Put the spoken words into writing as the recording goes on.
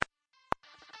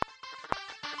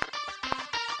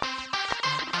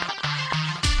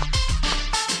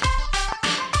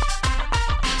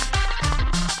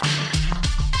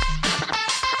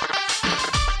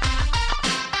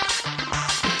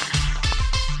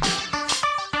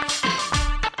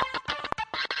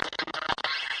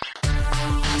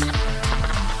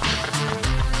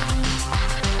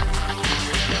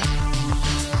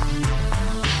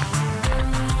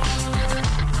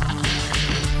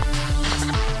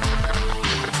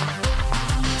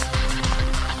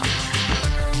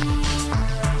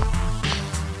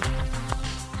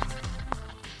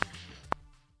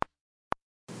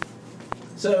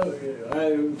So, I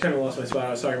kind of lost my spot.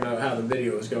 I was talking about how the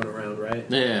video was going around, right?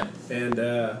 Yeah. And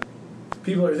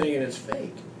people are thinking it's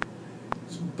fake.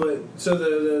 But, so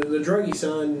the druggy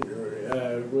son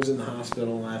was in the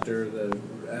hospital after the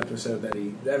episode that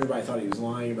everybody thought he was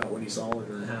lying about what he saw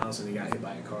in the house, and he got hit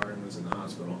by a car and was in the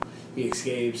hospital. He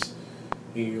escapes.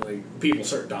 People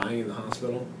start dying in the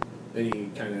hospital, and he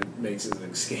kind of makes his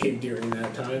escape during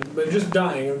that time. But just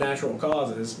dying of natural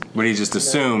causes. But he just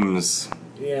assumes...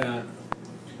 Yeah.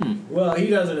 Well, he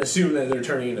doesn't assume that they're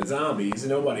turning into zombies.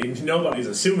 Nobody's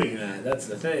assuming that. That's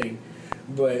the thing.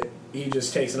 But he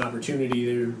just takes an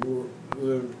opportunity. There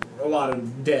a lot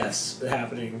of deaths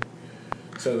happening,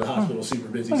 so the hospital's super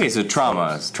busy. Okay, so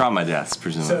trauma deaths,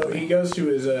 presumably. So he goes to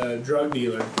his drug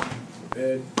dealer,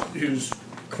 who's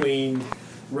clean,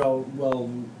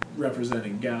 well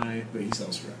representing guy, but he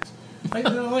sells drugs. Like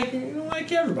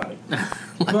everybody.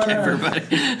 Everybody.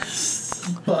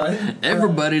 But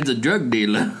Everybody's a drug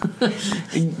dealer.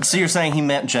 So you're saying he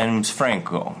met James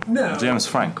Franco? No. James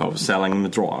Franco selling the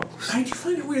drugs. I do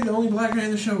find it weird. The only black guy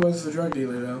in the show was the drug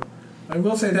dealer, though. I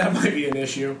will say that might be an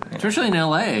issue. Especially in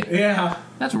L.A. Yeah.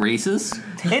 That's racist.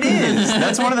 It is.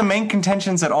 That's one of the main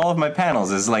contentions at all of my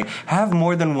panels is have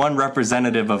more than one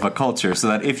representative of a culture so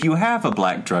that if you have a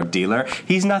black drug dealer,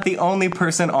 he's not the only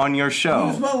person on your show.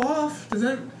 He's well off. Does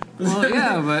that... Well,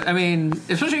 yeah, but I mean,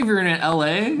 especially if you're in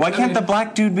L.A. Why can't the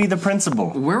black dude be the principal?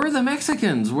 Where were the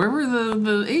Mexicans? Where were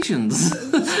the Asians?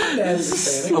 Dad's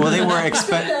Hispanic. Well, they were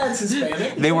Dad's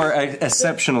Hispanic. They were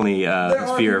exceptionally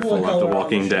fearful of The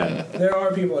Walking Dead. There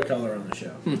are people of color on the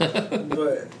show,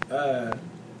 but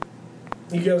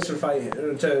he goes to fight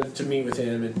to meet with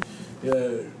him,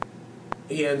 and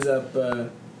he ends up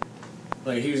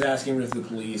he was asking if the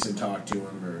police had talked to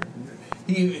him, or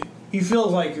he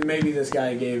feels like maybe this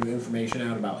guy gave information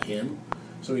out about him,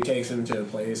 so he takes him to a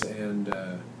place and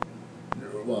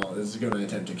is going to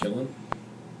attempt to kill him.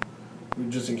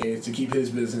 Just in case, to keep his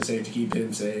business safe, to keep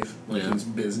him safe, his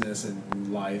business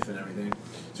and life and everything.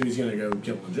 So he's going to go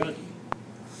kill the junkie.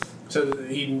 So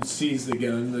he sees the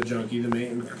gun, the junkie, the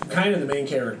main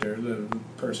character, the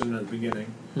person at the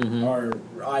beginning, our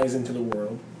eyes into the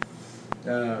world,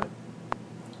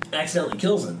 accidentally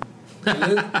kills him.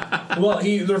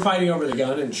 They're fighting over the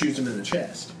gun and shoots him in the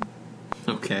chest.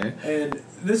 Okay. And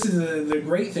this is the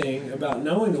great thing about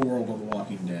knowing the world of The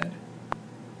Walking Dead.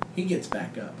 He gets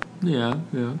back up. Yeah.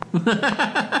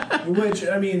 Which,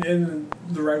 I mean, in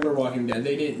the regular Walking Dead,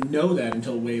 they didn't know that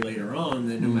until way later on,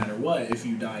 that no matter what, if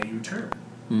you die, you turn.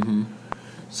 Mm-hmm.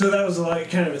 So that was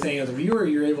kind of a thing as a viewer,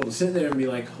 you're able to sit there and be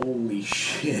like, holy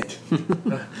shit.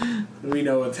 We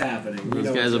know what's happening.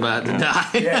 This guy's about to die.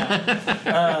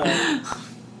 Yeah.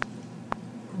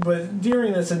 But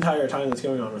during this entire time that's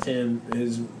going on with him,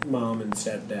 his mom and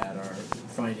stepdad are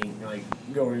finding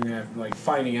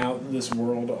out this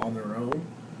world on their own.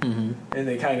 Mm-hmm. And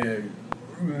they kind of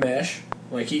mesh.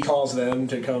 Like, he calls them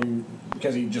to come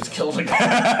because he just killed a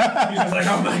guy. He's just like,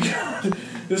 oh my god,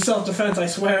 this self-defense, I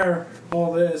swear,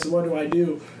 all this, what do I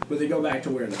do? But they go back to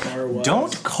where the car was.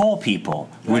 Don't call people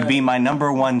would be my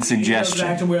number one suggestion. He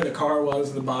goes back to where the car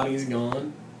was, the body's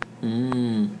gone.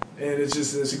 And it's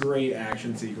just this great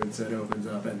action sequence that opens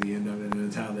up at the end of it, and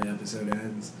it's how the episode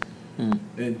ends.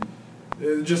 And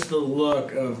just the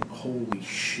look of holy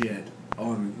shit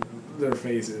on their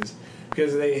faces,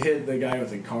 because they hit the guy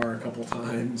with the car a couple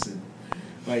times, and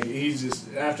he's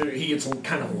just, after he gets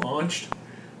kind of launched,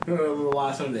 the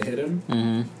last time they hit him,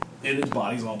 and his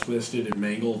body's all twisted and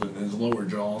mangled, and his lower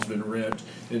jaw's been ripped,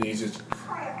 and he's just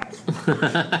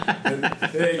and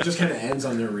it just kind of ends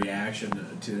on their reaction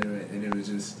to it, and it was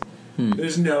just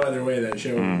there's no other way that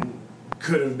show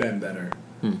could have been better.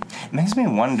 It makes me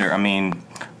wonder, I mean,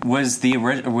 was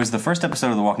the first episode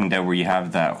of The Walking Dead where you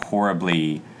have that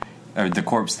horribly, or the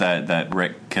corpse that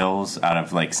Rick kills out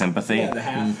of sympathy? Yeah, the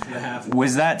half.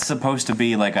 Was that supposed to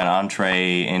be an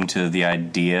entree into the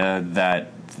idea that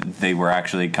they were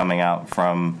actually coming out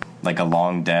from a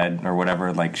long dead or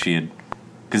whatever, she had,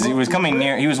 because he was coming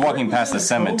near, he was walking past the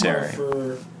cemetery.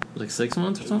 For 6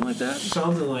 months or something like that?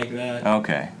 Something like that.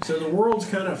 Okay. So the world's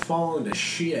kind of fallen to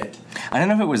shit. I don't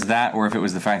know if it was that or if it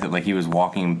was the fact that he was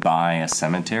walking by a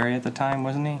cemetery at the time,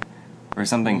 wasn't he? Or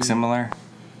something similar?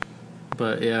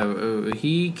 But yeah,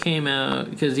 he came out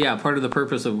because part of the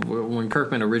purpose of when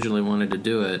Kirkman originally wanted to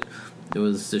do it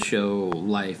was to show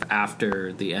life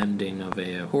after the ending of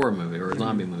a horror movie or a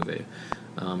zombie movie.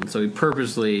 So he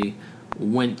purposely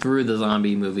went through the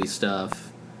zombie movie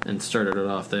stuff and started it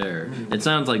off there. It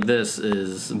sounds like this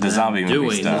is The zombie movie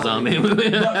doing stuff. the zombie movie.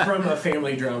 But from a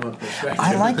family drama perspective.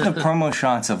 I like the promo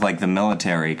shots of like the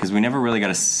military because we never really got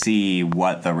to see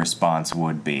what the response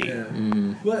would be. Yeah.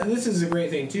 But this is a great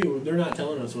thing too. They're not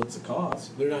telling us what's the cause.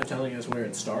 They're not telling us where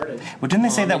it started. Well, didn't they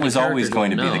say Well, that the was always character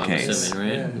going to be didn't the know, I'm case? assuming,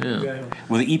 right? Yeah. Exactly.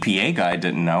 Well, the EPA guy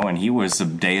didn't know, and he was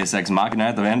some Deus Ex Machina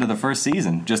at the end of the first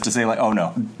season, just to say like, "Oh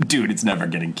no, dude, it's never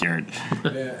getting cured." Yeah,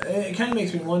 it kind of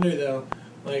makes me wonder though,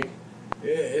 like,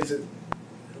 is it?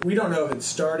 We don't know if it's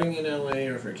starting in LA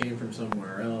or if it came from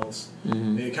somewhere else.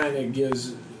 It kind of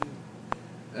gives,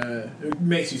 it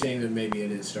makes you think that maybe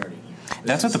it is starting here.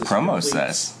 That's what the promo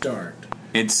says. Start.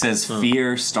 It says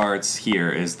 "Fear starts here"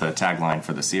 is the tagline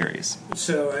for the series.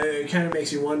 So it kind of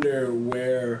makes you wonder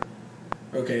where,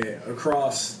 okay,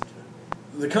 across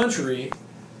the country,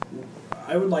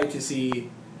 I would like to see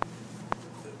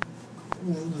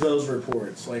those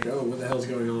reports, like, oh, what the hell's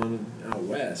going on out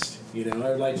west? You know, I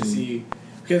would like to see,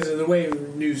 because of the way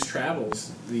news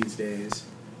travels these days,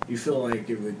 you feel like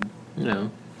it would. No.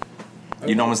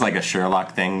 You'd almost like a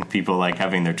Sherlock thing, people like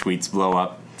having their tweets blow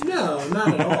up. No,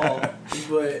 not at all.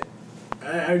 But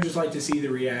I would just like to see the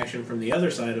reaction from the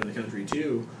other side of the country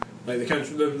too, like the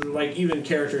country, like even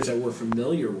characters that we're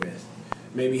familiar with,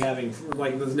 maybe having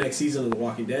like the next season of The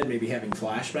Walking Dead, maybe having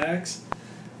flashbacks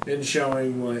and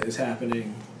showing what is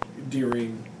happening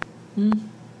during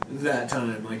that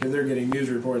time. Like if they're getting news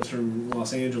reports from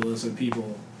Los Angeles of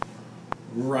people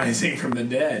rising from the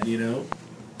dead, you know.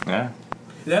 Yeah.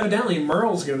 And evidently,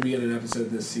 Merle's going to be in an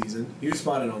episode this season. He was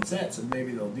spotted on set, so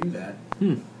maybe they'll do that.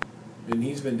 And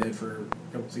he's been dead for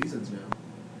a couple seasons now.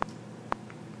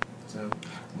 So,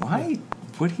 Why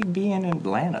would he be in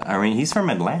Atlanta? I mean, he's from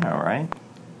Atlanta, right?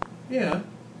 yeah.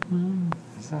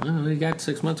 Well, he got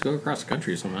 6 months to go across the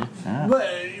country somehow. Yeah.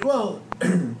 But, well,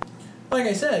 like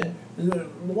I said, The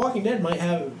Walking Dead might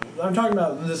have... I'm talking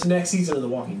about this next season of The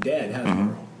Walking Dead has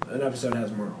Merle. An episode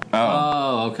has Merle.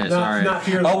 Oh, okay, sorry. Not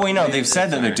Fear the Oh, wait, no, Walking they've Dead.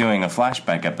 said that they're doing a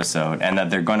flashback episode and that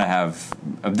they're going to have...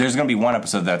 There's going to be one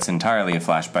episode that's entirely a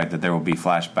flashback, that there will be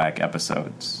flashback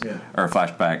episodes. Yeah. Or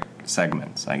flashback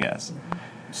segments, I guess.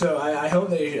 So I hope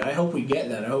we get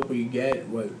that. I hope we get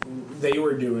what they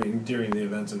were doing during the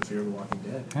events of Fear the Walking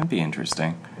Dead. That'd be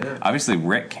interesting. Yeah. Obviously,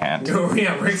 Rick can't. Oh,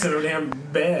 yeah, Rick's in a damn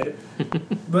bed.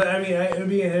 But, I mean, it would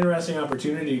be an interesting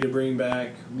opportunity to bring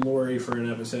back Lori for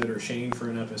an episode or Shane for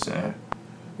an episode. Yeah.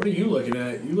 What are you looking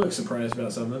at? You look surprised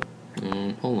about something.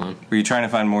 Hold on. Were you trying to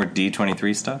find more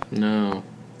D23 stuff? No.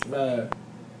 Uh,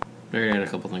 I already had a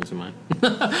couple things in mind.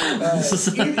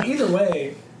 either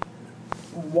way,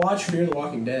 watch Fear the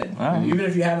Walking Dead. Alright. Even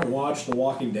if you haven't watched The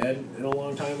Walking Dead in a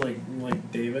long time,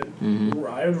 like David,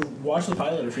 I would watch the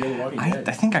pilot of Fear the Walking I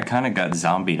Dead. think I kind of got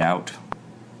zombied out.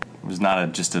 I was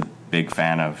not just a big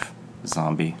fan of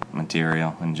zombie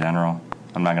material in general.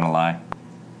 I'm not going to lie.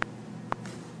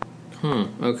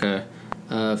 Okay.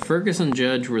 Ferguson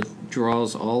judge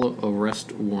withdraws all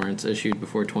arrest warrants issued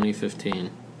before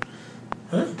 2015.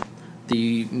 Huh?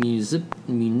 The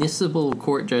municipal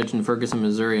court judge in Ferguson,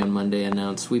 Missouri on Monday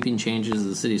announced sweeping changes to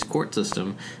the city's court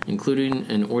system, including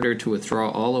an order to withdraw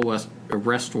all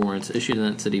arrest warrants issued in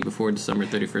that city before December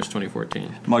 31st,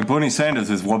 2014. Like Bernie Sanders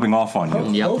is rubbing off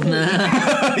on you. Yep.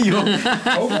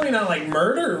 Hopefully not like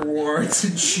murder warrants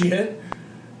and shit.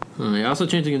 They also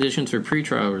changed the conditions for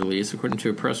pretrial release. According to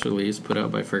a press release put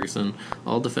out by Ferguson,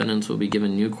 all defendants will be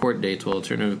given new court dates with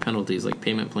alternative penalties like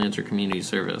payment plans or community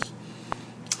service.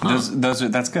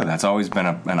 That's good. That's always been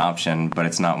an option, but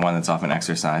it's not one that's often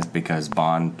exercised because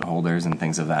bond holders and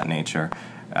things of that nature,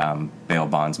 bail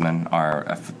bondsmen, are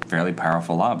a fairly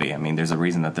powerful lobby. I mean, there's a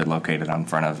reason that they're located in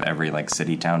front of every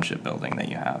city township building that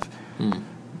you have.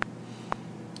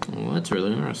 Well, that's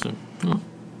really interesting. Huh.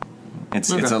 It's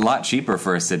Okay. a lot cheaper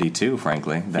for a city too,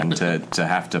 frankly, than to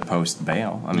have to post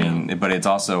bail. I mean, but it's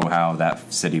also how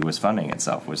that city was funding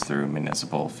itself was through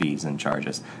municipal fees and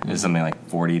charges. It's something like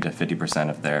 40 to 50%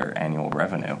 of their annual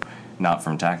revenue, not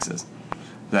from taxes.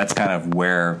 That's kind of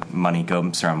where money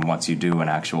comes from once you do an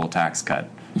actual tax cut.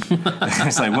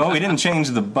 It's like, well, we didn't change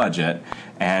the budget,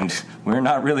 and we're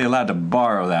not really allowed to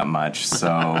borrow that much,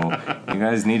 so you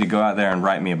guys need to go out there and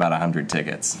write me about 100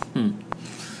 tickets.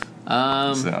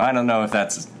 So I don't know if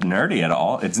that's nerdy at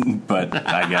all. But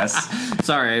I guess.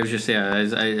 Sorry, I was just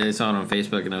I saw it on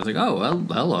Facebook and I was like, oh well,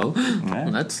 hello. Yeah.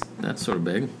 That's sort of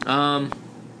big.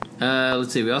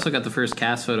 Let's see. We also got the first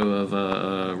cast photo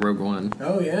of Rogue One.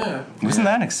 Oh yeah. Wasn't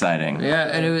that exciting? Yeah,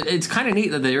 and it's kind of neat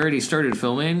that they already started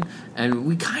filming, and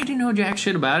we kind of know jack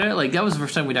shit about it. Like that was the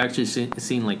first time we'd actually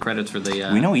seen like credits for the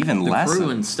We know even the less crew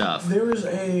of- and stuff. There was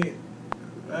a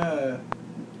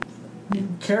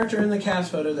character in the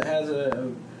cast photo that has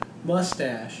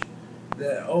mustache,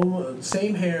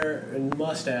 same hair and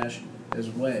mustache as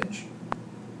Wedge.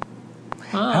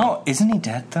 Oh. How isn't he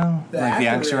dead though? The like the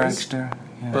actor actor, is. actor.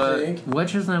 Yeah. But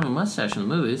Wedge doesn't have a mustache in the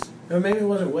movies. Or maybe it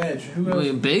wasn't Wedge. Who else?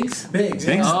 Wait, Biggs? Biggs.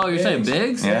 Biggs? Yeah. Oh, you're saying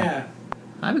Biggs? Yeah.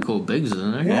 That'd be cool. Biggs is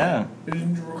in there. Yeah.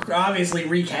 Obviously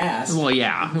recast. Well,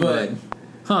 yeah, but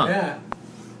huh? Yeah.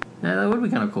 Yeah, that would be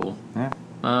kind of cool. Yeah.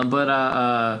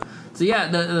 So yeah,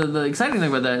 the exciting thing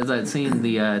about that is that seeing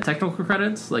the technical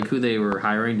credits, like who they were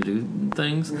hiring to do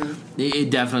things,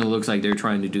 it definitely looks like they're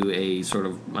trying to do a sort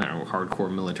of, I don't know, hardcore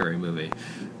military movie.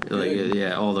 Like,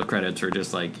 yeah, all the credits are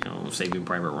just like, you know, Saving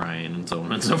Private Ryan and so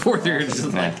on and so forth. They're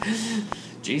just like,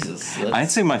 Jesus. I'd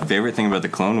say my favorite thing about the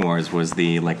Clone Wars was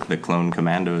the Clone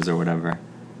Commandos or whatever,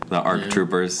 the ARC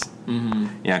troopers.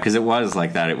 Mm-hmm. Yeah, because it was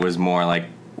like that. It was more like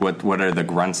what are the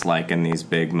grunts like in these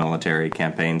big military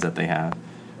campaigns that they have.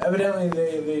 Evidently,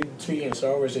 they speaking of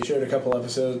Star Wars, they showed a couple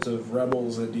episodes of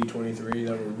Rebels at D23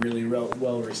 that were really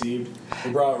well received.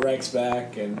 They brought Rex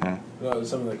back and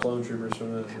some of the clone troopers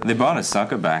from the. They brought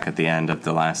Ahsoka back at the end of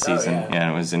the last season,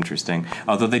 and it was interesting.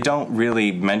 Although they don't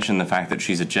really mention the fact that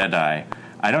she's a Jedi.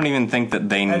 I don't even think that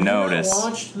they notice. Have you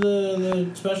not watched the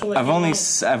special? I've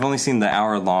only seen the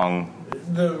hour-long.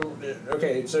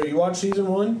 Okay, so you watched season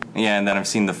 1? Yeah, and then I've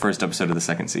seen the first episode of the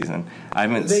second season. I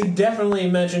haven't. They definitely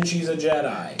mention she's a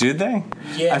Jedi. Did they?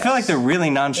 Yes. I feel like they're really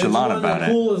nonchalant about it.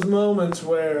 It's one of the coolest moments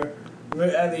where,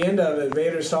 at the end of it,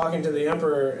 Vader's talking to the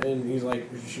Emperor, and he's like,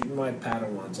 "My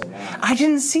Padawan's alive." I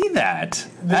didn't see that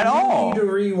at all. You need to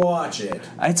rewatch it.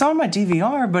 It's on my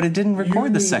DVR, but it didn't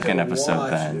record the second episode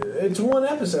then. It's one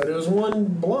episode. It was one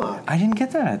block. I didn't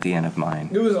get that at the end of mine.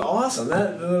 It was awesome.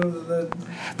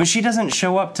 But she doesn't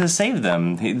show up to save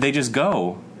them. They just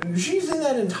go. She's in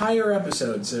that entire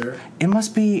episode, sir. It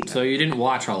must be. So you didn't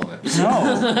watch all of it?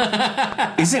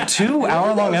 No. Is it 2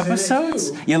 hour-long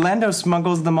episodes? Yolando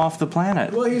smuggles them off the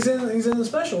planet. Well, he's in the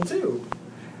special too.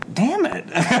 Damn it!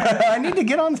 I need to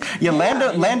get on.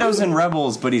 Lando's in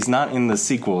Rebels, but he's not in the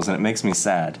sequels, and it makes me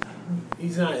sad.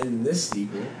 He's not in this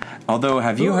sequel. Although,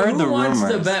 have you heard the rumors? Who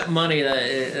wants to bet money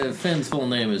that Finn's full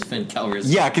name is Finn Kelleher?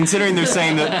 Yeah, considering they're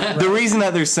saying that the reason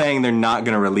that they're saying they're not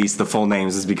going to release the full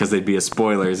names is because they'd be a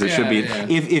spoilers. It should be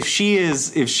if she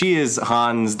is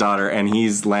Han's daughter and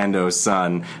he's Lando's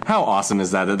son. How awesome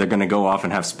is that they're going to go off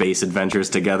and have space adventures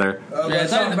together?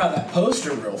 Let's talk about that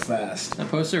poster real fast. That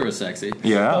poster was sexy.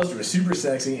 Yeah, that poster was super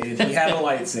sexy, and he had a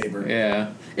lightsaber.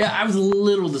 Yeah. I was a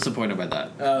little disappointed by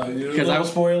that. Because I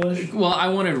was spoilish. Well, I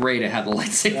wanted Rey to have the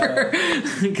lightsaber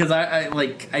because I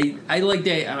like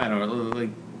the I don't know like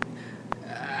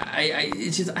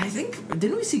it's just I think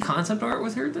didn't we see concept art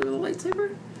with her the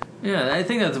lightsaber? Yeah, I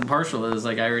think that's partial. Is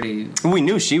like I already we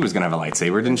knew she was gonna have a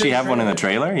lightsaber. Didn't she have one in the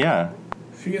trailer? Yeah,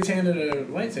 she gets handed a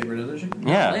lightsaber, doesn't she?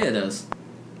 Yeah, Leia does.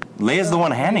 Leia's the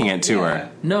one handing it to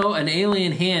her. No, an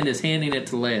alien hand is handing it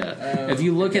to Leia. If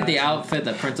you look at the outfit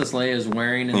that Princess Leia is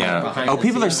wearing, and behind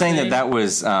people are saying that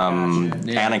was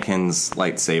Anakin's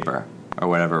lightsaber or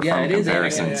whatever from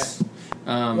comparisons.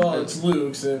 Well, it's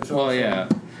Luke's.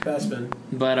 Bespin.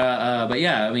 But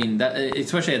yeah, I mean, that,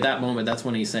 especially at that moment, that's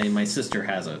when he's saying, "My sister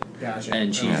has it,"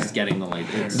 and she's getting the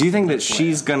lightsaber. Do you think that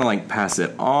she's gonna like pass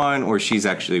it on, or she's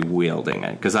actually wielding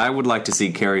it? Because I would like to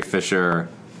see Carrie Fisher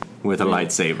with a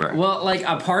lightsaber. Well, like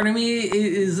a part of me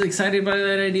is excited by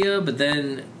that idea, but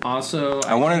then also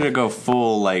I wanted to go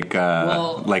full like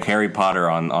Harry Potter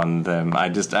on them.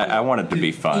 I want it to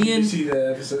be fun. Did you see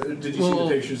the episode? Did you see the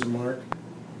pictures of Mark?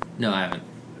 No, I haven't.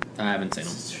 I haven't seen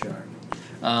them. Sure.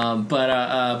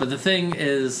 But the thing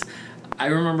is, I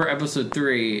remember episode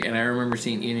 3, and I remember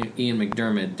seeing Ian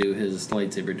McDiarmid do his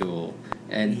lightsaber duel.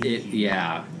 And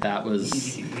that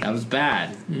was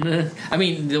bad. I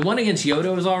mean, the one against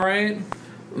Yoda was all right.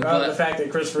 But the fact that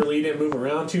Christopher Lee didn't move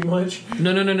around too much.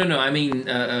 No. I mean,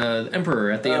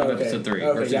 Emperor at the end of episode 3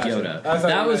 versus Yoda.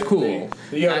 That was cool.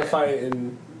 The Yoda fight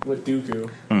with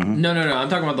Dooku. Mm-hmm. No. I'm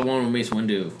talking about the one with Mace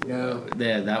Windu.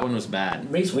 Yeah, that one was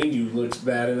bad. Mace Windu looks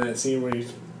bad in that scene where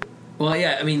he's. Well,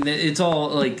 yeah, I mean, it's all,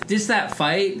 like, just that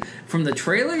fight from the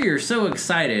trailer, you're so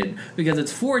excited because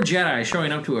it's 4 Jedi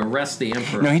showing up to arrest the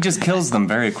Emperor. No, he just kills them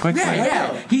very quickly.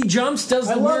 Yeah. He jumps, does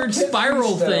the weird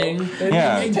spiral thing,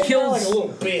 and kills... like a little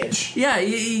bitch. Yeah,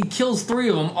 he kills 3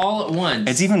 of them all at once.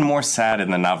 It's even more sad in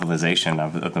the novelization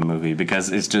of the movie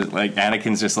because it's just, like,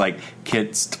 Anakin's just, like,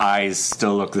 Kit's eyes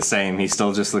still look the same. He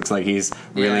still just looks like he's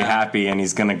really happy and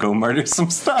he's gonna go murder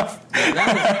some stuff.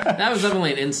 That was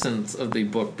definitely an instance of the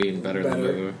book being better than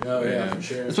the movie. Oh, yeah, for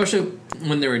sure. Especially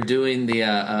when they were doing the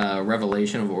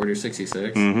revelation of Order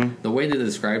 66. Mm-hmm. The way they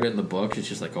described it in the book is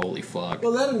just like, holy fuck.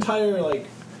 Well, that entire, like,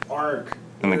 arc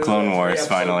in the Clone Wars,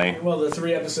 finally. Well, the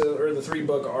 3-episode or the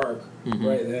 3-book arc,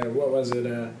 right there. What was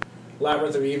it?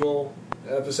 Labyrinth of Evil,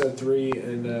 episode 3,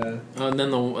 and and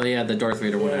then the Darth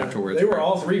Vader one afterwards. They were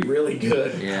all 3 really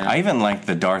good. Yeah, I even liked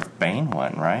the Darth Bane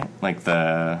one, right? Like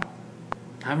the.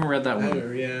 I haven't read that one.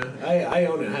 I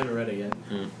own it. I haven't read it yet.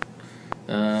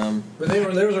 But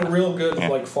there was a real good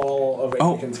like fall of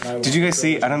Anakin Skywalker. Did you guys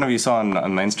see? I don't know if you saw on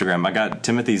my Instagram. I got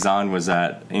Timothy Zahn was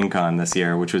at InCon this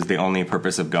year, which was the only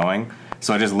purpose of going.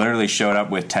 So I just literally showed up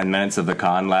with 10 minutes of the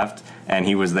con left, and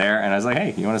he was there, and I was like,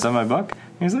 "Hey, you want to sign my book?"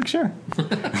 He was like, "Sure."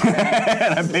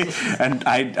 and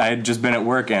I had just been at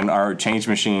work, and our change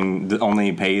machine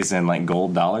only pays in like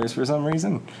gold dollars for some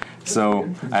reason. So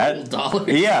I had $dollars?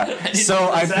 Yeah. So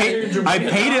I paid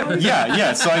him.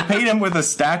 Yeah. So I paid him with a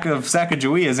stack of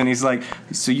Sacagaweas, and he's like,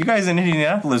 "So you guys in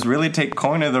Indianapolis really take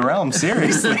Coin of the Realm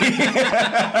seriously?"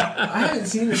 I haven't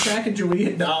seen a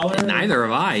Sacagawea dollar. Neither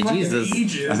have I. Jesus.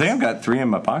 Ages. I think I've got 3 in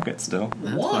my pocket still.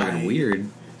 That's Why? fucking weird.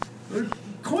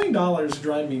 Coin dollars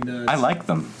drive me nuts. I like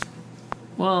them.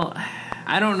 Well,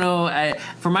 I don't know.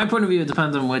 From my point of view, it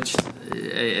depends on which.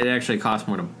 It actually costs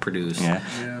more to produce. Yeah.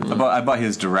 I bought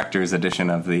his director's edition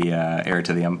of the Heir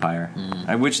to the Empire,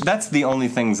 which that's the only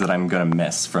things that I'm gonna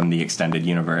miss from the extended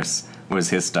universe was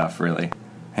his stuff, really.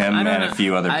 Him and a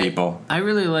few other people. I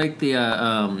really like the.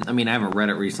 I mean, I haven't read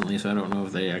it recently, so I don't know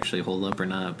if they actually hold up or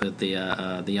not. But the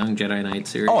Young Jedi Knight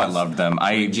series. Oh, I loved them.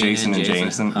 Jason and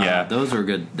Jameson. Yeah, those were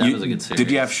good. That was a good series.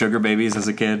 Did you have sugar babies as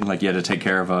a kid? Like you had to take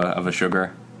care of a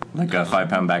sugar, like a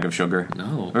 5-pound bag of sugar.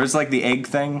 No. Or it's like the egg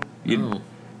thing.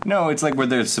 No, it's like where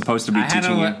they're supposed to be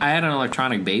teaching you. I had an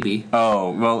electronic baby. Oh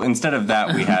well, instead of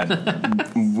that, we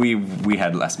had we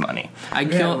had less money. We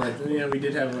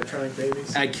did have electronic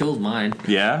babies. I killed mine.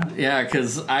 Yeah. Yeah,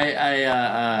 because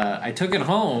I took it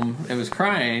home. It was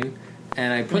crying,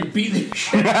 and I put. You beat the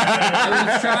shit.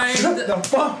 I was trying. Shut the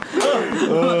fuck up.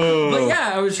 But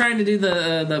yeah, I was trying to do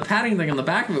the padding thing on the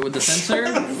back of it with the sensor.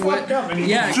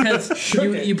 Yeah, because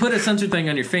you put a sensor thing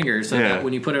on your finger so that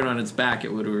when you put it on its back,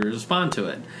 it would respond to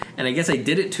it. And I guess I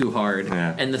did it too hard,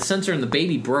 and the sensor in the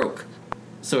baby broke.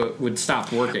 So it would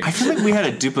stop working. I feel like we had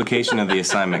a duplication of the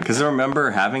assignment because I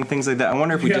remember having things like that. I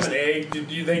wonder if we have an egg. Did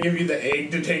they give you the egg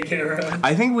to take care of?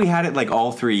 I think we had it like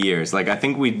all 3 years. Like I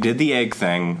think we did the egg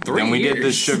thing, then we did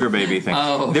the sugar baby thing.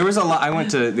 There was a lot. I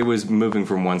went to. It was moving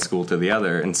from one school to the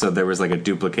other, and so there was like a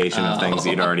duplication of things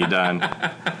he'd already done.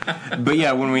 But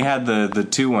yeah, when we had the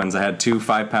 2 ones, I had 2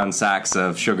 5-pound sacks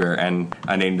of sugar, and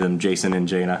I named them Jason and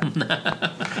Jaina.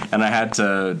 And I had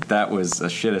to. That was a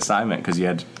shit assignment because you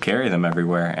had to carry them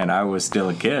everywhere. And I was still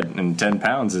a kid, and 10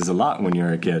 pounds is a lot when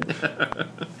you're a kid.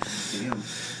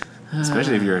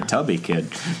 Especially if you're a tubby kid.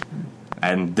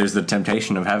 And there's the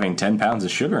temptation of having 10 pounds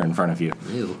of sugar in front of you.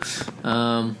 Ew.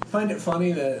 Find it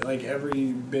funny that like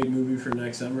every big movie for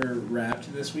next summer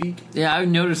wrapped this week. Yeah, I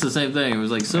noticed the same thing. It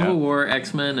was like Civil War,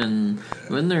 X-Men, and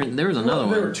when there was another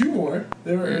one. There were 2 more.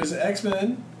 There was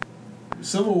X-Men,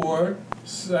 Civil War,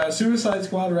 Suicide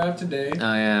Squad wrapped today.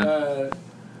 Oh yeah.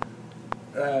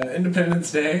 Independence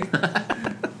Day.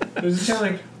 It was just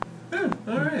kind of like,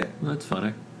 all right. That's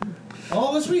funny.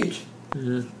 All this week.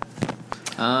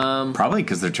 Probably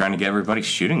because they're trying to get everybody's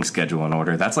shooting schedule in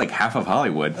order. That's like half of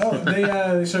Hollywood. Oh,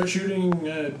 they start shooting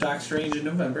Doc Strange in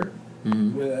November.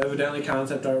 With evidently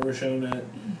concept art was shown at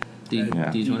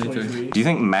D23. Do you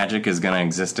think magic is going to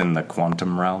exist in the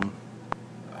quantum realm?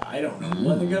 I don't know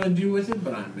what they're going to do with it,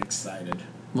 but I'm excited.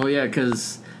 Well, yeah,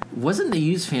 because wasn't the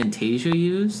use Fantasia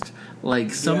used?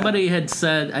 Like, somebody had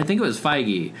said, I think it was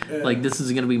Feige, like, this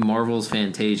is going to be Marvel's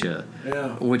Fantasia.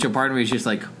 Yeah. Which a part of me is just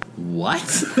like, what?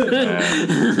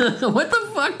 What the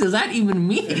fuck does that even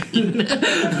mean?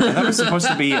 That was supposed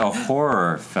to be a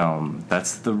horror film.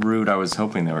 That's the route I was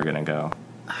hoping they were going to go.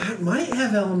 It might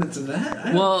have elements of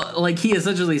that. Well, like, he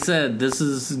essentially said, this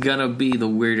is going to be the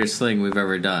weirdest thing we've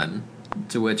ever done.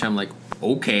 To which I'm like,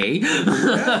 okay.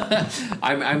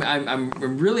 I'm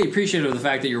really appreciative of the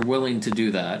fact that you're willing to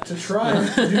do that. To try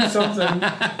to do something.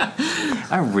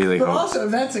 I really hope. But also,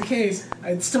 if that's the case,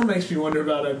 it still makes me wonder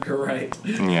about Edgar Wright.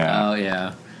 Yeah. Oh,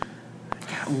 yeah.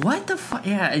 What the fuck?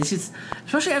 Yeah, it's just,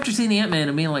 especially after seeing the Ant-Man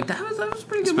and being like, that was a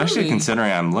pretty good Especially movie. Considering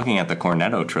I'm looking at the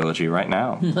Cornetto trilogy right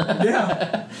now.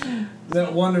 Yeah.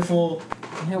 That wonderful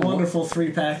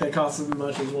 3-pack that costs as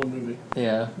much as one movie.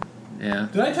 Yeah. Yeah.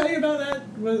 Did I tell you about that?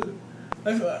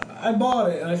 I bought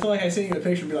it, and I feel like I sent you a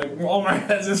picture and be like, Walmart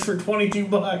has this for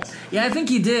 $22. Yeah, I think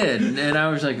you did. And I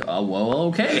was like, oh, well,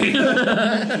 okay.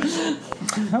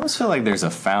 I always feel like there's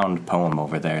a found poem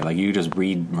over there. Like you just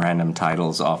read random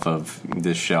titles off of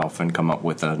this shelf and come up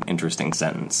with an interesting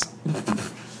sentence.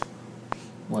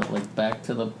 What, like Back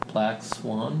to the Black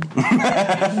Swan?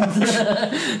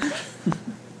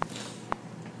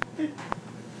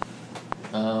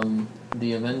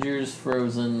 The Avengers,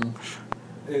 Frozen.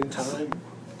 In time.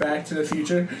 Back to the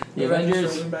Future. The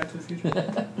Avengers. Frozen, Back to the Future.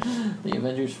 The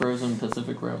Avengers, Frozen,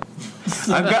 Pacific Rim.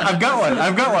 I've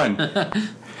got one.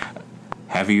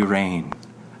 Heavy rain,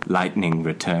 lightning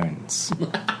returns.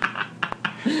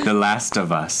 The Last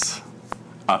of Us,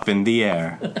 up in the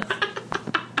air.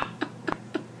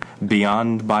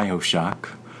 Beyond BioShock.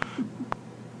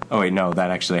 Oh wait, no, that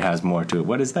actually has more to it.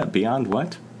 What is that? Beyond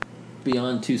what?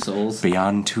 Beyond Two Souls.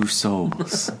 Beyond Two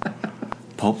Souls.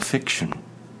 Pulp Fiction.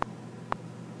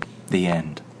 The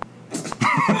end.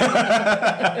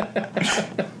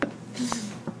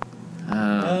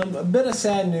 A bit of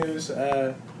sad news.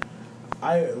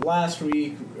 Last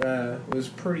week was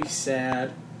pretty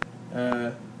sad.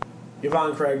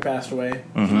 Yvonne Craig passed away.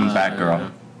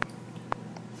 Batgirl.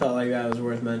 Felt like that was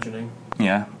worth mentioning.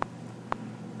 Yeah.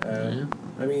 I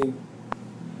mean,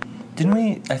 Didn't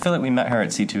we? I feel like we met her at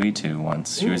C2E2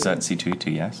 once. She was at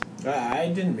C2E2, yes? I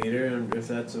didn't meet her, and if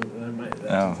that's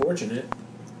unfortunate.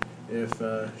 If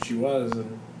she was,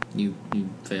 and You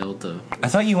failed to. I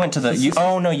thought you went to the. You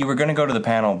were going to go to the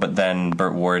panel, but then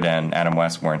Burt Ward and Adam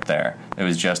West weren't there. It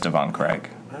was just Yvonne Craig.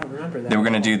 I don't remember that. They were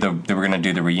going to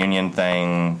do the reunion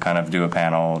thing, kind of do a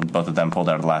panel. Both of them pulled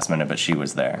out at the last minute, but she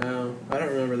was there. No, I don't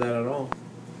remember that at all.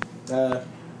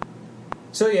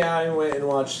 So yeah, I went and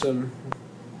watched some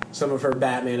of her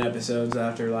Batman episodes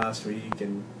after last week,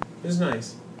 and it was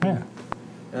nice. Yeah.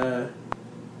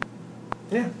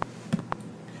 Yeah.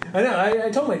 I know. I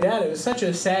told my dad it was such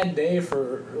a sad day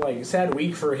sad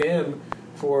week for him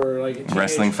for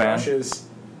wrestling crushes.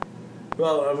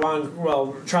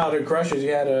 Childhood crushes.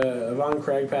 You had Yvonne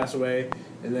Craig pass away,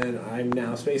 and then I'm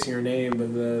now spacing her name,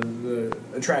 but the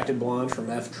attractive blonde from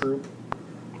F Troop.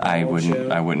 I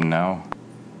wouldn't know.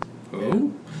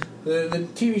 Who? The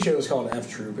TV show was called F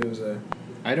Troop. It was a.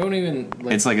 I don't even.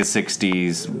 It's like a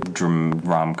 '60s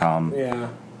rom-com. Yeah.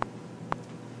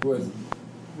 With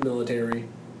military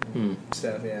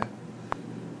stuff. Yeah.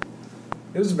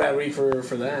 It was a bad week for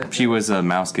that. She was a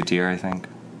Mouseketeer, I think.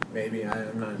 Maybe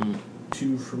I'm not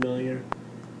too familiar.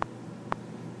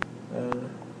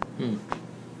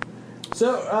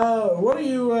 So, what are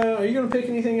you going to pick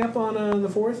anything up on the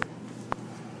 4th?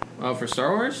 Oh, for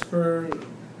Star Wars? For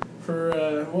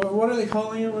what are they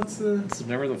calling it? What's the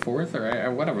September the 4th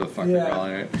or whatever the fuck Yeah. they're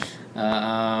calling it.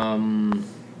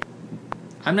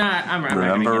 I'm not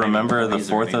Remember the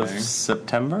toys 4th or of anything.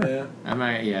 September?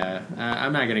 yeah.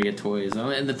 I'm not gonna get toys.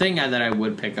 And the thing that I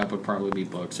would pick up would probably be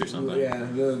books or something. Yeah,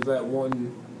 that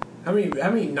one. How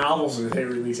many novels are they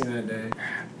releasing that day?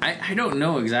 I don't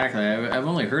know exactly. I've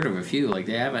only heard of a few. Like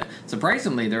they haven't.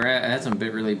 Surprisingly, there hasn't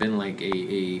really been like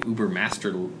a Uber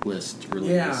master list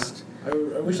released. Yeah,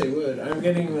 I wish they would. I'm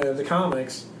getting the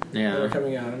comics. Yeah. That are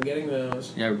coming out. I'm getting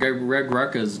those. Yeah, Greg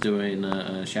Rucka's doing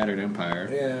Shattered Empire.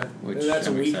 Yeah, Which and that's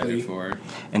I'm weekly. excited for.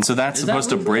 And so that's Is that supposed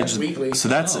to weekly? bridge. That's weekly. So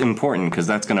that's important because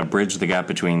that's going to bridge the gap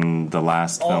between the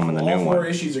last film and the new all four one.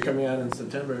 issues are coming out in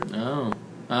September. Oh.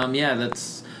 Yeah,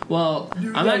 that's... Well, I'm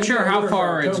yeah, not you sure can how order for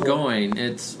far it's October. going.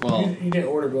 It's... Well, You didn't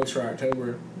order books for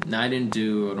October. no, I didn't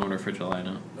do an order for July,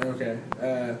 no. Okay.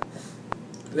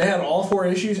 They had all 4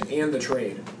 issues and the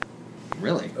trade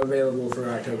Really? available for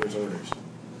October's orders.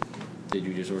 Did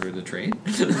you just order the trade?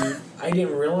 I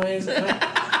didn't realize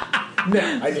that.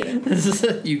 No, I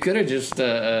didn't. You could have just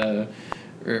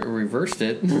reversed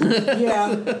it.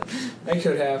 Yeah, I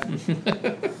could have.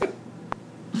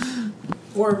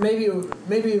 Or maybe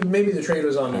the trade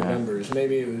was on November's.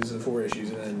 Maybe it was the 4 issues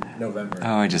and then November.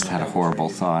 Oh, I just had a horrible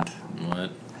thought.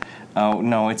 What? Oh,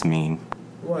 no, it's mean.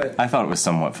 What? I thought it was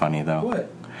somewhat funny, though. What?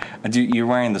 You're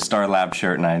wearing the Star Lab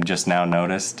shirt, and I just now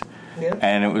noticed. Yeah.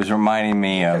 And it was reminding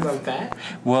me of... Because I'm fat?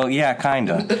 Well, yeah,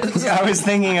 kinda. I was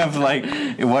thinking of,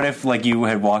 what if, you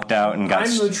had walked out and got...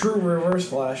 I'm the true Reverse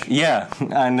Flash. Yeah,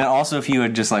 and then also if you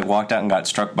had just, walked out and got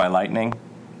struck by lightning.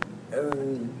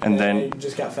 And then... I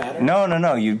just got fatter?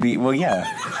 No, you'd be... Well, yeah.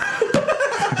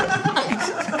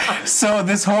 So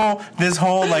this whole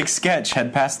sketch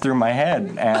had passed through my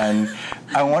head, and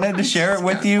I wanted to share it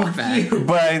with you,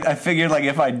 but I figured,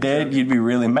 if I did, you'd be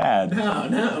really mad.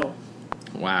 No.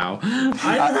 Wow.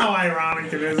 I know how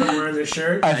ironic it is I'm wearing this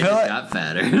shirt. I feel like... got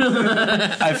fatter.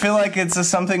 I feel like it's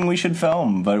something we should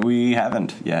film, but we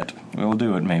haven't yet. We'll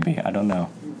do it, maybe. I don't know.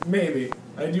 Maybe.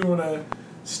 I do want to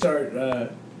start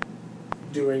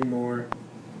doing more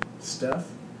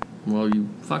stuff. Well, you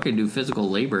fucking do physical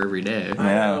labor every day.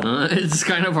 Yeah. It's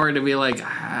kind of hard to be like...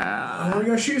 I want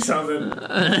to go shoot something.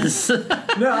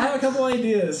 No, I have a couple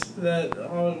ideas that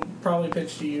I'll probably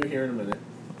pitch to you here in a minute.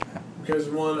 Because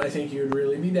one, I think you would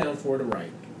really be down for to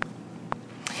write.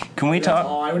 Can we That's talk?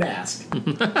 all I would ask.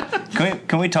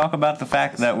 Can we talk about the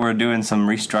fact that we're doing some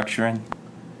restructuring?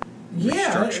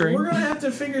 Yeah, Restructuring? we're gonna have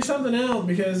to figure something out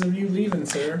because of you leaving,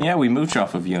 sir. Yeah, we moved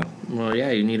off of you. Well,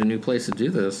 yeah, you need a new place to do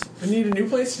this. I need a new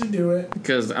place to do it.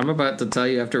 Because I'm about to tell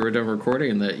you after we're done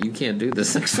recording that you can't do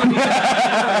this next week.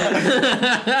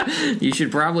 You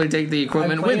should probably take the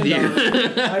equipment with you.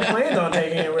 I planned on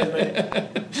taking it with me.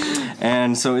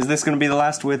 And so, is this going to be the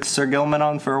last with Sir Gilman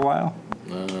on for a while?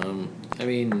 I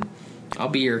mean, I'll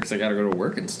be here because I got to go to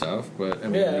work and stuff. But I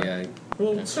mean, yeah.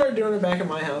 We'll start doing it back at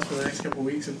my house for the next couple of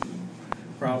weeks,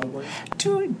 probably.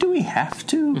 Do we have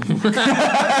to?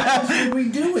 How should we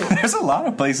do it? There's a lot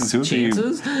of places who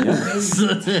Chances?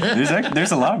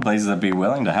 There's a lot of places that'd be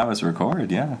willing to have us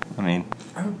record. Yeah, I mean,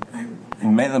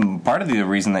 part of the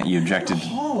reason that you objected.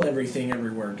 Haul everything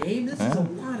everywhere, Gabe. This is a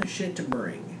lot of shit to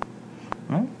bring.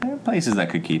 Well, there are places that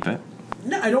could keep it.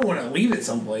 No, I don't want to leave it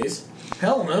someplace.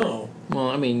 Hell no. Well,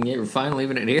 I mean, you're fine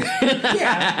leaving it here.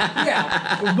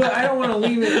 Yeah, but I don't want to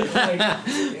leave it, like,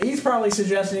 he's probably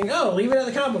suggesting, leave it at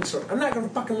the comic book store. I'm not going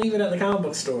to fucking leave it at the comic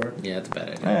book store. Yeah, it's a bad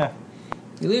idea. Yeah.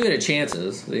 You leave it at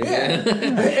Chances. Yeah.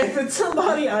 If it's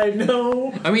somebody I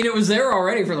know. I mean, it was there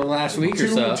already for the last week or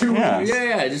so. Yeah.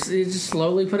 Yeah. Just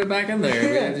slowly put it back in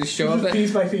there. Yeah. Just show up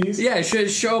piece by piece. Yeah, it should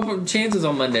show up on Chances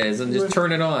on Mondays and just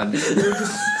turn it on. They're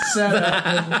just set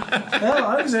up.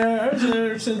 I was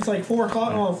there since like 4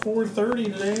 o'clock. 4:30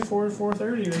 today.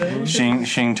 4:30 today.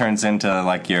 Shing turns into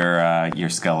like your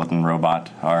skeleton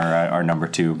robot, our number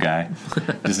 2 guy,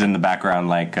 just in the background.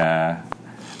 Like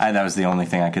that was the only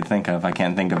thing I could think of. I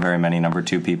can't think of very many number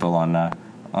 2 people on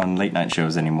late night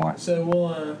shows anymore. So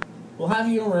we'll have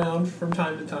you around from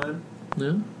time to time.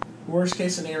 Yeah. Worst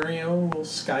case scenario, we'll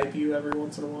Skype you every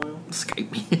once in a while.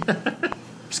 Skype me.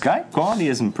 Skype quality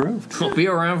has improved. We'll be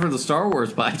around for the Star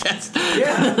Wars podcast.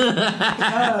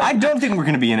 Yeah. I don't think we're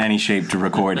going to be in any shape to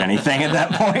record anything at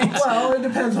that point. Well, it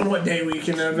depends on what day we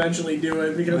can eventually do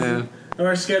it because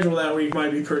our schedule that week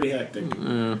might be pretty hectic.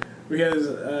 Because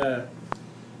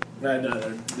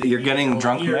You're getting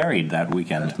drunk married that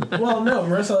weekend. Well, no,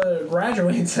 Marissa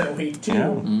graduates that week too.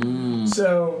 Yeah.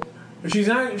 So she's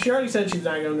not. She already said she's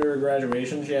not going to her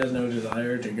graduation. She has no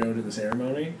desire to go to the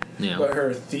ceremony. Yeah. But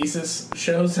her thesis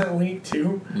shows that week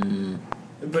too.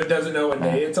 But doesn't know what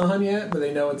day it's on yet. But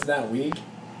they know it's that week.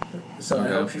 So I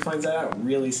hope she finds that out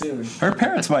really soon. Her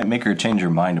parents might make her change her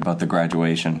mind about the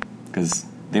graduation because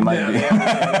they might be.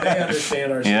 They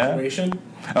understand our situation.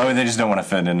 Oh, they just don't want to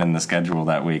fit in the schedule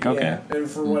that week. Okay. Yeah. And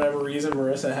for whatever reason,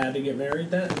 Marissa had to get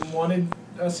married wanted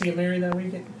us to get married that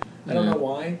weekend. I don't know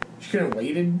why. She could have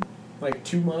waited like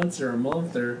 2 months or a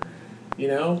month or, I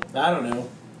don't know.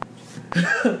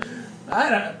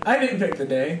 I didn't pick the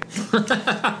day.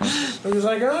 I was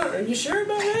like, are you sure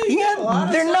about that? Yeah,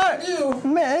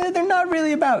 they're not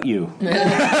really about you. No,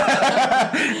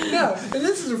 and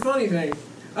this is the funny thing.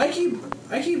 I keep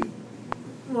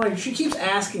like, she keeps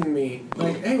asking me,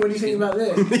 like, hey, what do you think about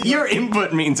this? Your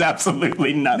input means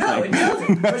absolutely nothing. No, it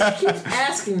doesn't. But she keeps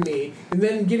asking me, and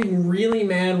then getting really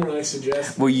mad when I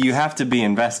suggest. Well, you have to be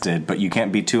invested, but you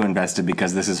can't be too invested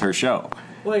because this is her show.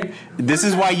 Like, this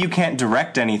is why you can't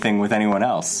direct anything with anyone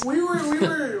else. We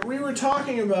were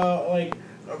talking about, like,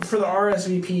 for the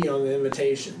RSVP on the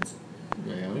invitations.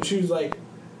 Yeah. And she was like,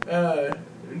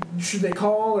 should they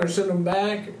call or send them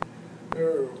back?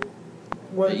 Or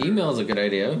what? The email's a good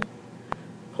idea.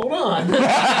 Hold on. I'm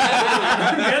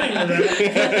getting to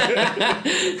that.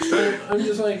 So I'm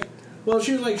just like, well,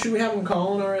 she was like, should we have them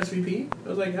call an RSVP? I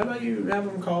was like, how about you have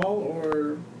them call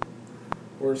or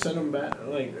send them back?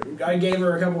 Like, I gave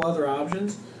her a couple other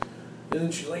options. And then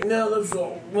she's like, no, those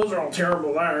are all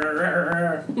terrible. And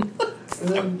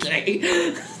then, Okay.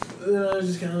 then I was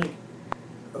just kind of like,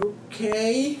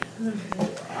 okay,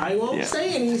 I won't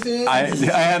say anything. I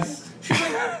have. She's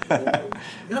like,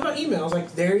 how about email? I was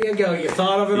like, there you go. You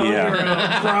thought of it on your own.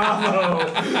 Bravo.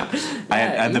 I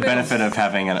had the benefit of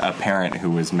having a parent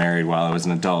who was married while I was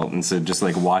an adult, and so just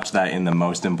like watch that in the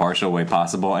most impartial way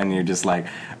possible, and you're just like,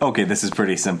 okay, this is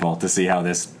pretty simple to see how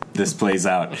this plays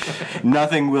out.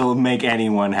 Nothing will make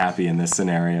anyone happy in this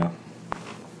scenario.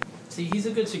 See, he's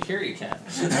a good security cat.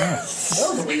 That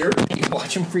was weird. You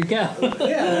watch him freak out.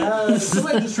 Yeah,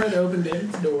 somebody just tried to open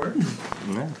David's door.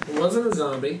 Yeah. It wasn't a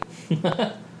zombie.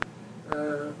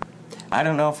 I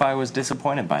don't know if I was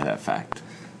disappointed by that fact.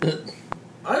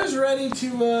 I was ready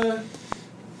to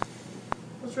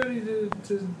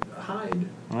hide.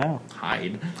 Well,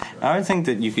 Hide. I would think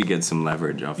that you could get some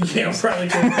leverage off of Yeah, this. probably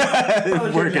could.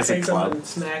 Work as a take club. something and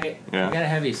smack it. You Yeah. got a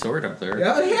heavy sword up there.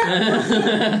 Oh,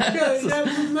 yeah. Yeah, you got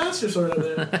a master sword up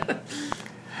there.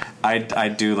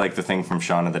 I'd do like the thing from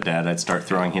Shaun of the Dead. I'd start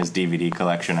throwing his DVD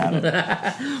collection at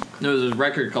him. No, it was a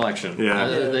record collection.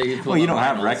 Yeah. Well, you don't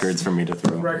have records for me to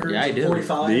throw. Records, Yeah, I do.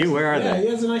 45. Do you? Where are Yeah, they? he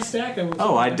has a nice stack of them.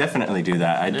 Oh, I'd definitely do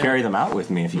that. I'd carry them out with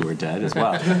me if you were dead as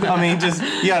well. I mean, just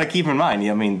you got to keep in mind.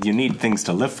 I mean, you need things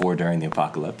to live for during the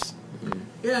apocalypse.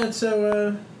 Yeah,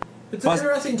 so it's an Plus-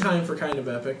 interesting time for Kind of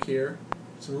Epic here.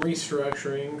 Some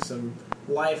restructuring, some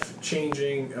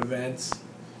life-changing events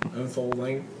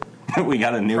unfolding. We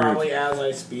got a new. Probably as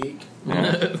I speak.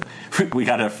 Yeah. We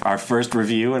got our first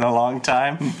review in a long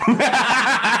time.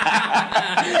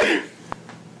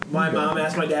 My mom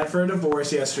asked my dad for a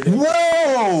divorce yesterday.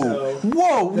 Whoa!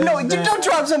 Whoa! No, There's that. don't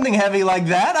drop something heavy like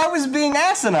that. I was being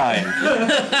asinine.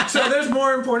 So there's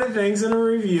more important things than a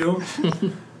review.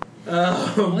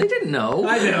 Well, they didn't know.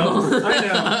 I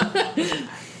know.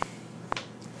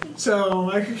 So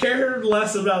I could care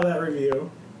less about that review.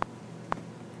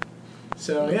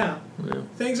 So yeah,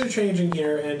 things are changing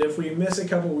here, and if we miss a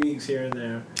couple weeks here and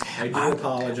there, I do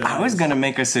apologize. I was going to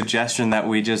make a suggestion that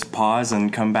we just pause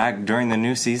and come back during the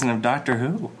new season of Doctor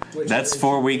Who. Which That's is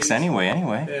 4 weeks weeks?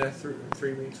 anyway. Yeah,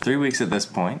 3 weeks. 3 weeks at this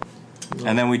point.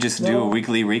 And then we just do a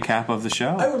weekly recap of the I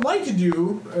show. would like to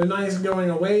do a nice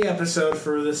going away episode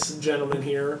for this gentleman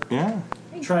here. Yeah.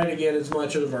 Try to get as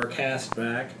much of our cast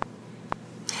back.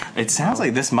 It sounds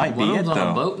like this might be it, One's on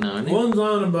though. a boat now, isn't he? One's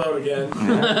on a boat again.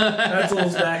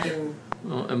 Etzel's back in.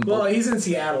 Oh, and Well, boat. he's in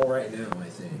Seattle right now, I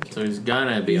think. So he's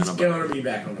gonna be He's on a boat. going to be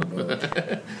back on a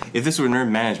boat. If this were Nerd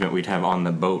Management, we'd have On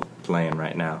the Boat playing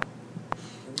right now.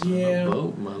 Yeah. On a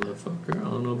boat, motherfucker.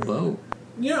 On a boat.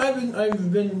 You know,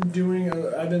 I've been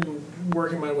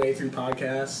working my way through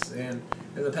podcasts, and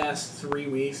in the past 3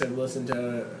 weeks, I've listened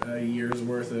to a year's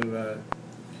worth of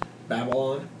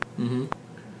Babylon. Mm-hmm.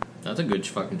 That's a good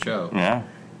fucking show. Yeah.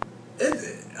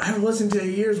 I've listened to a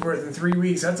year's worth in 3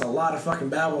 weeks. That's a lot of fucking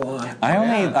Babylon.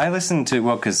 I listened to,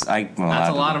 because That's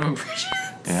a lot of impressions.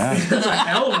 Yeah. That's a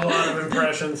hell of a lot of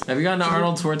impressions. Have you gotten to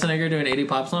Arnold Schwarzenegger doing 80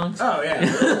 pop songs? Oh yeah,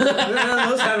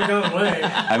 those haven't gone away.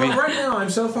 mean- Well, right now I'm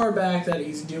so far back that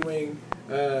he's doing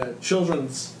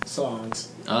children's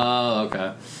songs. Oh,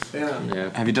 okay. Yeah, Yeah.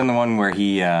 Have you done the one where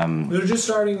he, they're just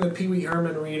starting the Pee Wee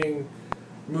Herman reading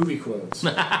movie quotes.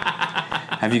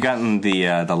 have you gotten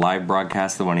the live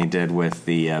broadcast, the one he did with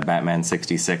the Batman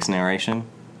 66 narration?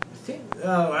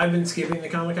 I've been skipping the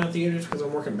Comic-Con theaters because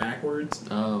I'm working backwards.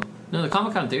 Oh. No, the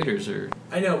Comic-Con theaters are...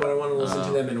 I know, but I want to listen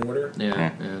to them in order.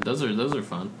 Yeah, those are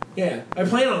fun. Yeah, I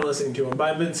plan on listening to them, but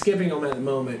I've been skipping them at the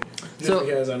moment just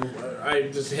because I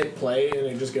just hit play and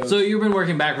it just goes. So you've been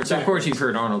working backwards. So of course Backwards. you've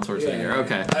heard Arnold Schwarzenegger. Yeah,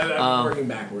 Okay. I've been working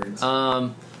backwards.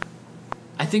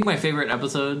 I think my favorite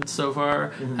episodes so far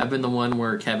have been the one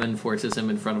where Kevin forces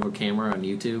him in front of a camera on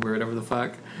YouTube or whatever the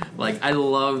fuck. Like, I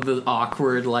love the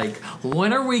awkward, like,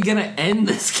 when are we gonna end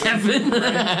this, Kevin?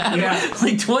 Yeah.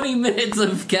 Like 20 minutes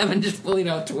of Kevin just pulling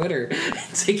out Twitter,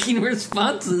 taking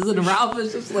responses, and Ralph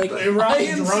is just like, Like,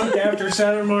 Robbie's drunk after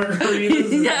 7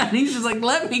 margaritas. yeah, and he's just like,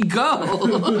 let me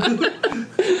go.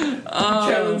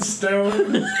 Kevin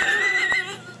Stone.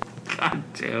 God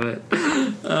damn it.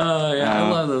 I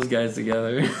love those guys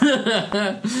together. You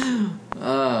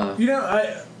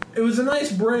know, it was a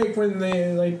nice break when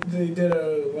they did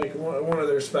one of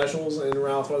their specials and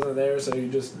Ralph wasn't there, so he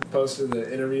just posted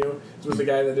the interview. It was the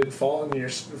guy that did Fault in Our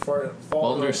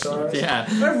Stars. Yeah.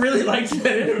 I really liked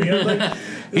that interview. I was like,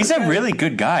 He's a really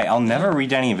good guy. I'll never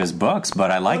read any of his books,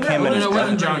 but I like him and his it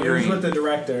wasn't John It was Green. with the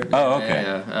director. Oh, okay.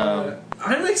 Yeah.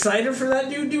 I'm excited for that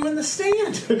dude doing The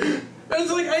Stand. I was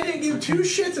like, I didn't give 2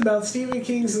 shits about Stephen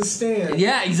King's The Stand.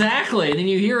 Yeah, exactly. And then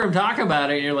you hear him talk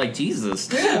about it, and you're like, Jesus.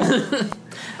 Yeah.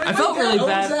 I felt really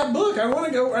bad. That book. I want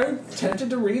to go. I'm tempted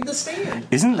to read The Stand.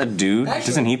 Isn't the dude? Actually-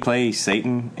 Doesn't he play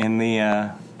Satan in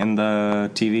the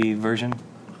TV version?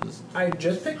 I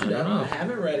just picked it I up. don't know. I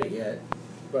haven't read it yet,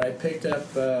 but I picked up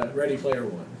Ready Player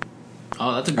One.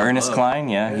 Oh, that's a good Ernest book. Cline,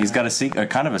 yeah, he's got a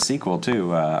kind of a sequel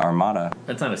too, Armada.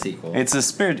 That's not a sequel. It's a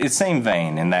spirit. It's same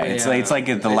vein in that it's Yeah. like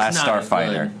the Last not as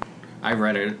Starfighter. good. I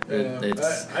read it.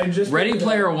 It's I just Ready picked it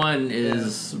Player up. One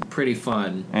is pretty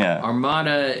fun. Yeah.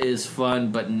 Armada is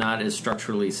fun, but not as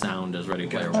structurally sound as Ready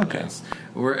Player One Okay. is.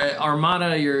 Where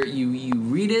Armada, you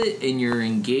read it and you're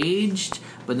engaged,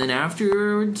 but then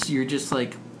afterwards you're just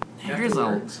like,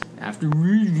 afterwards.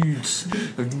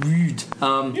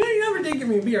 You never did give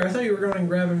me a beer. I thought you were going and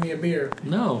grabbing me a beer.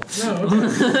 No. No.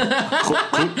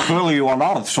 Okay. Clearly, you are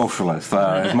not a socialist,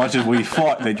 as much as we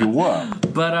thought that you were.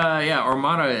 But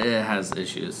Armada has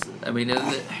issues. I mean,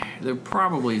 they're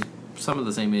probably some of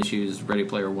the same issues Ready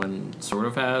Player One sort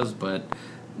of has, but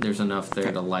there's enough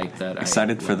there to like that.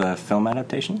 Excited for the film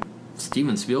adaptation?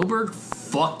 Steven Spielberg?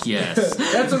 Fuck yes.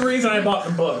 That's the reason I bought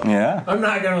the book. Yeah. I'm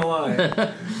not gonna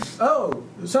lie. Oh,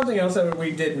 something else that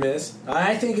we did miss.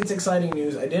 I think it's exciting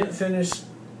news. I didn't finish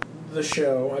the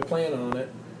show. I plan on it.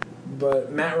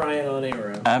 But Matt Ryan on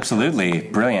Arrow. Absolutely.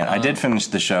 Brilliant. I did finish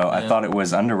the show. I thought it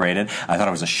was underrated. I thought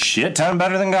it was a shit ton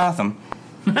better than Gotham.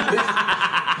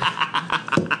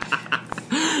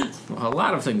 A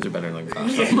lot of things are better than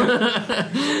Gotham.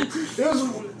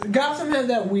 Gotham had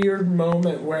that weird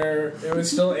moment where it was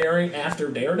still airing after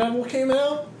Daredevil came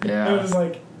out. Yeah. And it was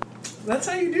like, that's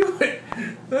how you do it.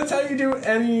 That's how you do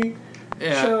any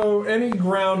show, any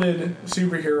grounded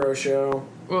superhero show.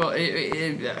 Well,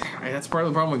 that's part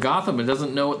of the problem with Gotham. It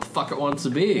doesn't know what the fuck it wants to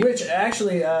be. Which,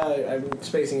 actually, I'm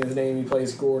spacing his name. He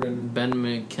plays Gordon. Ben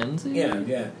McKenzie?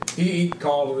 Yeah. He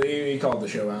called the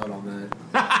show out on that.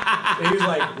 He was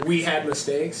like, we had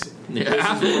mistakes. Yeah.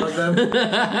 This is one of them.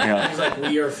 Yeah. He's like,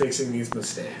 we are fixing these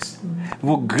mistakes.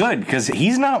 Well, good, because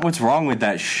he's not what's wrong with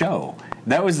that show.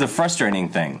 That was the frustrating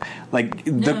thing. Like,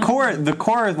 the core,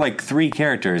 like, three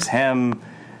characters, him...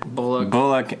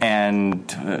 Bullock and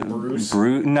Bruce.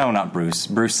 No, not Bruce.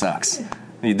 Bruce sucks.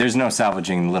 There's no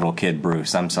salvaging little kid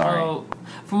Bruce. I'm sorry. Well,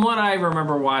 from what I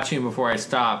remember watching before I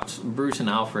stopped, Bruce and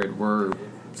Alfred were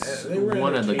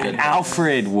one of the good.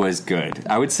 Alfred was good.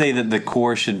 I would say that the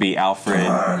core should be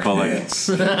Alfred, Bullock.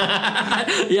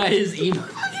 Yeah, his emo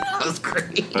was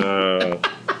great.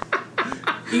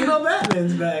 Emo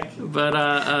Batman's back. But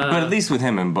at least with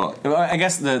him and Bullock. I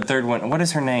guess the third one. What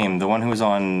is her name? The one who was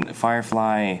on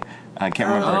Firefly. I can't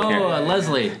remember her character.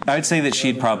 Leslie. I would say that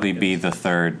she'd probably be the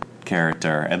third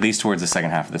character, at least towards the second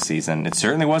half of the season. It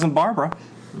certainly wasn't Barbara.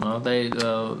 Well, they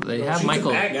have She's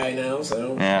Michael. a bad guy now,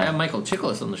 so They have Michael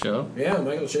Chiklis on the show. yeah.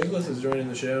 Michael Chiklis is joining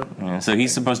the show. Yeah, so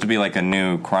he's supposed to be like a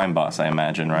new crime boss, I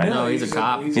imagine, right? No, he's a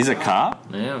cop. He's a cop?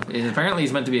 Yeah, apparently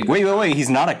he's meant to be a good Wait. He's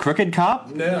not a crooked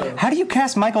cop? No. How do you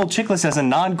cast Michael Chiklis as a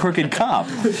non-crooked cop?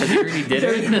 because he already did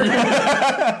it.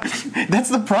 That's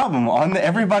the problem.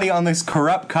 Everybody on this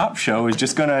corrupt cop show is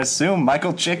just going to assume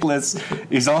Michael Chiklis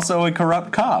is also a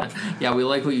corrupt cop. Yeah, we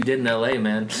like what you did in L.A.,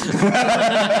 man.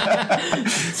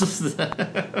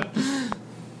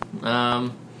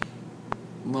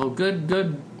 Well,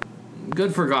 good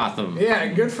for Gotham. Yeah,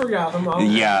 good for Gotham.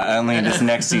 Yeah, only this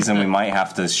next season we might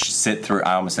have to sit through.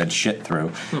 I almost said shit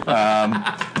through. We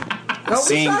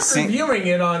stopped reviewing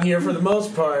it on here for the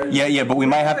most part. Yeah, but we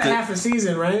might have to half a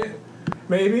season, right?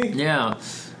 Maybe. Yeah.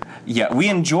 Yeah, we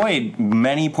enjoyed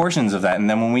many portions of that, and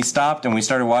then when we stopped and we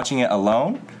started watching it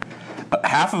alone,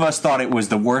 half of us thought it was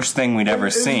the worst thing we'd ever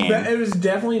seen. It was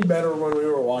definitely better when we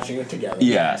were watching it together.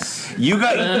 Yes, you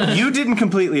didn't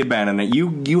completely abandon it.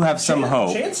 You have some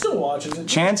hope. Chance still watches it.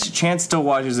 Chance still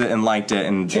watches it and liked it,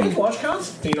 and Chance watched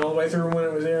Constantine all the way through when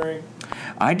it was airing.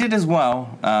 I did as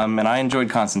well, and I enjoyed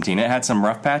Constantine. It had some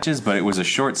rough patches, but it was a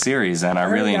short series, and I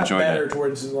really enjoyed better it.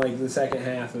 Towards like the second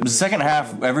half. The second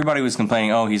half, everybody was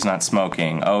complaining, "Oh, he's not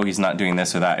smoking. Oh, he's not doing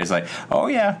this or that." It's like, "Oh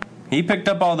yeah, he picked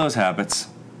up all those habits."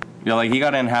 You're like, he got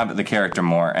to inhabit the character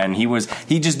more, and he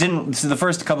just didn't. So the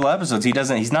first couple of episodes,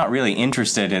 he's not really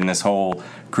interested in this whole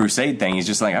crusade thing. He's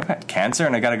just like, I've got cancer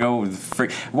and I got to go with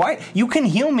why? You can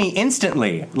heal me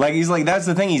instantly. Like, he's like, that's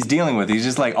the thing he's dealing with. He's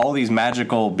just like all these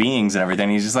magical beings and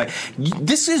everything. He's just like,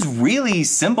 this is really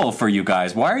simple for you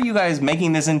guys. Why are you guys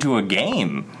making this into a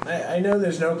game? I know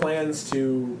there's no plans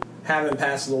to have him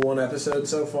past the one episode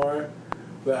so far.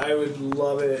 But I would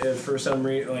love it if for some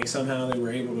reason, like somehow they were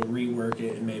able to rework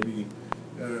it and maybe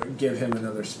give him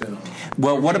another spin-off.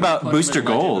 Well, what about Booster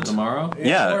Gold? Tomorrow?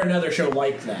 Yeah. Or another show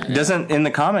like that. In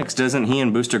the comics, doesn't he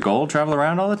and Booster Gold travel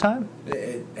around all the time?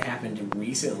 It happened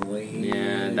recently.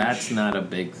 Yeah, that's not a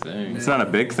big thing. It's not a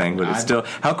big thing, but it's still...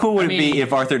 How cool would it be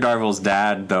if Arthur Darvill's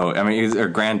dad, though... I mean, or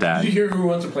granddad... Did you hear who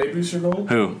wants to play Booster Gold?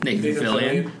 Who? Nathan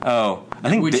Fillion. Oh, I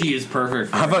think... Which he is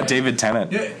perfect for. How about David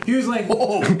Tennant? Yeah, he was like,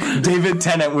 whoa. David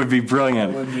Tennant would be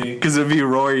brilliant. Would be. Because it'd be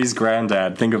Rory's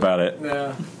granddad. Think about it.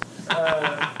 Yeah.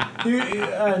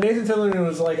 Nathan Fillion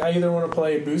was like, I either want to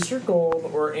play Booster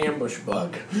Gold or Ambush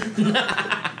Bug.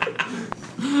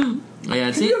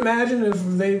 Yeah, Can you imagine if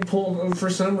they pulled, for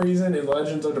some reason, in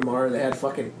Legends of Tomorrow, they had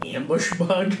fucking Ambush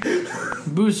Bug?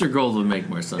 Booster Gold would make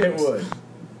more sense. It would.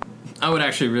 I would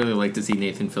actually really like to see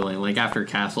Nathan Fillion, like after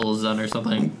Castle is done or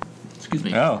something. Excuse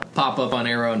me. Oh. Pop up on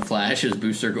Arrow and Flash as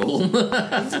Booster Gold.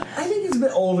 I think he's a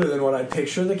bit older than what I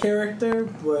picture the character,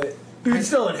 but he would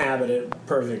still inhabit it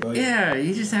perfectly. Yeah,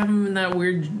 you just have him in that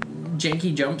weird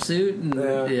janky jumpsuit. And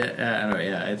Yeah. I don't know.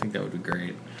 Yeah, I think that would be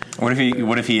great.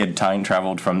 What if he had time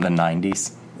traveled from the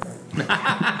 90s?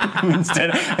 instead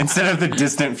of the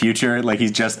distant future, like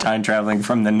he's just time traveling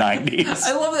from the 90s.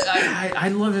 I love it. I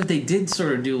love that they did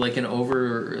sort of do like an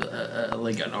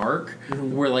like an arc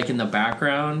where like in the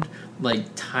background, like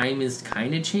time is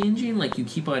kind of changing. Like you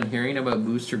keep on hearing about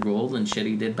Booster Gold and shit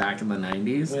he did back in the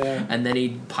 90s, and then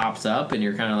he pops up, and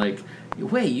you're kind of like,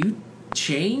 wait, you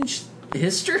changed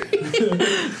history?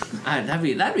 that'd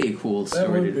be a cool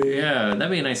story. Yeah, that'd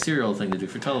be a nice serial thing to do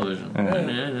for television.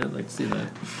 I'd like to see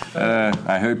that.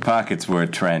 I heard pockets were a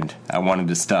trend. I wanted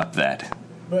to stop that.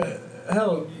 But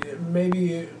hell,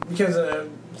 maybe because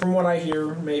from what I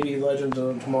hear, maybe Legends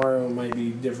of Tomorrow might be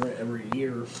different every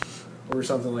year or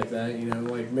something like that. You know,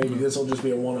 like maybe this will just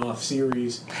be a one-off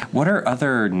series. What are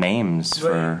other names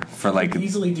for like?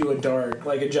 Easily do a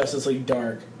Justice League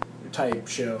Dark type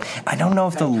show. I don't know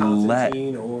if they'll let.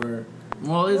 Or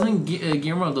well, isn't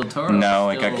Guillermo del Toro? No,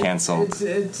 it got canceled.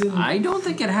 It's in, I don't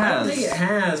think it has. I don't think it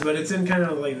has, but it's in kind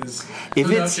of like this.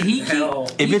 If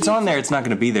it's on there, it's not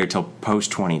going to be there till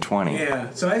post 2020.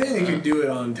 Yeah, so I think they could do it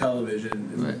on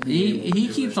television. He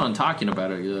keeps on talking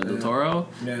about it, Del Toro.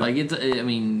 Yeah. Like I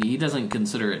mean, he doesn't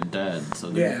consider it dead,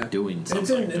 so they're doing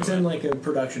something. It's in like a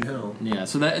production hell. Yeah,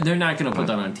 so they're not going to put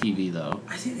that on TV though.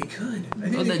 I think they could.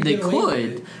 They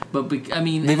could, but I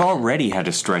mean, they've already had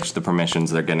to stretch the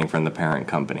permissions they're getting from the parent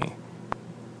company.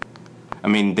 I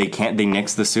mean, they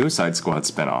nixed the Suicide Squad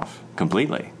spinoff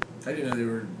completely. I didn't know they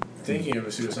were thinking of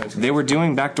a Suicide Squad. They were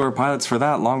doing backdoor pilots for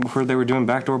that long before they were doing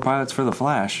backdoor pilots for The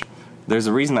Flash. There's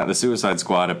a reason that the Suicide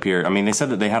Squad appeared. I mean, they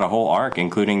said that they had a whole arc,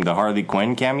 including the Harley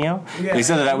Quinn cameo. Yeah, they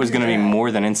said that was going to be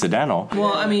more than incidental.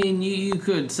 Well, I mean, you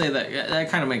could say that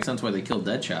kind of makes sense why they killed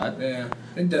Deadshot. Yeah,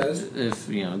 it does. If,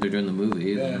 they're doing the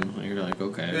movie, then you're like,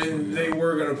 okay. They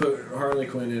were going to put Harley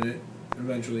Quinn in it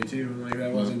eventually, too. Like,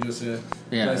 that wasn't just a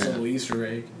nice little Easter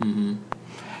egg. Mm-hmm.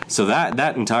 So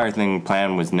that entire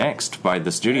plan was nixed by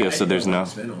the studio, so there's no...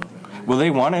 Well,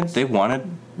 they wanted the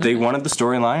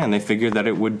storyline, and they figured that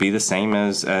it would be the same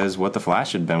as what The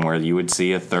Flash had been, where you would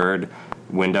see a third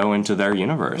window into their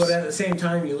universe. But at the same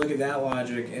time, you look at that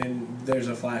logic, and there's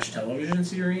a Flash television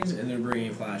series, and they're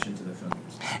bringing Flash into the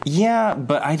films. Yeah,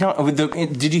 but I don't...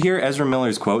 Did you hear Ezra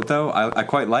Miller's quote, though? I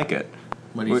quite like it.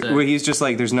 What did he say? Where he's just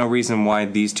like, there's no reason why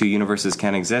these two universes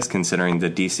can't exist considering the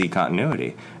DC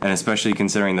continuity, and especially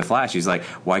considering the Flash. He's like,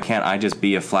 why can't I just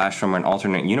be a Flash from an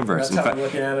alternate universe? That's how I'm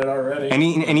looking at it already. And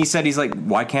he said, he's like,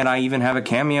 why can't I even have a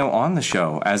cameo on the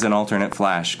show as an alternate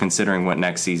Flash, considering what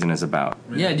next season is about?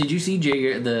 Yeah, did you see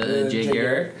Jay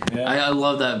Garrett? Yeah. I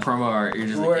love that promo art. You're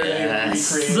just like,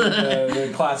 yes. They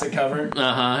recreated the classic cover.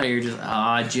 You're just,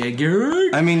 Jay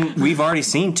Garrett. I mean, we've already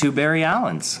seen two Barry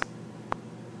Allens.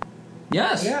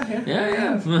 Yes. Yeah.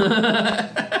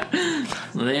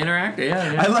 They interact.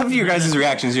 Yeah. I love your guys'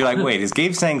 reactions. You're like, wait, is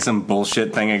Gabe saying some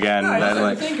bullshit thing again? No, that,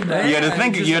 like, think about it. You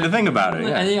had to think about it.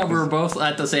 I think we were both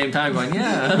at the same time going, so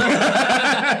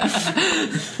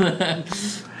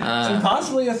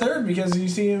possibly a third, because you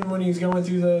see him when he's going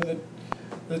through the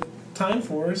Time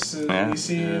Force, and you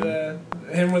see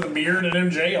him with a beard and in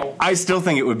jail. I still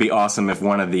think it would be awesome if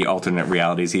one of the alternate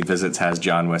realities he visits has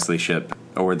John Wesley Shipp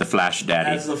or the Flash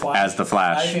Daddy as the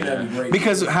Flash. I think that'd be great.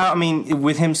 Because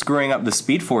with him screwing up the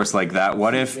Speed Force like that,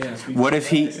 what if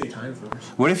he you've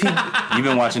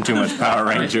been watching too much Power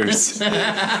Rangers.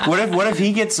 what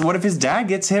if his dad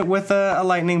gets hit with a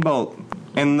lightning bolt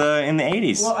in the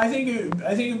 80s? Well, I think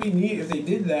it'd be neat if they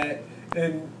did that,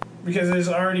 and because there's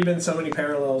already been so many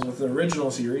parallels with the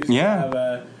original series. Yeah. You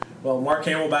have, Mark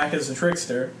Hamill back as the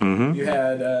Trickster. Mm-hmm. You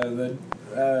had the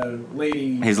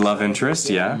lady... His love interest,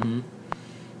 yeah. Mm-hmm.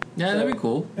 Yeah, that'd be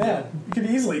cool. Yeah, you could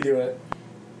easily do it.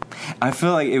 I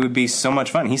feel like it would be so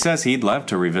much fun. He says he'd love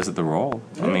to revisit the role.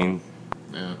 Yeah. I mean...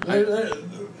 Yeah.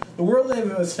 The world they've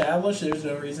established, there's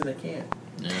no reason they can't.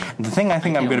 Yeah. The thing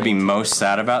I'm going to be most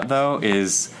sad about, though,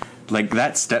 is... Like,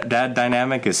 that stepdad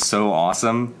dynamic is so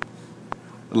awesome.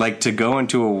 Like, to go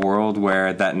into a world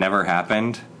where that never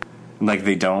happened, like,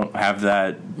 they don't have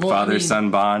that father-son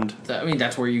bond. I mean,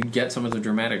 that's where you get some of the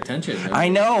dramatic tension. I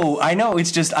know.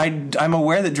 It's just, I'm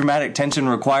aware that dramatic tension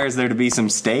requires there to be some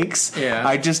stakes. Yeah.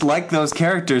 I just like those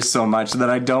characters so much that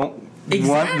I don't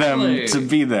want them to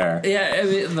be there. Yeah, I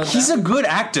mean, he's a good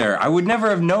actor. I would never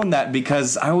have known that,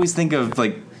 because I always think of,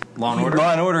 like, Law and Order.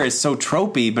 Law and Order is so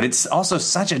tropey, but it's also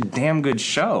such a damn good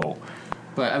show.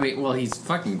 But, I mean, he's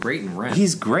fucking great in Rent.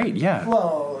 He's great, yeah.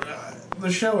 Well,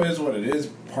 the show is what it is,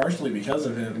 partially because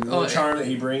of him. The charm that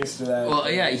he brings to that.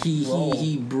 Well, yeah,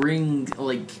 he brings,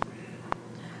 like...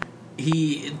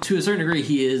 to a certain degree,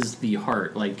 he is the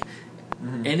heart. Like,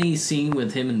 any scene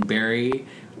with him and Barry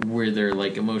where they're,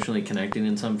 like, emotionally connecting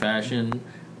in some fashion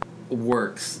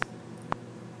works.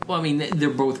 Well, I mean, they're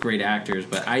both great actors,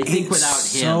 but I think without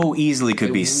him, so easily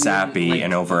could be it sappy wouldn't,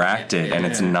 and overacted, and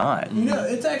it's not. You know,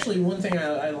 it's actually one thing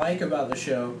I like about the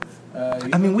show.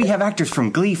 I mean, we have actors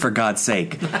from Glee, for God's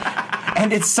sake,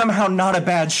 and it's somehow not a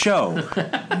bad show.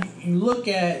 You look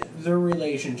at their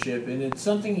relationship, and it's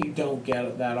something you don't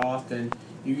get that often.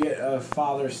 You get a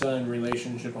father-son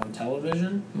relationship on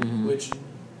television, which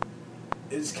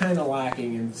is kind of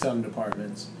lacking in some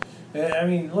departments. I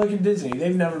mean, look at Disney.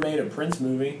 They've never made a Prince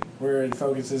movie where it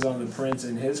focuses on the prince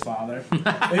and his father.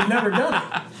 They've never done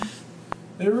it.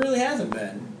 There really hasn't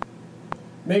been.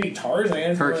 Maybe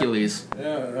Tarzan. Hercules.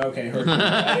 Okay, Hercules.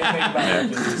 I didn't think about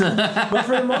Hercules. But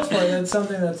for the most part, that's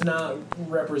something that's not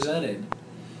represented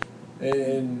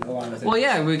in a lot of things. Well,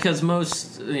 yeah, because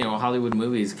most Hollywood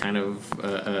movies kind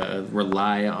of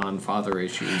rely on father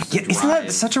issues. Yeah, isn't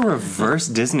that such a reverse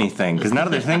Disney thing? Because now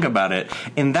that I think about it,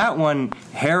 in that one,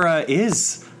 Hera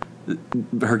is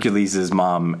Hercules'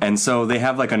 mom, and so they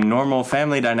have like a normal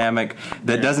family dynamic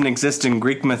that doesn't exist in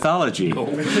Greek mythology.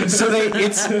 So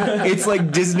it's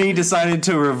like Disney decided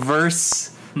to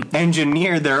reverse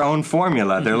engineer their own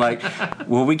formula. They're like,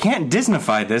 well, we can't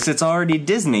Disneyfy this. It's already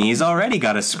Disney. He's already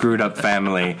got a screwed up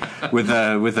family with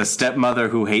a stepmother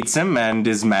who hates him and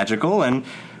is magical. And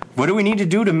what do we need to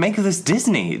do to make this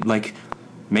Disney? Like,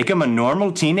 make him a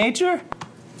normal teenager?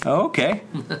 Oh, okay.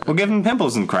 We'll give him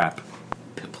pimples and crap.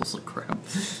 Pimples and crap.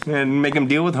 And make him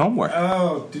deal with homework.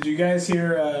 Oh, did you guys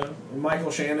hear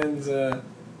Michael Shannon's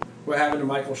what happened to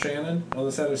Michael Shannon on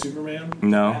the set of Superman?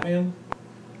 No. Batman?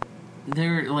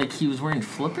 They're like he was wearing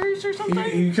flippers or something.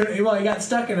 He got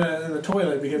stuck in the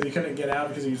toilet because he couldn't get out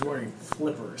because he was wearing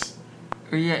flippers.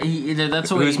 Or yeah,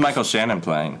 that's what. Who's Michael Shannon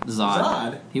playing?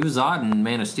 Zod. He was Zod in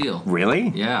Man of Steel. Really?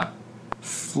 Yeah.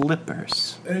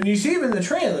 Flippers. And you see him in the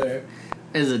trailer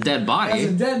As a dead body. as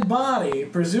a dead body,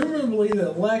 presumably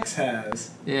that Lex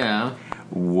has. Yeah.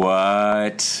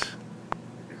 What?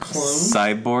 Clones?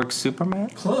 Cyborg Superman?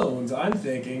 Clones, I'm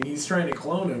thinking. He's trying to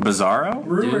clone him. Bizarro?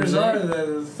 Rumors Doomsday? are that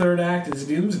the third act is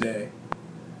Doomsday.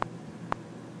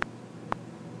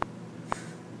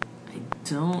 I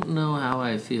don't know how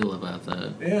I feel about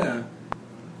that. Yeah.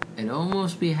 I'd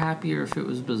almost be happier if it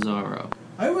was Bizarro.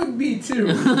 I would be too.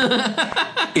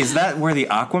 Is that where the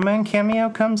Aquaman cameo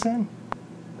comes in?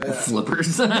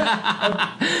 Flippers.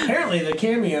 Apparently the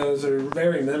cameos are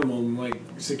very minimum, like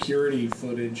security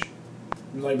footage.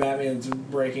 Like Batman's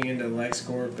breaking into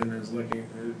LexCorp and is looking.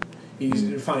 He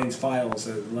finds files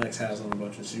that Lex has on a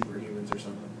bunch of superhumans or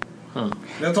something. Huh.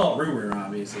 That's all rumor,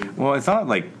 obviously. Well, I thought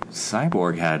like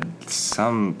Cyborg had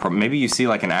some. Maybe you see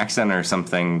like an accent or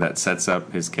something that sets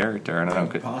up his character. I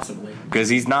don't know. Possibly. Because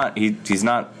he's not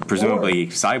presumably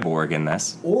Cyborg in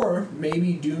this. Or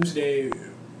maybe Doomsday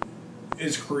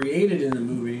is created in the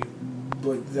movie,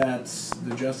 but that's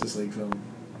the Justice League film.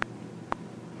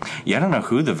 Yeah, I don't know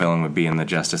who the villain would be in the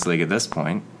Justice League at this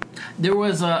point. There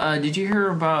was did you hear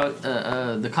about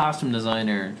the costume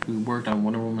designer who worked on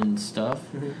Wonder Woman's stuff?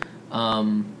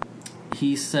 Mm-hmm.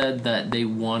 He said that they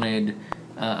wanted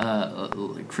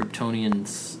Kryptonian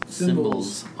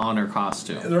symbols on her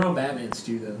costume. They're on Batman's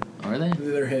too, though. Are they?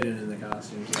 They're hidden in the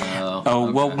costumes.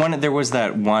 Well, there was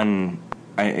that one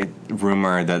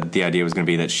rumor that the idea was going to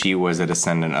be that she was a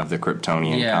descendant of the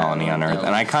Kryptonian colony on Earth,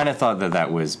 and I kind of thought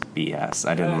that was BS.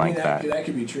 I didn't like that. That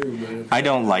could be true, but I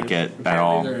don't like it at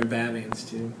all. They're in Batman's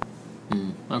too.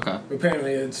 Okay.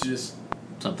 Apparently, it's just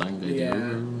something they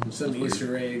do. Some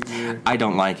Easter eggs. I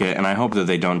don't like it, and I hope that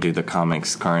they don't do the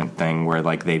comics current thing where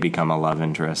like they become a love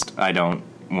interest. I don't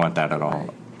want that at all.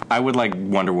 I would like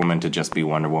Wonder Woman to just be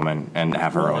Wonder Woman and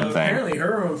have her own thing. Apparently,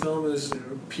 her own film is a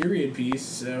period piece.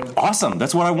 So awesome!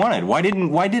 That's what I wanted. Why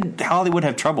did Hollywood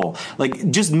have trouble?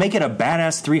 Like, just make it a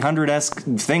badass 300-esque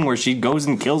thing where she goes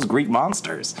and kills Greek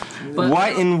monsters. But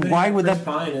why would Chris that?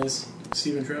 Pine is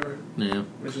Stephen Trevor. Yeah,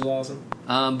 which is awesome.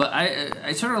 But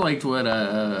I sort of liked what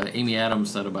Amy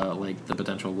Adams said about like the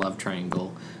potential love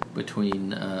triangle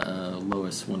between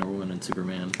Lois, Wonder Woman, and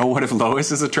Superman. Oh, what if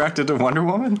Lois is attracted to Wonder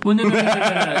Woman? Well, no.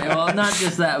 Well, not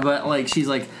just that, but like she's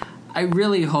like, I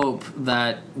really hope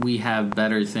that we have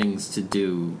better things to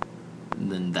do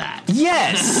than that.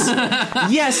 Yes,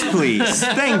 yes, please.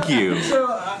 Thank you. So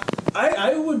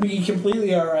I would be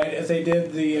completely all right if they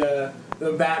did the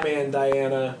Batman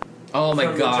Diana. Oh my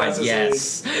God!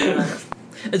 Yes. Yeah.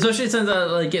 Especially since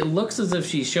like it looks as if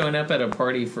she's showing up at a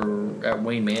party at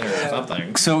Wayne Manor or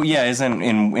something. So yeah, isn't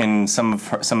in some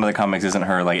of the comics isn't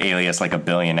her like alias like a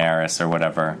billionaireess or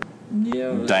whatever?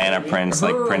 Yeah, Diana Prince,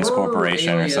 like Prince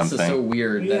Corporation or something. Is so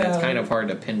weird that it's kind of hard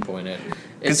to pinpoint it.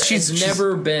 She's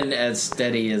never been as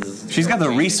steady as she's got the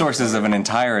resources of an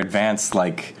entire advanced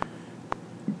like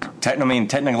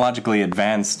technologically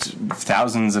advanced,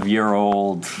 thousands of year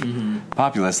old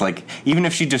populace. Like, even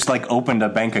if she just like opened a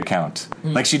bank account,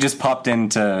 like she just popped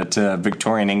into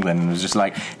Victorian England and was just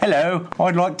like, "Hello,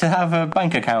 I'd like to have a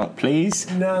bank account,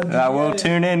 please. I will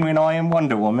tune in when I am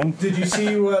Wonder Woman." Did you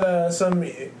see what some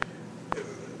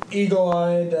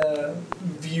eagle-eyed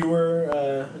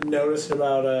viewer noticed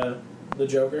about the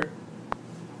Joker?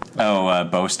 Oh,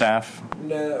 Bowstaff.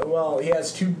 No, well, he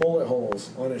has 2 bullet holes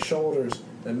on his shoulders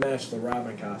that match the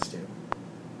Robin costume.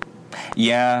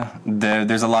 Yeah,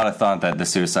 there's a lot of thought that the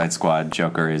Suicide Squad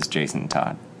Joker is Jason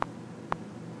Todd.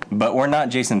 But we're not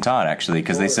Jason Todd, actually,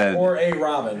 because they said... Or a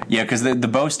Robin. Yeah, because the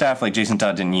bow staff, like, Jason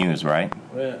Todd didn't use, right?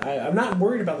 I'm not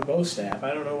worried about the bow staff.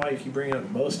 I don't know why you keep bringing up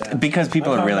the bow staff. Because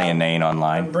people are really inane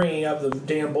online. I'm bringing up the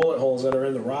damn bullet holes that are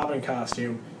in the Robin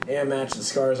costume and match the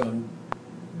scars on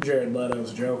Jared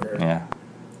Leto's Joker. Yeah.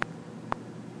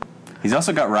 He's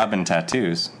also got Robin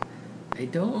tattoos. I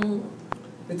don't...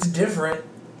 It's different.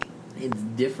 It's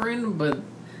different, but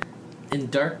in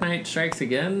Dark Knight Strikes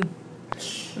Again,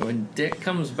 when Dick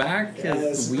comes back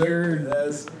as weird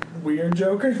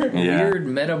Joker, Yeah. weird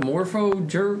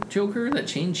metamorpho Joker that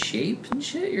changed shape and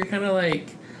shit, you're kind of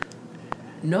like,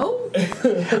 no.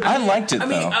 I liked it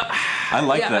though. I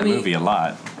liked that movie a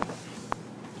lot.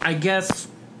 I guess.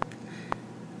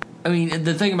 I mean,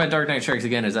 the thing about Dark Knight Strikes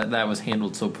Again is that was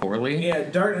handled so poorly.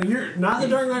 Yeah, you're not the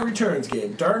Dark Knight Returns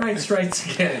game. Dark Knight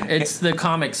Strikes Again. It's the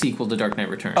comic sequel to Dark Knight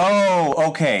Returns. Oh,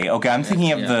 okay. I'm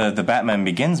thinking of the Batman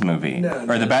Begins movie.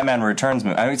 Or the Batman Returns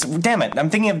movie. Damn it. I'm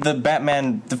thinking of the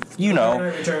Batman, Dark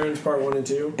Knight Returns Part 1 and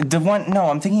 2.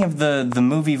 I'm thinking of the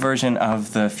movie version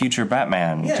of the future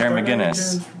Batman, Terry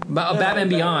McGinnis. Batman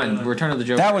Beyond, Return of the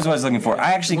Joker. That was what I was looking for.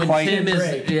 I actually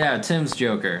Tim's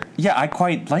Joker. Yeah, I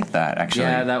quite like that, actually.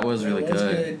 Yeah, that was really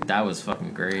good. That was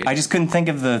fucking great. I just couldn't think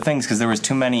of the things because there was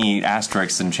too many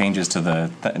asterisks and changes to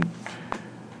the...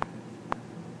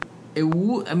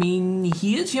 I mean,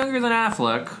 he is younger than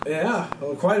Affleck. Yeah,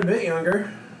 well, quite a bit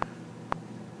younger.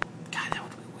 God, that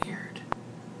would be weird.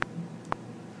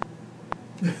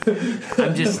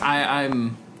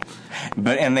 I'm...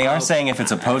 And they are saying if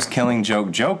it's a post-Killing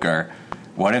Joke Joker,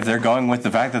 what if they're going with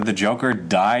the fact that the Joker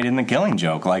died in the Killing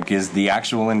Joke? Like, is the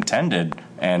actual intended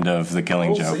end of the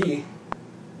Killing Joke? We'll see.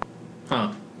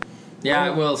 Huh.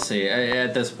 Yeah, we'll see.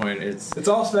 At this point, it's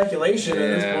all speculation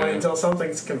at this point until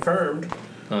something's confirmed.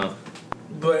 Huh.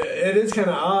 But it is kind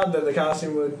of odd that the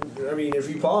costume would... I mean, if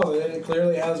you pause it, it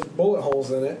clearly has bullet holes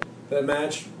in it that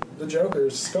match the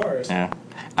Joker's scars. Yeah.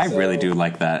 I really do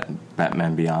like that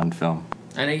Batman Beyond film.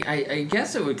 And I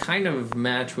guess it would kind of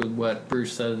match with what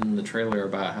Bruce said in the trailer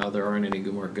about how there aren't any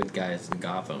more good guys in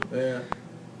Gotham. Yeah.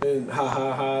 And ha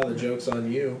ha ha, the joke's on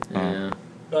you. Yeah.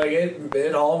 Like,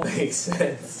 it all makes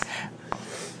sense.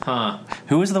 Huh.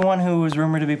 Who was the one who was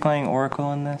rumored to be playing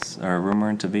Oracle in this? Or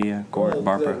rumored to be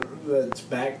Barbara? That's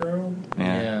Batgirl.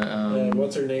 Yeah.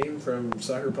 What's her name from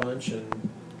Sucker Punch and...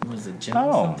 Was it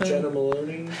Jenna Jenna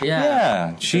Maloney?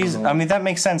 Yeah. She's... I mean, that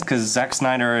makes sense because Zack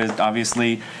Snyder is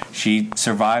obviously... She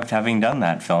survived having done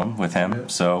that film with him,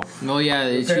 so... Well, yeah.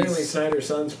 Apparently Snyder's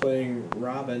son's playing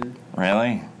Robin.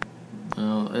 Really?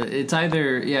 Oh, it's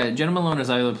either... Yeah, Jenna Malone is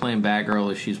either playing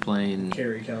Batgirl or she's playing...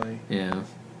 Carrie Kelly. Yeah.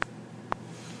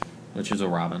 Which is a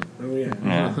Robin. Oh, yeah.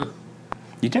 Yeah.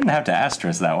 You didn't have to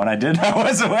asterisk that one. I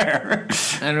was aware.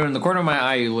 And in the corner of my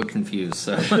eye, you look confused.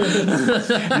 So.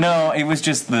 No, it was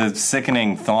just the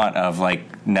sickening thought of,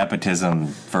 like, nepotism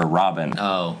for Robin.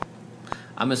 Oh.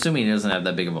 I'm assuming he doesn't have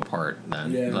that big of a part,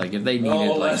 then. Yeah. Like, if they needed,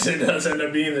 unless it does end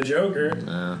up being the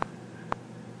Joker.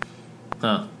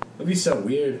 Huh. It'd be so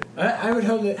weird. I would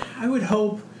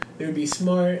hope it would be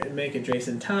smart and make it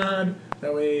Jason Todd.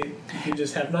 That way you could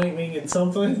just have Nightwing and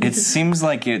something. It seems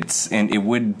like it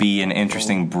would be an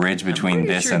interesting bridge between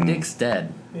this sure and... Dick's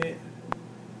dead.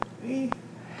 Yeah.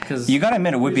 Cause you gotta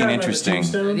admit, it would be an about the interesting...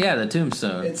 tombstone? Yeah, the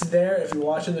tombstone. It's there. If you're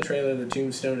watching the trailer, the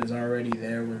tombstone is already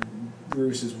there when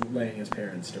Bruce is laying his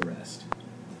parents to rest.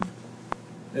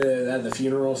 At the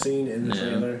funeral scene in the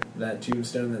trailer, that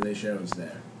tombstone that they show is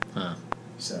there. Huh.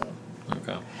 So...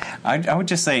 Okay. I would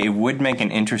just say it would make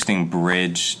an interesting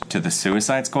bridge to the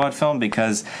Suicide Squad film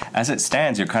because as it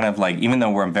stands, you're kind of like, even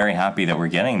though we're very happy that we're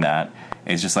getting that,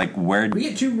 it's just like, where... We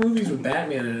get 2 movies with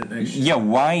Batman in it next year. Yeah,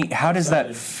 why... How does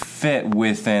that fit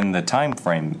within the time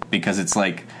frame? Because it's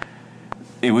like...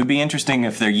 It would be interesting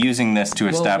if they're using this to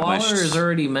establish... Waller is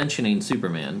already mentioning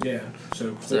Superman. Yeah,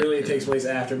 so clearly it takes place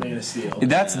after Man of Steel.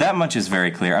 That much is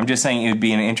very clear. I'm just saying it would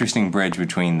be an interesting bridge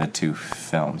between the 2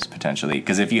 films, potentially.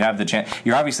 Because if you have the chance...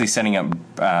 You're obviously setting up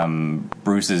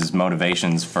Bruce's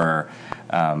motivations for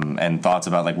and thoughts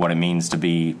about like what it means to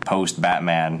be post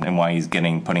Batman and why he's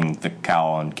putting the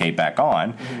cowl and cape back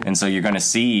on. And so you're going to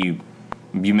see,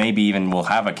 you maybe even will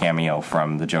have a cameo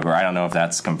from the Joker. I don't know if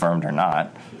that's confirmed or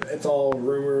not. It's all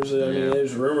rumors. I mean,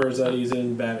 there's rumors that he's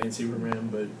in Batman Superman,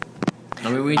 but I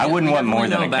mean, I wouldn't want more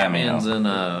than a Batman's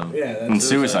cameo. in In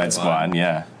Suicide Squad,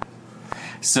 yeah.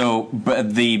 So,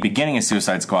 but the beginning of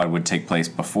Suicide Squad would take place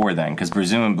before then, because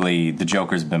presumably the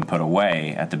Joker's been put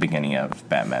away at the beginning of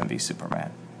Batman v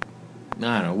Superman. I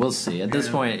don't know. We'll see. At this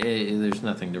point, there's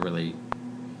nothing to really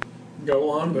go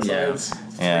on besides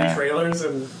 3 trailers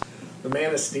and the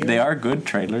Man of Steel. They are good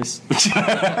trailers.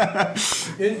 I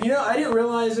didn't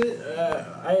realize it.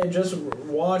 I had just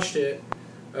watched it.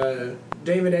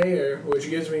 David Ayer, which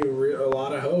gives me a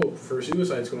lot of hope for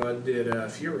Suicide Squad, did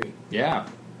Fury. Yeah.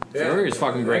 Fury is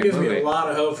fucking great. That gives me a lot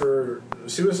of hope for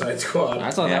Suicide Squad. I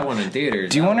saw that one in theaters.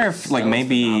 Do you wonder if, like,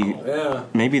 maybe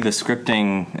the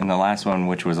scripting in the last one,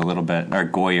 which was a little bit, or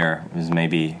Goyer,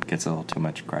 maybe gets a little too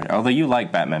much credit. Although you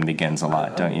like Batman Begins a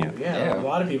lot, don't you? Yeah, a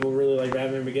lot of people really like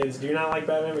Batman Begins. Do you not like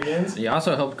Batman Begins? He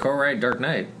also helped co-write Dark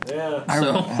Knight. Yeah.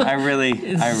 I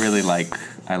really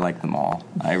like them all.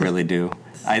 I really do.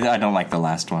 I don't like the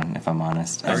last one, if I'm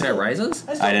honest. Dark Knight Rises?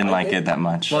 I didn't like it that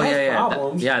much. Well,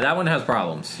 yeah, that one has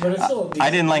problems. But it's still I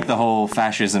didn't like the whole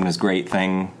fascism is great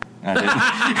thing.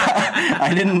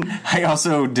 I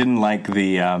also didn't like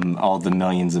the all the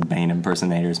millions of Bane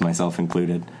impersonators, myself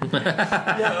included.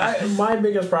 My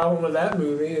biggest problem with that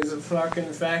movie is the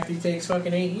fucking fact he takes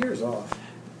fucking 8 years off.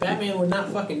 Batman would not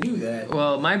fucking do that.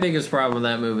 Well, my biggest problem with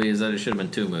that movie is that it should have been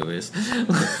 2 movies.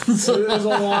 There's a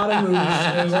lot of movies.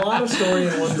 There's a lot of story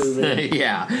in one movie.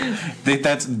 Yeah.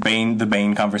 That's Bane. The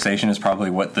Bane conversation is probably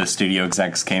what the studio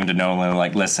execs came to Nolan and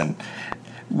like, listen,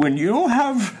 when you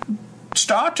have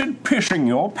started pissing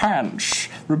your pants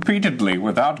repeatedly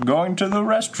without going to the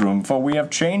restroom, for we have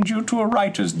chained you to a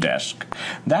writer's desk,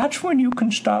 that's when you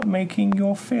can start making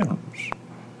your films.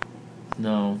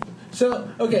 No. So,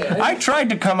 okay. I tried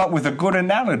to come up with a good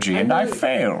analogy, and I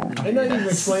failed. I know you've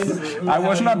explained it. I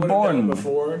was not born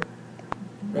before.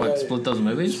 What, split those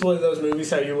movies? Split those movies,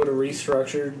 how you would have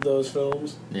restructured those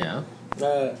films. Yeah.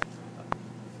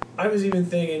 I was even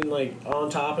thinking, like, on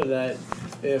top of that,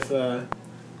 if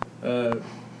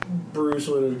Bruce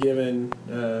would have given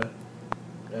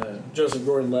Joseph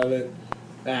Gordon-Levitt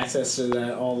access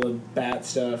to all the Bat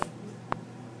stuff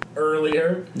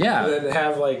earlier. Yeah. Then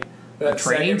have, like, a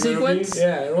training sequence?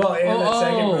 Yeah, well, in that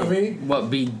second movie. What,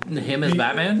 be him as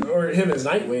Batman? Or him as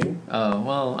Nightwing. Oh,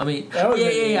 well, I mean,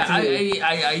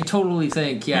 I totally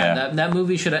think, that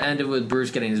movie should have ended with Bruce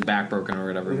getting his back broken or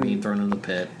whatever, being thrown in the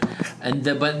pit.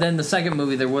 But then the second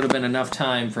movie, there would have been enough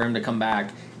time for him to come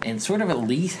back and sort of at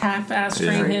least half-ass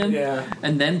train him,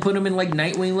 and then put him in, like,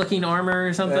 Nightwing-looking armor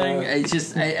or something. It's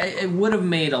just, it would have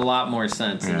made a lot more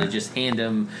sense than to just hand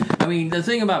him. I mean, the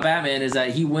thing about Batman is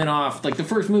that he went off, like, the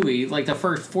first movie, like, the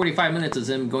first 45 minutes is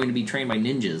him going to be trained by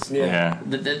ninjas. Yeah.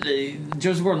 The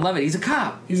Joseph Gordon-Levitt, he's a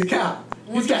cop. He's got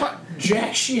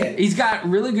jack shit. He's got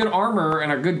really good armor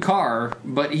and a good car,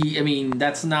 but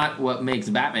that's not what makes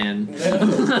Batman.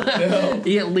 No.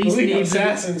 He at least needs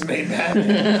Assassins made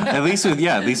Batman. at least with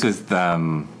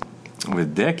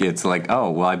Dick, it's like,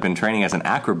 oh, well, I've been training as an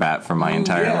acrobat for my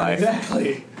entire life.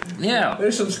 Exactly. Yeah.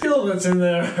 There's some skill that's in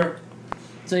there.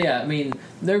 So yeah, I mean,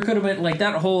 there could have been like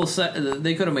that whole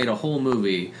they could have made a whole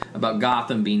movie about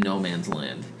Gotham being no man's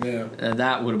land. Yeah,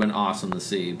 that would have been awesome to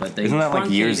see. But they isn't that like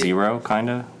Year Zero kind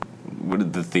of? What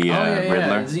did the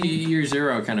Riddler? Yeah. Year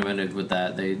Zero kind of ended with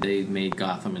that. They made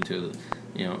Gotham into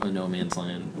a no man's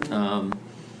land.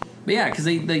 But yeah, because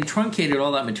they truncated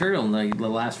all that material in like the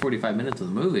last 45 minutes of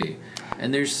the movie,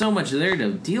 and there's so much there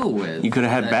to deal with. You could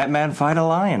have had Batman fight a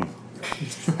lion.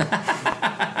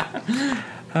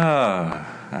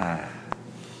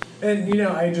 And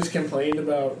I just complained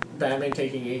about Batman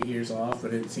taking 8 years off,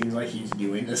 but it seems like he's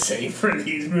doing the same for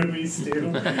these movies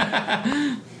too.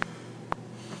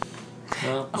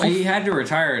 Well, he had to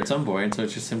retire at some point, so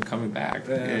it's just him coming back.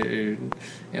 He did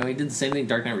the same thing in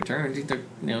Dark Knight Returns. He took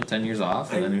 10 years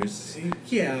off, and then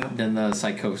then the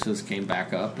psychosis came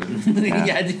back up, and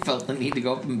he felt the need to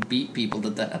go up and beat people to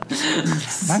death.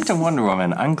 Back to Wonder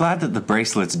Woman. I'm glad that the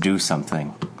bracelets do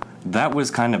something. That was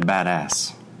kind of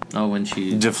badass. Oh, when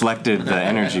she deflected the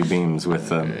energy beams with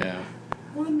them.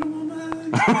 Wonder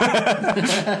Woman.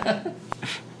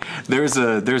 There's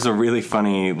a really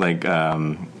funny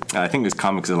I think it was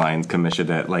Comics Alliance commissioned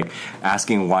it, like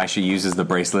asking why she uses the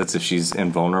bracelets if she's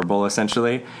invulnerable,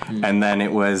 essentially. And then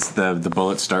it was the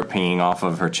bullets start pinging off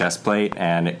of her chest plate,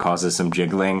 and it causes some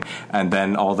jiggling. And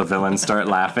then all the villains start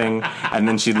laughing. And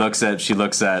then she looks at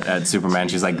Superman.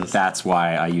 She's like, "That's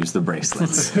why I use the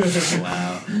bracelets."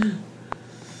 Wow.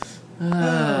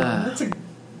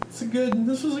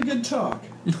 This was a good talk.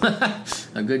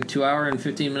 A good 2 hour and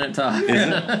 15-minute talk.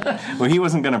 Well, he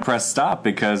wasn't going to press stop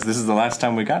because this is the last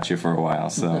time we got you for a while,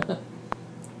 so.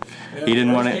 He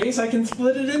didn't want it. Case, I can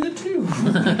split it into two. We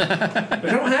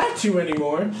don't have to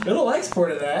anymore. It'll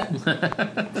export that.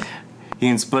 He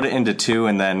can split it into two,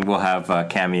 and then we'll have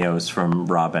cameos from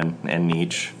Robin in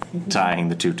each, tying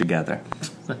the two together.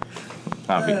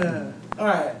 All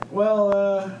right.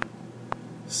 Well,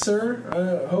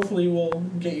 sir, hopefully we'll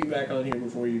get you back on here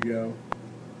before you go.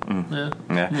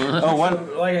 Yeah. Oh,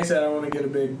 one. Like I said, I want to get a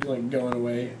big going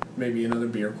away. Maybe another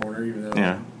beer corner, even though.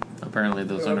 Yeah. Apparently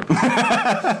those are,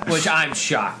 which I'm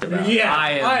shocked about. Yeah,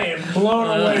 I am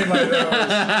blown away by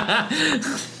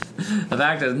those. The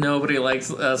fact that nobody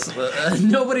likes us,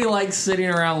 nobody likes sitting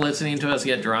around listening to us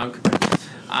get drunk.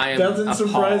 I am doesn't appalled.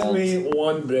 surprise me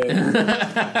one bit.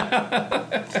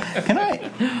 Can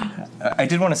I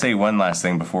did want to say one last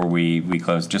thing before we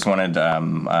close. Just wanted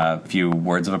a few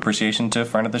words of appreciation to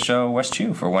friend of the show, Wes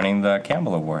Chu, for winning the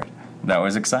Campbell Award. That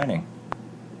was exciting.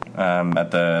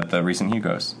 At the recent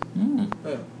Hugos.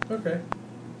 Oh, okay.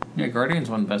 Yeah, Guardians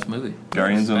won Best Movie.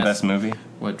 Guardians won Best Movie.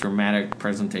 What, dramatic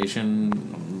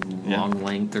presentation, long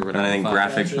length, or whatever. And I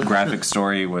think graphic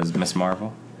story was Miss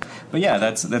Marvel. But yeah,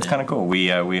 that's kind of cool. We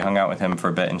hung out with him for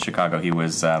a bit in Chicago. He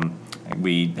was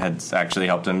we had actually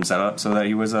helped him set up so that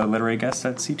he was a literary guest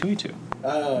at C2E2.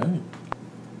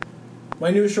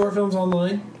 My newest short film's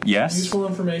online. Yes. Useful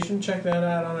information. Check that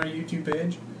out on our YouTube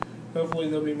page. Hopefully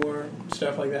there'll be more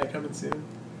stuff like that coming soon.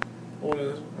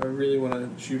 I really want to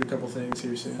shoot a couple things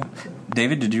here soon. So.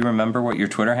 David, did you remember what your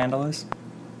Twitter handle is?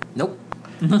 Nope.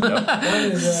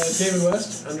 Mine is David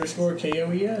West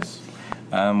 _KOES.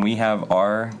 We have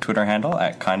our Twitter handle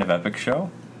at Kind of Epic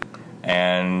Show.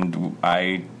 And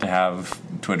I have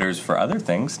Twitters for other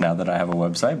things now that I have a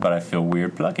website, but I feel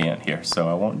weird plugging it here, so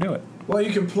I won't do it. Well,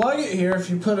 you can plug it here if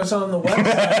you put us on the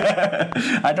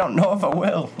website. I don't know if I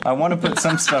will. I want to put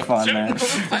some stuff on there.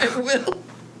 I will.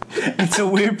 It's a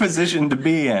weird position to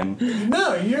be in.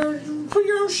 No, put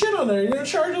your own shit on there. You're in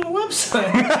charge of the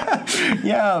website.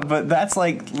 Yeah, but that's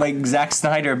like Zack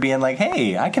Snyder being like,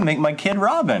 "Hey, I can make my kid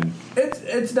Robin."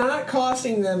 It's not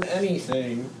costing them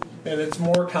anything, and it's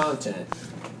more content.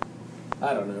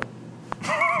 I don't know.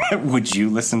 Would you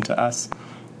listen to us?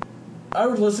 I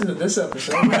would listen to this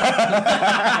episode.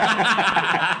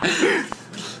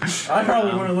 I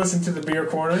probably wouldn't listen to the beer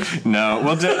corner. No,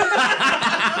 we'll do.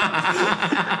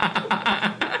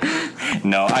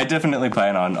 No, I definitely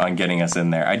plan on getting us in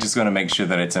there. I just want to make sure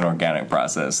that it's an organic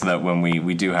process, so that when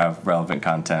we do have relevant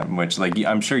content, which, like,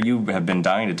 I'm sure you have been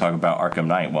dying to talk about Arkham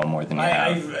Knight well more than you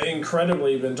have. I've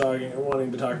incredibly been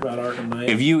wanting to talk about Arkham Knight.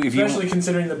 Especially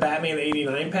considering the Batman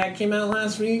 '89 pack came out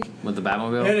last week. With the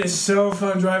Batmobile? It is so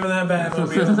fun driving that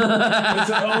Batmobile. It's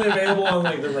only available on,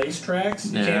 like, the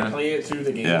racetracks. You can't play it through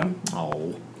the game. Yeah.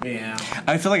 Oh. Yeah.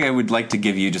 I feel like I would like to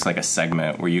give you just like a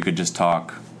segment where you could just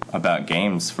talk about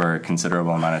games for a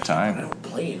considerable amount of I time. don't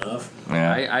play enough.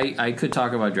 Yeah. I could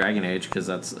talk about Dragon Age, because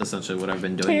that's essentially what I've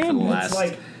been doing for the last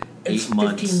it's 8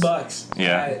 months. $15.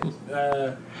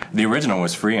 Yeah. The original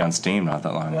was free on Steam not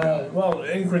that long ago. Well,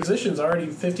 Inquisition's already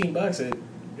 $15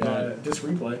 at Disc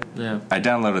Replay. Yeah. I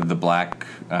downloaded the Black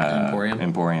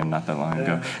Emporium not that long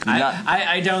ago.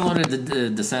 I downloaded the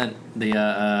Descent. They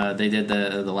did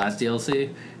the last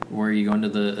DLC where you go into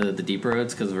the deep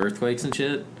roads because of earthquakes and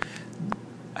shit.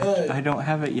 I don't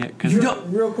have it yet.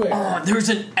 Real quick. Oh, there's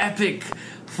an epic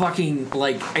fucking,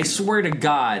 like, I swear to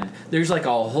God, there's like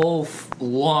a whole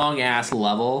long ass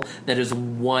level that is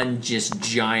one just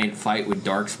giant fight with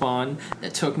Darkspawn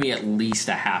that took me at least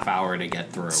a half hour to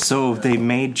get through. So they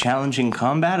made challenging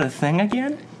combat a thing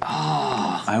again?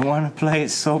 Oh. I want to play it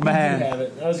so bad. You have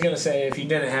it. I was gonna say, if you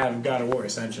didn't have God of War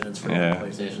Ascension, it's free on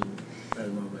PlayStation at the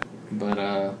moment. But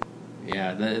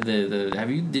yeah,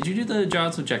 did you do the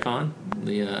Jaws of Jekon?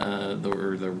 The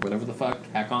whatever the fuck,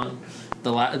 Hakon?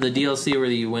 The DLC where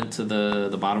you went to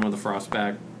the bottom of the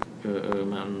Frostback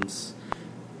mountains.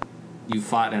 You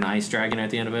fought an ice dragon at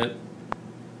the end of it.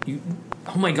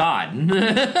 Oh my God!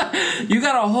 You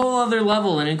got a whole other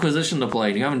level in Inquisition to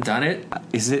play. You haven't done it?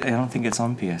 Is it? I don't think it's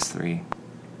on PS3.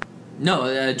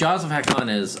 No, Jaws of Hakon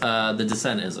is. The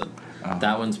Descent isn't.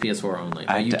 That one's PS4 only.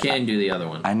 But you can do the other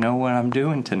one. I know what I'm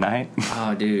doing tonight.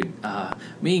 Oh, dude.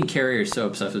 Me and Carrie are so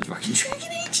obsessed with fucking Dragon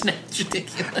Age now. It's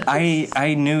ridiculous.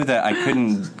 I knew that I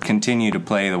couldn't continue to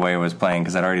play the way I was playing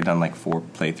because I'd already done like 4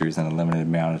 playthroughs in a limited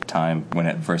amount of time when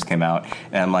it first came out.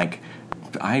 And I'm like,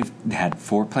 I've had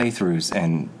 4 playthroughs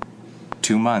in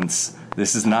 2 months.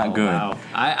 This is not good. Wow.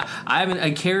 I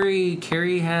haven't.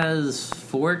 Carrie has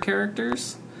 4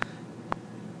 characters.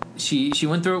 She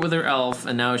went through it with her elf,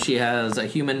 and now she has a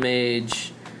human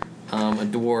mage, a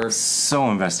dwarf,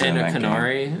 so invested and in a that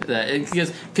Canary.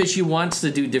 Because she wants to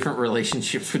do different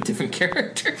relationships with different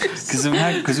characters.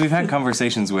 Because we've had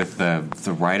conversations with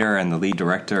the writer and the lead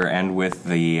director, and with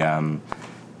the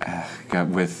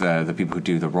people who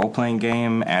do the role playing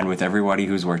game, and with everybody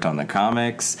who's worked on the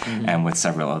comics, and with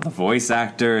several of the voice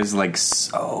actors, like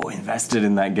so invested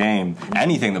in that game.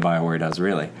 Anything that BioWare does,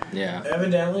 really. Yeah.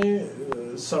 Evidently.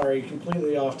 Sorry,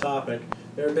 completely off topic.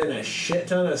 There have been a shit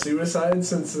ton of suicides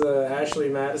since the Ashley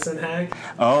Madison hack.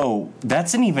 Oh,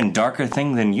 that's an even darker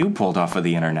thing than you pulled off of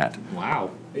the internet.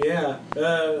 Wow. Yeah.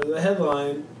 The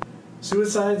headline,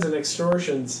 Suicides and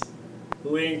Extortions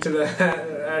leading to the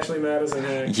Ashley Madison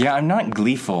hack. Yeah, I'm not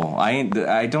gleeful. I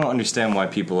don't understand why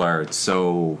people are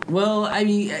so... Well, I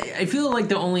mean, I feel like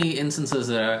the only instances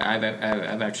that I've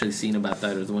actually seen about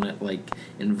that is when it, like,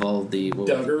 involved the...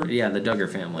 Duggar? The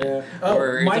Duggar family. Yeah.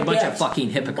 Or it's Mike a bunch Epps. of fucking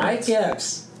hypocrites. Mike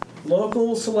Epps,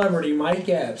 local celebrity Mike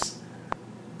Epps,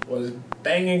 was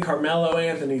banging Carmelo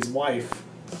Anthony's wife.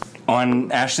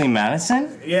 On Ashley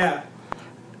Madison? Yeah.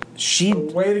 She...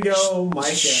 Way to go, Mike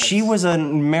Epps. She was a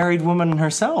married woman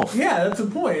herself. Yeah, that's the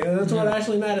point. And that's what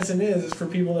Ashley Madison is for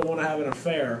people that want to have an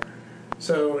affair.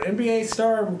 So, NBA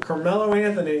star Carmelo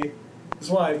Anthony,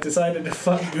 his wife, decided to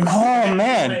fuck Goofy. Oh,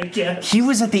 man. Mike Epps. He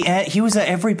was at the end. He was at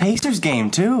every Pacers game,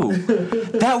 too.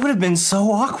 That would have been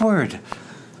so awkward.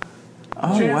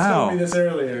 Oh, Chance wow. told me this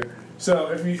earlier.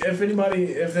 So if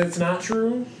it's not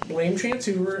true, blame Chance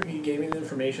Hoover. He gave me the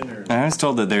information earlier. I was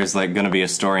told that there's like going to be a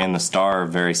story in the Star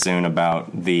very soon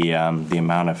about the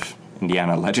amount of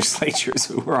Indiana legislatures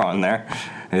who are on there.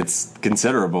 It's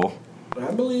considerable.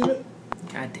 I believe it.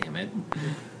 God damn it.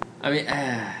 I mean,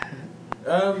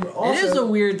 Also, it is a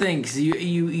weird thing because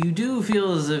you do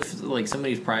feel as if like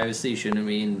somebody's privacy shouldn't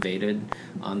be invaded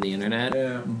on the internet.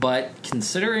 Yeah. But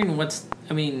considering you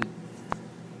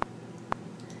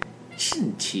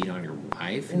shouldn't cheat on your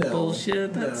wife and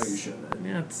bullshit. No, you shouldn't.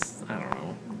 That's, I don't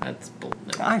know. That's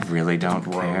bullshit. I really don't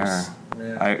Gross. care.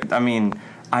 Yeah. I mean,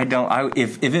 I don't.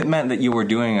 If it meant that you were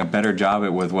doing a better job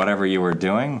with whatever you were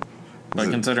doing. But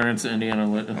considering it's Indiana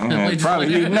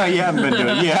Probably no. You haven't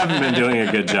been doing a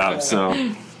good job. So.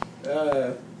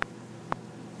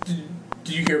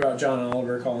 Did you hear about John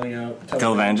Oliver calling out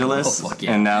Televangelists? Oh, fuck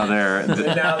yeah. And now they're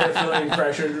feeling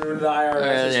pressured. The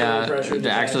IRS is feeling pressured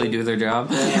to actually do their job.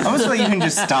 I almost feel like you can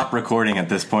just stop recording at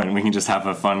this point and we can just have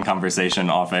a fun conversation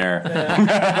off air.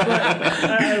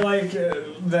 I like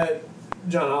that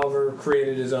John Oliver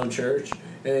created his own church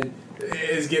and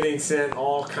is getting sent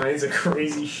all kinds of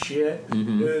crazy shit.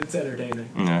 Mm-hmm. It's entertaining.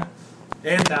 Yeah.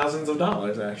 And thousands of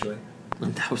dollars, actually.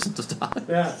 Thousands of dollars.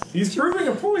 Yeah. He's proving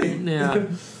a point. Yeah.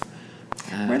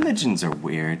 Religions are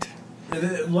weird.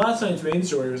 Last night's main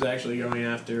story was actually going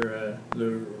after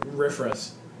the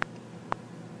Riffrass.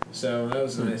 So that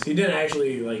was nice. He didn't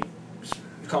actually like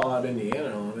call out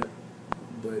Indiana on it,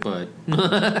 but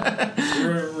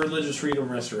Religious Freedom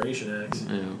Restoration Acts.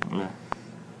 Yeah.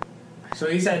 So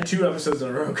he's had 2 episodes in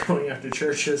a row going after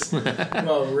churches.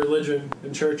 Well, religion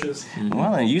and churches.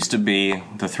 Well, it used to be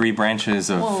the 3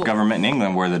 branches of government in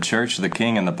England were the church, the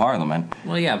king, and the parliament.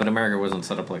 Well, yeah, but America wasn't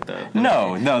set up like that.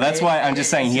 No, that's why I'm just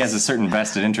saying he has a certain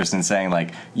vested interest in saying,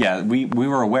 like, yeah, we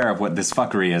were aware of what this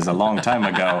fuckery is a long time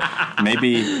ago.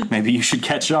 Maybe you should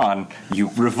catch on.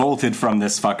 You revolted from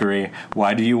this fuckery.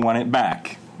 Why do you want it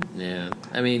back? Yeah,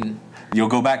 I mean... You'll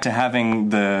go back to having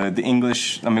the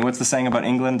English... I mean, what's the saying about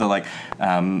England? The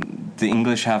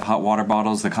English have hot water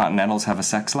bottles, the Continentals have a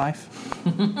sex life?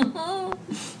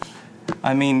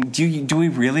 I mean, do we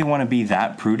really want to be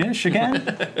that prudish again?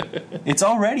 It's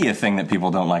already a thing that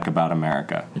people don't like about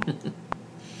America.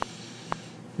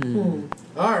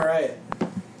 All right.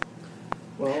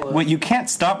 Well, you can't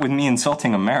stop with me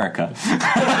insulting America.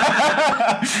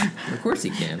 Of course he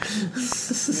can.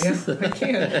 Yeah, I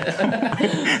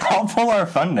can. I'll pull our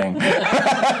funding.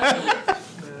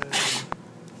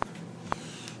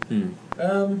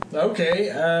 Okay.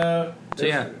 So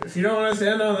yeah. If you don't want us to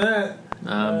end on that,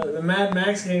 the Mad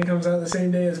Max game comes out the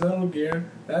same day as Metal Gear.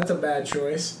 That's a bad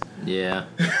choice. Yeah.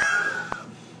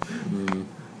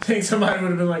 think somebody would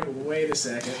have been like, wait a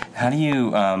second. How do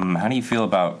you feel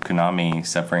about Konami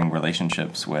severing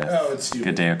relationships with it's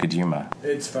stupid. Hideo Kojima?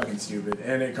 It's fucking stupid,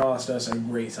 and it cost us a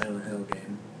great Silent Hill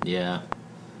game. Yeah.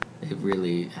 It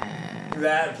really...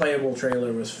 That playable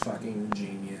trailer was fucking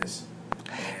genius.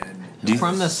 And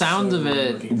from the sounds of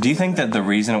it... Do you think that the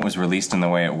reason it was released in the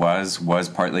way it was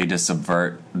partly to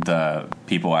subvert the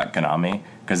people at Konami?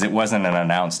 Because it wasn't an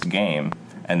announced game,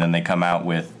 and then they come out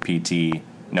with PT,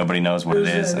 nobody knows what it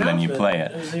is, and then you play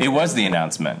it. It was the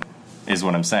announcement, is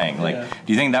what I'm saying. Like,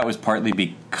 do you think that was partly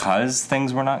because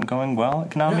things were not going well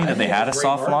at Konami, that they had a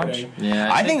soft launch? Yeah,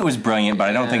 I think it was brilliant, but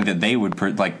I don't think that they would,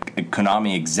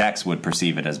 Konami execs would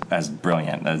perceive it as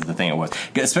brilliant, as the thing it was.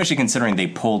 Especially considering they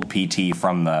pulled PT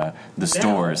from the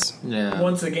stores. Yeah.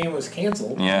 Once the game was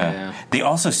canceled. Yeah. They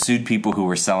also sued people who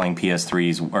were selling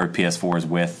PS3s or PS4s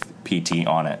with PT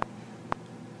on it.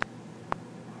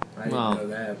 I didn't know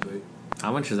that, but...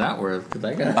 How much is that worth? Cause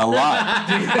I got A lot.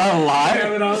 A lot?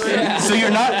 Have it on there? Yeah. So you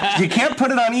can't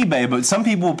put it on eBay, but some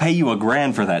people will pay you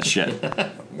 $1,000 for that shit.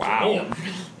 Wow.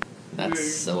 That's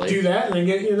silly. Do that and then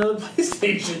get you another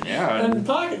PlayStation. Yeah. And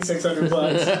pocket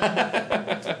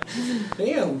 $600.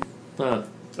 Damn. Huh.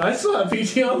 I still have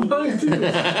PT on mine too.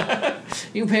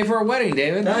 You can pay for a wedding,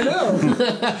 David. I know.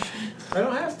 I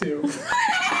don't have to.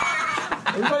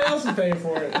 Everybody else is paying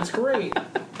for it. It's great.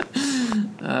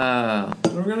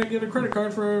 We're gonna get a credit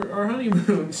card for our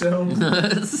honeymoon, so.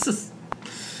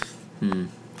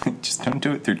 Just don't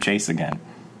do it through Chase again.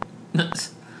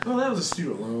 Well, that was a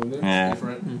student loan. That's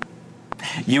different.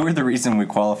 You were the reason we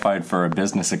qualified for a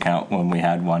business account when we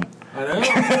had one. I know.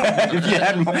 If you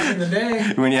had Back in the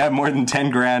day. when you have more than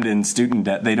 $10,000 in student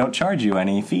debt, they don't charge you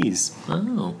any fees.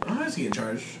 Oh. I was getting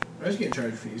charged. fees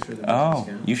for the business Oh,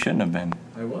 account. you shouldn't have been.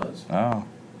 I was. Oh.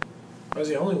 I was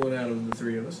the only one out of the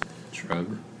three of us.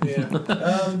 Shrug.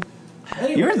 Yeah.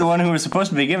 Anyway. You were the one who was supposed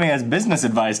to be giving us business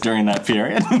advice during that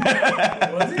period.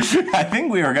 Was it? I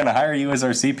think we were going to hire you as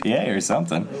our CPA or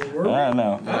something. Were we? I don't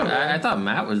know. I thought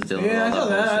Matt was dealing with Yeah, all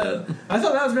that bullshit. I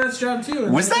thought that was Matt's job too.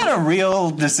 Was that a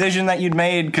real decision that you'd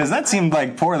made? Because that seemed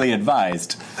like poorly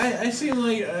advised. I seem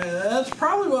like that's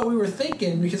probably what we were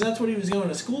thinking because that's what he was going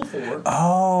to school for.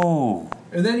 Oh.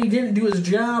 And then he didn't do his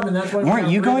job, and that's why. Weren't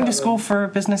you going to school for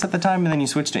business at the time, and then you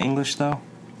switched to English, though?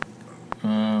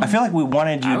 I feel like we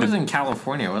wanted you I was to... in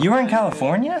California. Wasn't You were in I?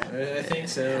 California? I think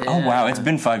so. Oh, wow. It's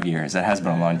been 5 years. That has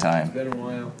been a long It's time. been a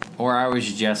while. Or I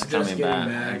was just coming getting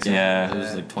back. Yeah. It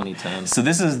was like 2010. So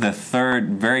this is the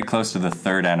very close to the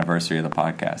third anniversary of the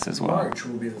podcast as well. March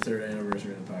will be the third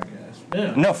anniversary of the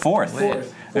podcast. No, fourth.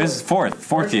 Fourth. This is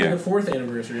fourth March will be year. the fourth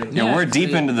anniversary of the Yeah, Yeah, we're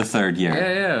deep see- into the third year.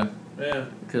 Yeah. Yeah.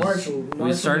 Because March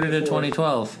we started will be in the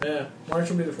fourth. 2012. Yeah. March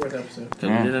will be the fourth episode. Because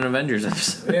we did an Avengers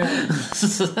episode.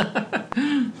 Yeah.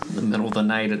 In the middle of the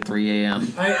night at 3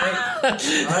 a.m.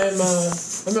 I'm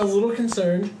a little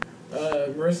concerned.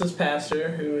 Marissa's pastor,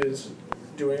 who is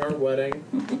doing our wedding,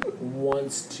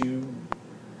 wants to.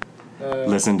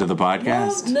 Listen to the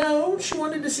podcast. Well, no, she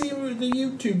wanted to see the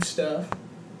YouTube stuff,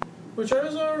 which I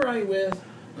was all right with.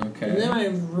 Okay. And then I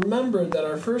remembered that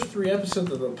our first 3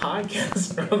 episodes of the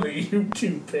podcast are on the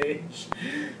YouTube page.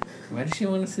 Why does she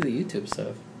want to see the YouTube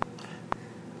stuff?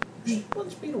 She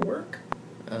wants me to work.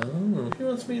 Oh. She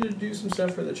wants me to do some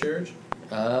stuff for the church.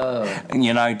 Oh.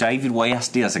 You know, David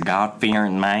West is a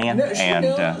God-fearing man, No, she and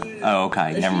knows-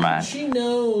 okay, never mind. She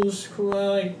knows,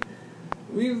 like,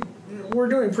 we're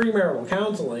doing premarital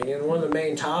counseling, and one of the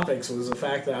main topics was the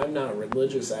fact that I'm not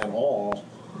religious at all.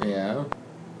 Yeah.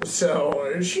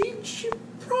 So she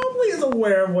probably is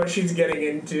aware of what she's getting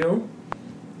into.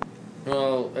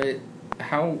 Well, I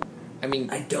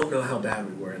don't know how bad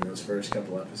we were in those first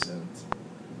couple episodes.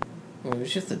 Well, it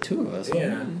was just the two of us.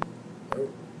 Yeah.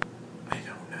 I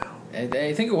don't know.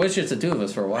 I think it was just the two of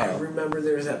us for a I while. remember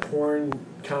there was that porn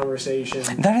conversation.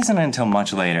 That isn't until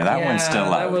much later. That one's still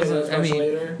that out. wasn't. Much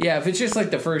later? Yeah. If it's just like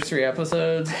the first 3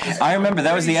 episodes, I remember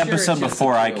that was the pretty sure episode it's just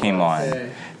before the I two of came us. on. Yeah.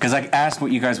 Because I asked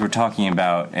what you guys were talking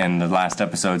about in the last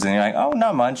episodes, and you're like, oh,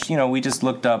 not much. You know, we just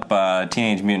looked up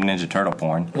Teenage Mutant Ninja Turtle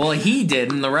porn. Well, he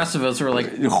did, and the rest of us were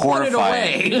like,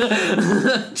 Horrified. put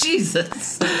it away.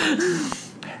 Jesus.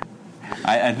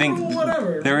 I think Oh,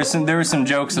 whatever. there were some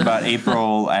jokes about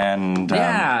April and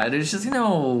Yeah, there's just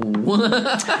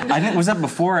I think was that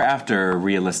before or after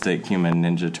realistic human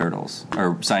Ninja Turtles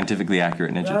or scientifically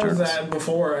accurate Ninja That was Turtles? that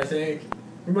before, I think.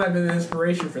 We might have been the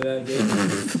inspiration for that game.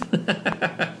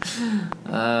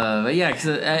 But yeah, because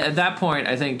at that point,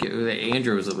 I think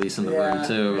Andrew was at least in the room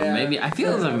too. yeah. Maybe I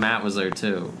feel as if Matt was there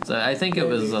too. So I think it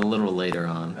was a little later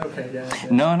on. Okay, yeah.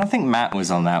 No, I don't think Matt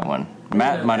was on that one.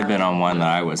 Matt Yeah, might have been on one that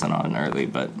I wasn't on early,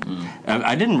 but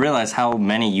I didn't realize how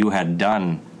many you had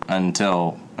done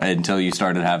until you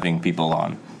started having people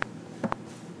on.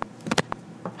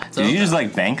 So Did you just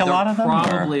like bank a lot of them?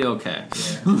 Probably okay.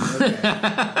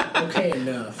 Okay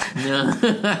enough.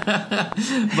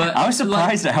 But I was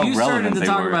surprised at how you relevant started to they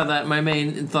talk were. about that. My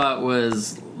main thought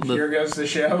was Here goes the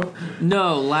show.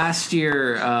 no last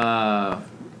year at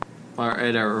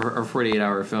our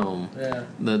 48-hour film. Yeah.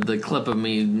 The clip of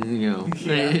me,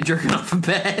 jerking off in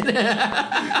bed.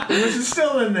 Which is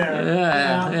still in there.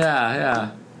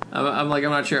 Yeah. I'm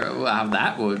not sure how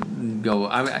that would go.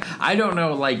 I don't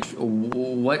know, like,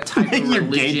 what type of Your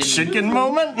religion. gay chicken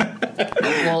moment?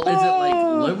 Well, is it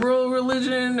like liberal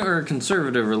religion or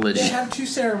conservative religion? They have two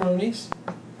ceremonies.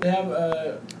 They have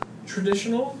a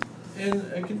traditional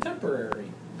and a contemporary.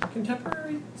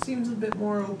 Contemporary seems a bit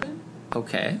more open.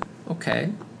 Okay.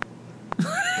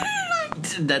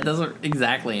 That doesn't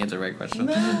exactly answer my question.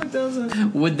 No, it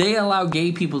doesn't. Would they allow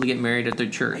gay people to get married at their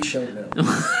church? I don't know.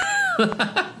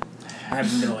 I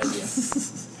have no idea.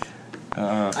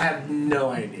 I have no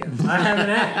idea. I haven't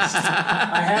asked.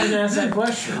 I haven't asked that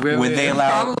question. Would they allow?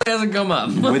 Probably hasn't come up.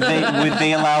 Would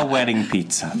they allow wedding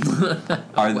pizza?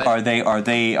 Are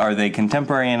they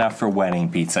contemporary enough for wedding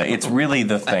pizza? It's really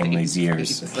the thing these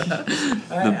years.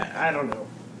 I don't know.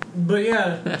 But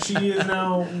yeah, she is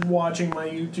now watching my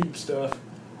YouTube stuff,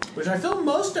 which I filmed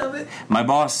most of it. My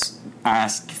boss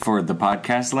asked for the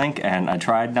podcast link, and I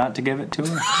tried not to give it to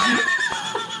her.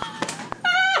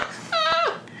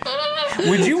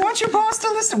 Would you want your boss to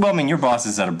listen? Well, I mean, your boss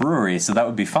is at a brewery, so that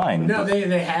would be fine. No, they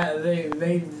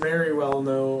very well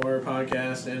know our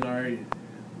podcast and our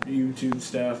YouTube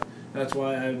stuff. That's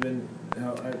why I've been.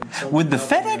 Would the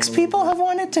FedEx people have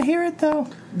wanted to hear it though?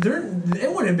 It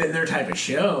wouldn't have been their type of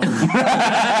show. They're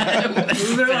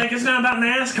like, it's not about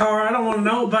NASCAR. I don't want to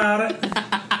know about it.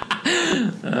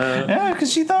 Yeah,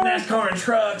 because she thought NASCAR and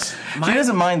trucks. she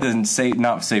doesn't mind the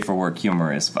not safe for work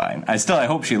humor is fine. I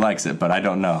hope she likes it, but I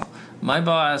don't know. My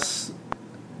boss,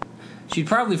 she'd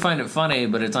probably find it funny,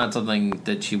 but it's not something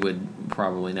that she would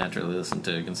probably naturally listen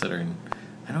to, considering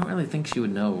I don't really think she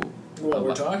would know What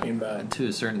we're talking about. to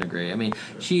a certain degree. I mean,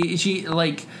 she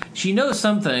knows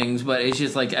some things, but it's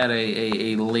just like at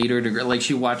a later degree. Like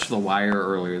she watched The Wire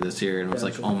earlier this year and was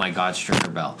like, "Oh my God, Stringer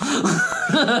Bell."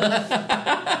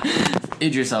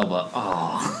 Idris Elba.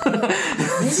 Oh. Maybe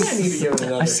I need to give it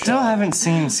another I still haven't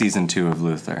seen season 2 of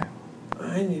Luther.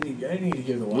 I need to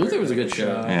give The Wire. Luther was a good show.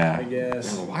 shot, Yeah. I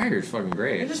guess. The Wire is fucking I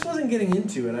great. just wasn't getting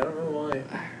into it. I don't know why.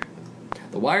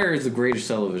 The Wire is the greatest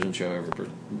television show ever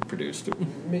produced.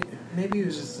 Maybe it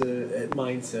was just a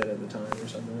mindset at the time or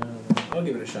something. I don't know. I'll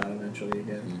give it a shot eventually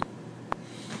again.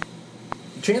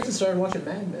 Chance started watching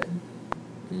Mad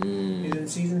Men. He's in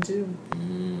season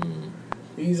 2.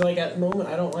 He's like, at the moment,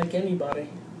 I don't like anybody.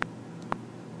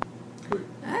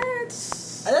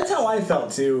 That's how I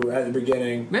felt too at the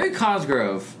beginning. Maybe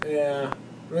Cosgrove. Yeah.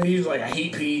 I mean, he was like, I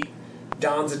hate Pete.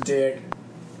 Don's a dick.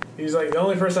 He's like, the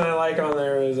only person I like on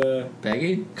there is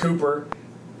Peggy? Cooper.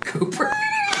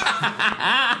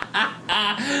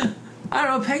 I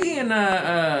don't know, Peggy and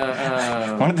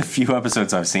One of the few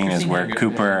episodes I've seen is where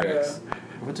Cooper.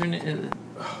 what's her name?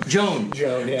 Joan,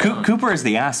 yeah. Cooper is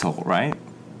the asshole, right?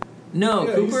 No,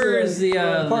 Yeah, Cooper he's is the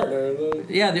partner.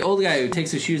 the old guy who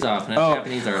takes his shoes off and has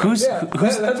Japanese art. Who's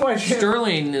That's why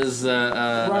Sterling is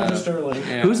Roger Sterling.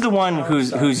 yeah. who's the one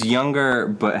who's younger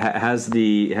but has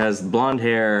blonde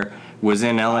hair? Was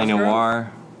in L.A. Cosgrove?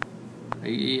 Noir.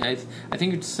 I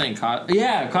think you're just saying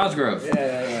Cosgrove.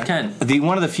 Yeah. Ken.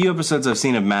 One of the few episodes I've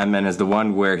seen of Mad Men is the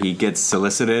one where he gets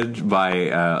solicited by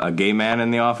a gay man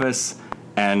in the office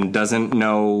and doesn't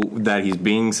know that he's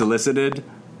being solicited.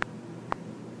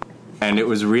 And it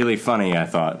was really funny, I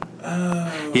thought.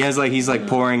 He's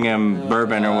pouring him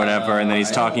bourbon or whatever, and then he's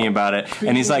talking about it,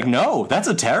 and he's like, "No, that's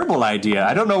a terrible idea.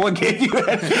 I don't know what gave you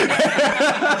it."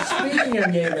 Speaking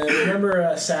of gay men,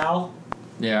 remember Sal?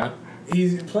 Yeah.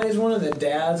 He plays one of the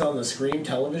dads on the Scream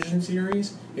television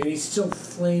series, and he's still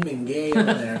flaming gay on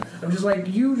there. I'm just like,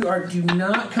 do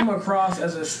not come across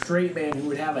as a straight man who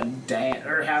would have a dad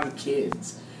or have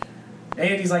kids.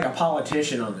 And he's like a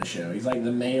politician on the show. He's like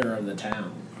the mayor of the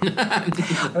town.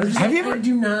 Have you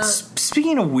ever?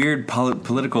 Speaking of weird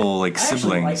political I actually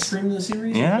siblings, like Scream the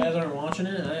series. Yeah? If you guys aren't watching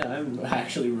it, I'm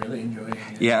actually really enjoying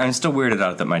it. yeah, I'm still weirded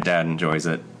out that my dad enjoys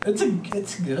it.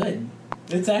 It's good.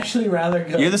 It's actually rather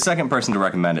good. You're the second person to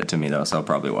recommend it to me, though, so I'll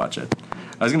probably watch it.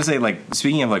 I was gonna say,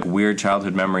 speaking of weird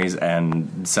childhood memories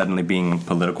and suddenly being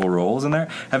political roles in there,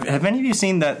 have any of you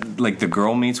seen that the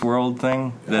Girl Meets World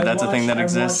thing? That's a thing that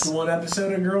exists. I watched one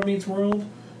episode of Girl Meets World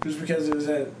just because it was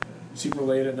at super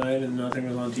late at night and nothing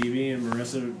was on TV, and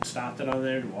Marissa stopped it on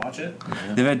there to watch it.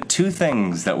 They've had two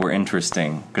things that were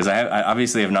interesting because I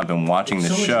obviously have not been watching the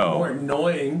so show. Much more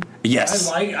annoying.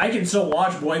 Yes, I can still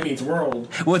watch Boy Meets World.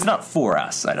 Well, it's not for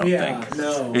us, I don't think.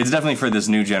 No. It's definitely for this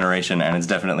new generation, and it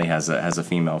definitely has a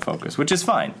female focus, which is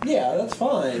fine. Yeah, that's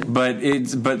fine. But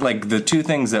like the two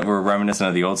things that were reminiscent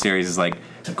of the old series is like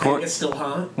Topanga's still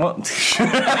hot. Well,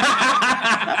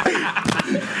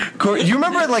 you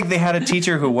remember like they had a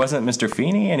teacher who wasn't Mr.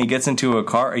 Feeney, and he gets into a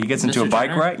Mr. a bike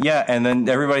Turner? ride. Yeah, and then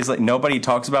everybody's like, nobody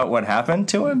talks about what happened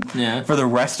to him. Yeah. For the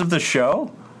rest of the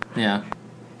show. Yeah.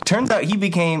 Turns out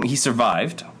he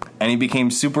survived, and he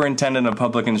became superintendent of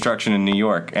public instruction in New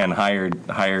York, and hired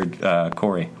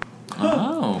Corey.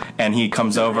 Oh. And he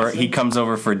comes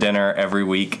over for dinner every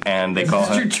week, and they call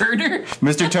him Mr. Turner?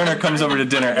 Mr. Turner comes over to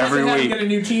dinner every I week. get a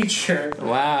new teacher.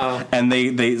 Wow. And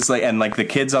it's like the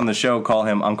kids on the show call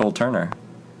him Uncle Turner.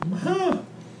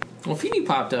 Well, Feeney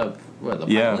popped up. What, the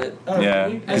Yeah, pilot? yeah,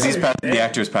 really? because the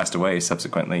actor's passed away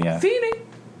subsequently. Yeah, Feeney.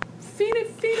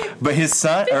 but his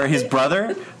son or his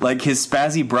brother, like his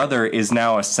spazzy brother, is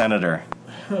now a senator.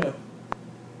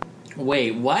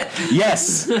 Wait, what?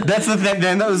 Yes, that's the thing.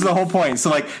 That was the whole point. So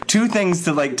like two things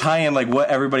to like tie in like what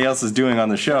everybody else is doing on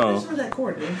the show Where's that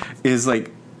cord, dude? is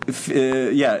like.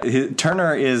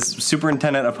 Turner is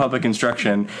superintendent of public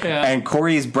instruction, and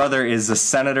Corey's brother is a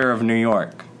senator of New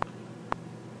York.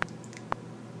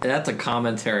 That's a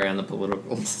commentary on the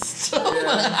political system.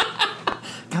 Yeah.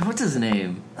 God, what's his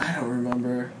name? I don't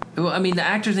remember. Well, I mean, the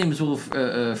actor's name is Will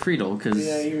Friedle, because...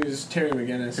 Yeah, he was Terry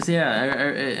McGinnis.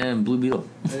 and Blue Beetle.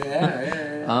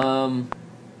 Yeah.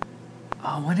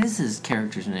 Oh, what is his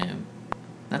character's name?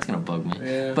 That's gonna bug me.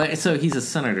 Yeah. But, so he's a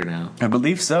senator now. I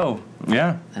believe so.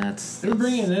 Yeah. They're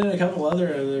bringing in a couple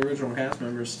other of the original cast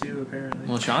members, too, apparently.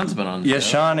 Well, Sean's been on the Yeah,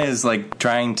 show. Sean is like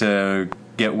trying to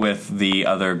get with the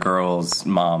other girl's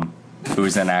mom,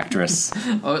 who's an actress.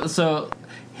 Oh, so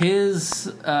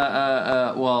his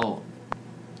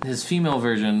his female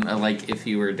version, like if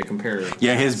you were to compare.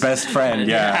 Yeah, his best friend.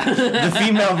 Yeah, the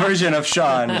female version of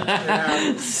Sean.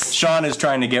 Yeah. Sean is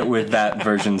trying to get with that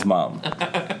version's mom.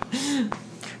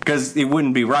 Because it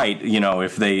wouldn't be right, you know,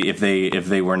 if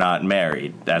they were not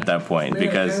married at that point. Man,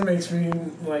 Because it makes me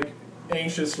like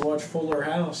anxious to watch Fuller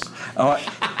House.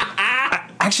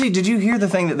 Actually, did you hear the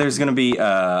thing that there's going to be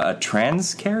a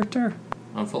trans character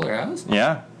On Fuller House?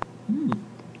 Yeah.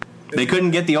 They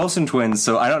couldn't get the Olsen twins,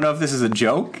 so I don't know if this is a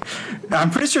joke. I'm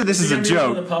pretty sure this is a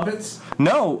joke. The puppets.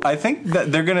 No, I think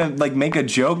that they're gonna like make a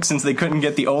joke since they couldn't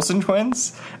get the Olsen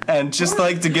twins, and just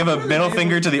like to give a middle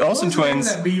finger to the Olsen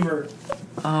twins. That beaver.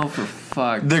 Oh, for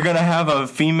fuck! They're gonna have a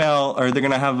female, or they're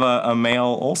gonna have a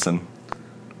male Olsen.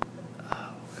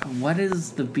 What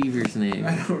is the beaver's name?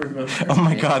 I don't remember. Oh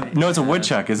my god! No, it's a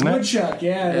woodchuck, isn't it? Woodchuck.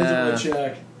 Yeah, it is a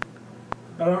woodchuck.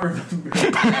 I don't remember.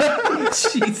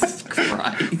 Jesus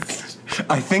Christ!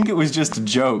 I think it was just a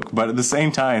joke, but at the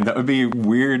same time, that would be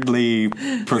weirdly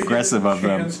progressive of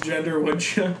them. Transgender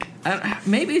woodchuck.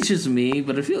 Maybe it's just me,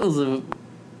 but it feels as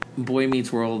Boy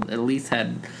Meets World at least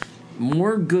had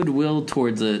more goodwill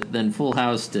towards it than Full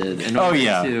House did in order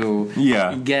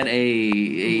to get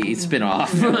a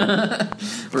spin-off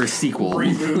or a sequel.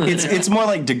 It's more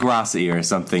like Degrassi or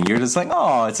something. You're just like,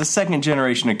 oh, it's a second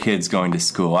generation of kids going to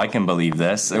school. I can believe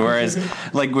this. Whereas,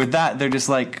 like with that, they're just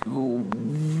like,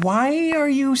 why are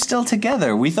you still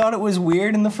together? We thought it was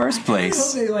weird in the first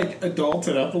place. I hope they like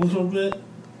adulted up a little bit.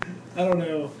 I don't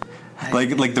know.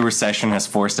 Like the recession has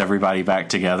forced everybody back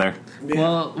together. Yeah.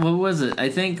 Well, what was it? I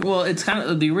think. Well, it's kind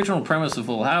of the original premise of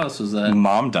Full House was that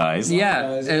mom dies.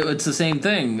 Yeah, it's the same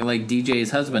thing. Like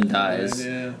DJ's husband dies,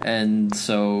 and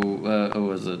so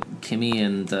was it Kimmy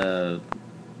and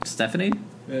Stephanie?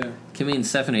 Yeah, Kimmy and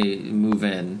Stephanie move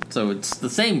in, so it's the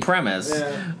same premise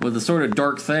with a sort of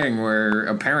dark thing where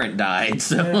a parent died.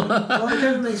 So well, it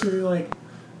kind of makes me like,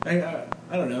 I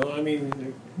don't know. I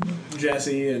mean,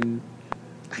 Jesse and.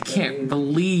 I can't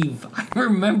believe I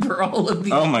remember all of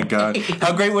these. Oh my god!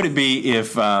 How great would it be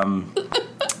if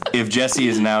Jesse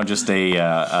is now just a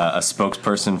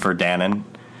spokesperson for Dannon,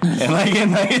 and like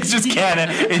it's just canon.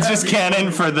 It's just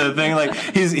canon for the thing. Like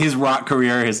his rock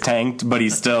career has tanked, but he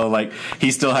still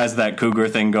has that cougar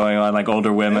thing going on. Like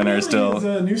older women are still.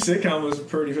 The new sitcom was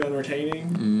pretty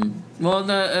entertaining. Well,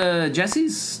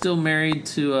 Jesse's still married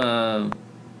to.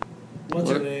 What's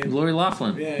her name? Lori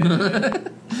Loughlin. Yeah.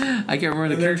 I can't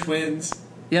remember they're twins.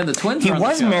 Yeah, the twins. He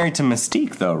was married to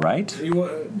Mystique, though, right?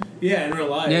 Yeah, in real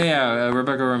life. Yeah,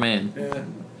 Rebecca Romaine.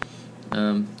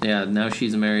 Yeah. Now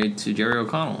she's married to Jerry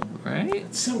O'Connell, right?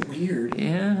 It's so weird.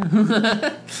 Yeah.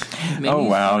 Oh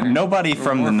wow! Nobody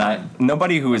from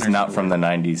nobody who is not from the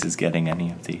 '90s is getting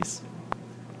any of these.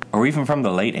 Or even from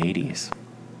the late 80s.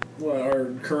 What, our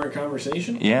current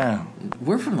conversation? Yeah.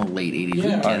 We're from the late 80s.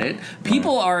 Yeah. We get it.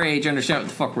 People our age understand what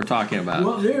the fuck we're talking about.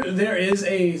 Well, there is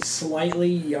a slightly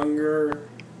younger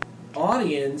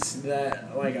audience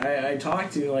that, like, I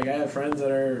talk to. Like, I have friends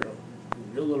that are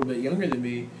a little bit younger than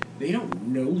me. They don't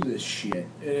know this shit.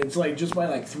 And it's, like, just by,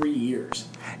 like, 3 years.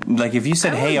 Like, if you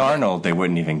said, "Hey, Arnold," they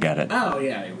wouldn't even get it. Oh,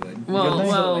 yeah, they would. Well, Because they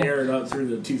still aired up through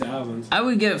the 2000s. I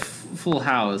would get Full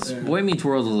House. Yeah. Boy Meets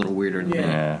World's a little weirder than Yeah.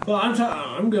 that. Well,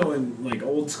 I'm going, like,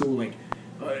 old school, like,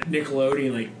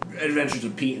 Nickelodeon, like, Adventures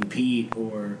of Pete and Pete,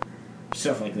 or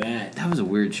stuff like that. That was a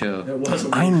weird show. That was a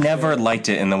I weird never show. liked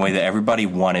it in the way that everybody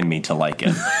wanted me to like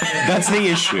it. That's the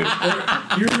issue.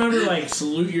 You remember, like,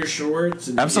 Salute Your Shorts?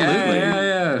 And Absolutely.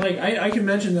 Yeah. Like, I can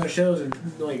mention those shows and,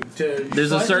 like, to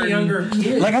There's a slightly certain- younger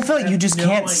kids. Like, I feel like you have just no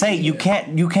can't say idea.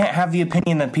 you can't have the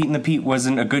opinion that Pete and the Pete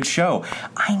wasn't a good show.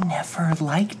 I never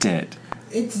liked it.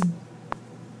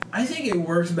 I think it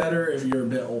works better if you're a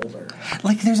bit older.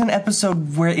 Like, there's an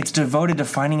episode where it's devoted to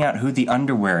finding out who the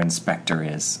underwear inspector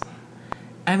is.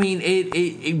 I mean,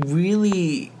 it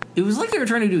really... It was like they were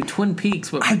trying to do Twin Peaks,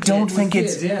 but for I don't kids. think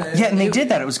it's... kids, yeah. Yeah, and they did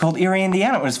that. It was called Erie,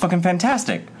 Indiana. It was fucking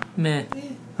fantastic. Meh.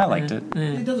 I liked it.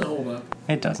 It doesn't hold up.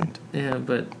 It doesn't. Yeah,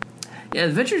 but... Yeah,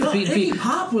 Adventures of Oh, Pete and Iggy Pete...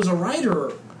 Pop was a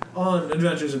writer on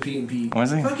Adventures of Pete and Pete.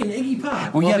 Was he? Fucking Iggy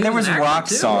Pop. Well, Well, yeah, he there was was an actor, rock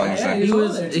too. songs. Yeah, He He was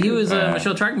was on there, he was too.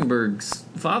 Michelle Trachtenberg's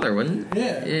father, wasn't he?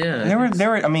 Yeah. Yeah. There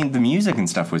were. I mean, the music and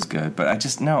stuff was good, but I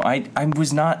just no. I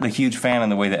was not the huge fan in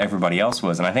the way that everybody else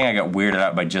was, and I think I got weirded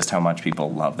out by just how much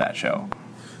people love that show.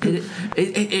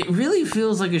 It really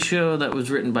feels like a show that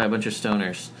was written by a bunch of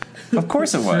stoners. Of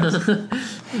course it was.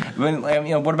 But, I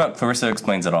mean, what about Clarissa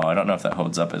Explains It All? I don't know if that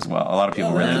holds up as well. A lot of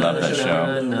people really love that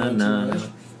show. No.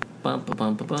 Bum,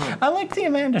 bum, bum, bum. I like the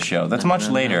Amanda Show. That's much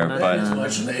later, It's but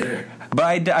much later.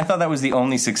 I thought that was the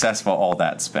only successful All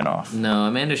That spinoff. No,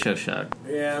 Amanda Show sucked.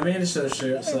 Yeah, Amanda said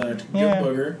shit. Good Yeah.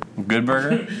 booger. Good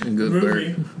Burger. Good Movie.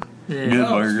 bird. Good Yeah.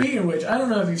 Oh, Burger. speaking of which, I don't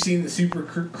know if you've seen the super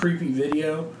creepy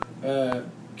video.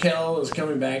 Kel is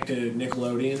coming back to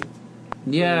Nickelodeon.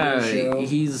 Yeah, Show.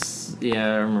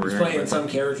 I remember. He's playing some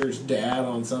character's dad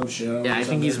on some show. Yeah, or I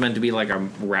think he's something. meant to be like a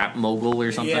rap mogul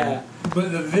or something. Yeah,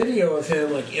 but the video of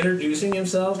him like introducing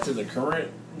himself to the current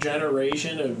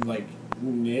generation of like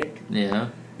Nick, Yeah.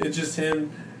 it's just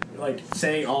him like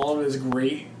saying all of his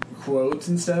great quotes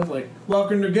and stuff like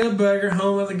 "Welcome to Good Burger,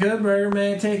 home of the Good Burger,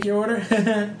 may I take your order?"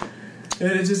 And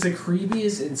it's just the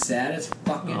creepiest and saddest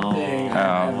fucking thing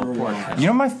I've ever watched. You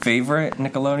know what my favorite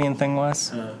Nickelodeon thing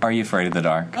was? Are You Afraid of the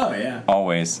Dark? Oh yeah.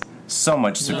 Always. So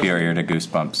much superior to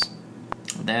Goosebumps.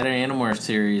 They had an Animorph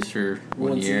series for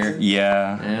one year. season?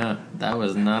 Yeah. Yeah, that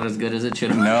was not as good as it should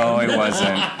have been. No, it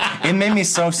wasn't. It made me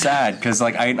so sad because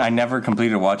like I never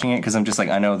completed watching it because I'm just like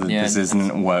I know that Yeah. this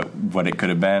isn't what it could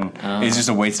have been. It's just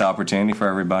a wasted opportunity for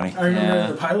everybody. I remember Yeah.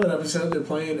 in the pilot episode they're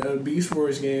playing a Beast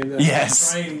Wars game that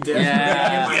Yes. I was trying desperately Yeah.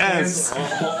 to get my Yes.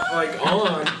 hands like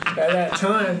on at that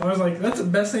time. I was like, that's the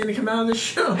best thing to come out of this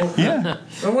show. Yeah.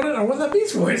 I want that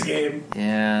Beast Wars game.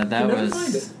 Yeah, that I never find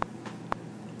was. it.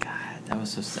 God, that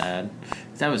was so sad.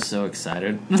 I was so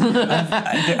excited.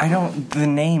 I don't. The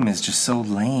name is just so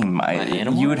lame.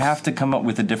 Animorphs? You would have to come up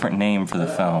with a different name for the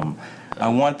film. I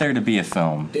want there to be a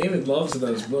film. David loves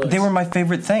those books. They were my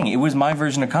favorite thing. It was my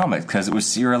version of comics because it was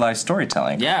serialized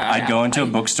storytelling. Yeah, I'd go into a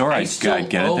bookstore. I'd still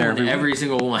get it there own every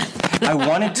single one. I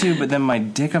wanted to, but then my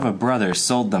dick of a brother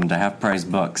sold them to half price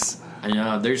books. I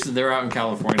know they're out in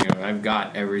California. I've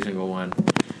got every single one.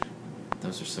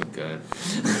 Those are so good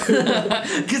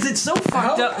because it's so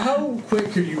fucked up. How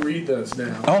quick could you read those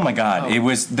now? Oh my god! It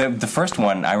was the first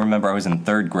one. I remember I was in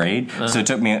third grade, so it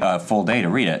took me a full day to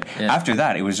read it. Yeah. After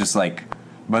that, it was just like.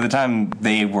 By the time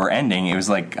they were ending, it was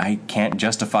like I can't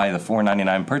justify the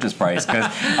 $4.99 purchase price because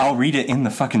I'll read it in the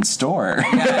fucking store.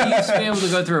 Yeah, I used to be able to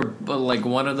go through like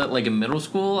one of the like in middle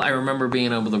school. I remember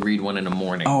being able to read one in the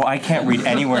morning. Oh, I can't read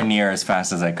anywhere near as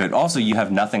fast as I could. Also, you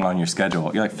have nothing on your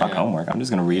schedule. You're like, fuck Yeah. homework. I'm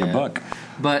just going to read a Yeah. book.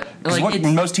 But like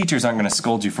Most teachers aren't going to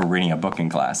scold you for reading a book in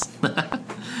class.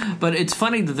 but it's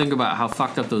funny to think about how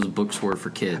fucked up those books were for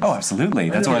kids. Oh,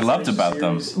 absolutely. That's what I loved about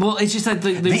them. Well, it's just that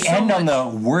They there's so end on much-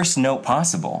 the worst note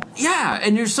possible. Yeah,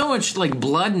 and there's so much like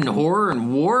blood and horror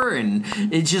and war, and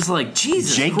it's just like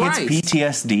Jesus Jake Christ. gets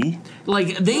PTSD.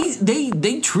 Like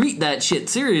they treat that shit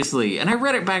seriously, and I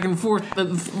read it back and forth.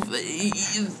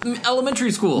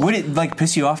 Elementary school. Would it like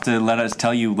piss you off to let us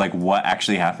tell you like what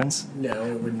actually happens? No,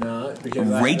 it would not because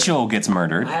Rachel gets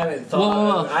murdered. I haven't thought.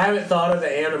 Well, I haven't thought of the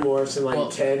Animorphs in like well,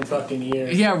 10, fucking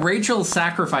years. Yeah, Rachel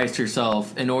sacrificed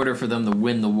herself in order for them to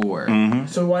win the war. Mm-hmm.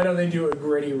 So why don't they do a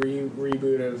gritty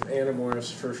reboot of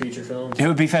Animorphs for feature films? It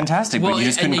would be fantastic, but you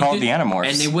just couldn't call it the Animorphs.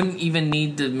 And they wouldn't even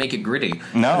need to make it gritty.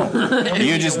 No.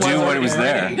 You just do what it was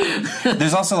there. Gritty.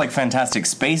 There's also, like, fantastic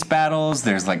space battles.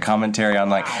 There's, like, commentary on,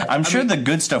 like... I'm sure the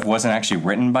good stuff wasn't actually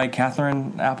written by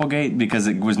Catherine Applegate because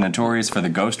it was notorious for the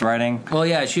ghostwriting. Well,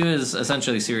 yeah, she was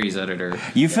essentially series editor.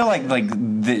 You feel like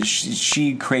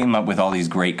she came up with all these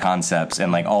great concepts,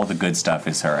 and, like, all the good stuff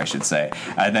is her, I should say.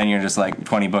 And then you're just, like,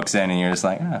 20 books in, and you're just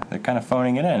like, they're kind of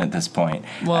phoning it in at this point.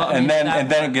 Well, and then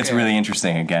it gets really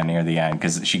interesting again near the end,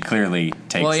 because she clearly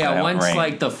takes once, reign.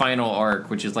 like, the final arc,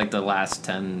 which is, like, the last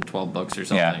 10, 12 books or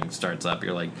something, starts up,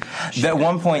 you're like... At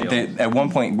one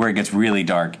point where it gets really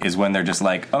dark is when they're just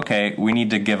like, okay, we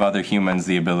need to give other humans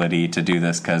the ability to do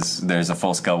this because there's a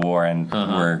full-scale war and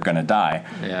we're going to die.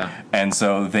 Yeah. And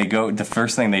so the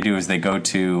first thing they do is they go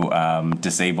to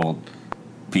disabled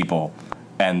people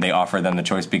and they offer them the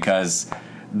choice, because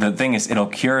the thing is, it'll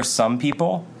cure some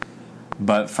people,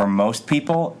 but for most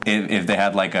people, if they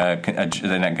had like a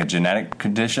genetic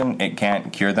condition, it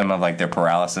can't cure them of like their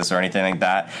paralysis or anything like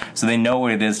that. So they know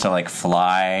what it is to like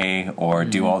fly or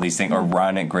do all these things or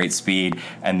run at great speed,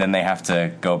 and then they have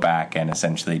to go back and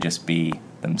essentially just be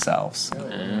themselves.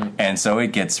 And so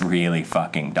it gets really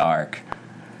fucking dark.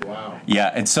 Wow.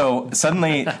 Yeah, and so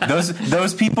suddenly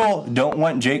those people don't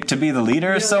want Jake to be the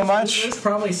leader so much. There's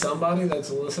probably somebody that's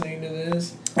listening to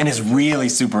this and is really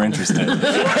super interested. You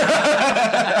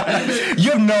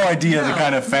have no idea the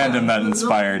kind of fandom that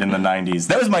inspired in the 90s.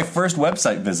 That was my first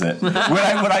website visit. When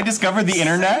I discovered the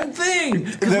internet. Same thing!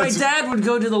 Because my dad would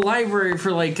go to the library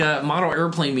for like model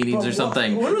airplane meetings or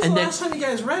something. When was the last time you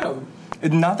guys read them?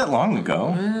 Not that long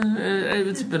ago.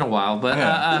 It's been a while, but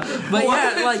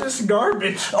like just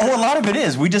garbage. Oh, a lot of it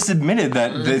is. We just admitted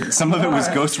that some of it was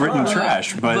ghost-written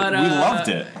trash, but we loved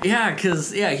it. Yeah,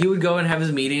 because he would go and have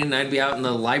his meeting, and I'd be out in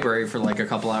the library for like a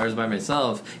couple hours by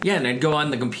myself. Yeah, and I'd go on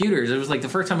the computers. It was like the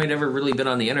first time I'd ever really been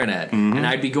on the internet, and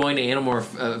I'd be going to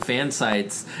Animorph fan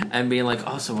sites and being like,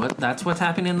 "Oh, so what? That's what's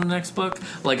happening in the next book."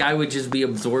 Like I would just be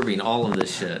absorbing all of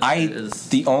this shit.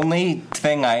 The only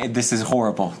thing this is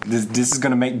horrible. This is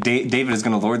going to make David is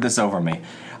going to lord this over me.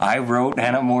 I wrote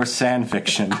Animorphs fan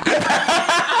fiction.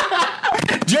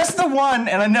 Just the one,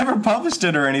 and I never published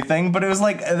it or anything, but it was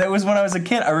like, that was when I was a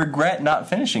kid. I regret not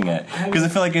finishing it, because I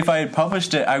feel like if I had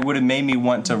published it, I would have made me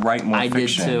want to write more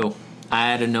fiction. I did too. I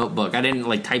had a notebook. I didn't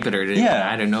like type it or anything. Yeah.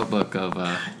 I had a notebook of...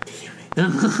 And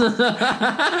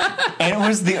it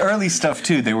was the early stuff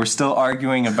too. They were still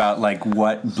arguing about like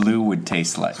what blue would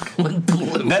taste like.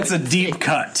 That's a deep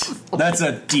cut. That's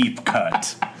a deep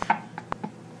cut.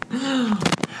 Come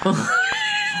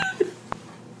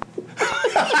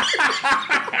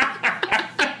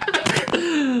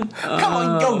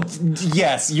on,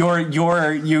 yes,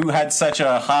 you had such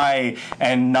a high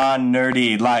and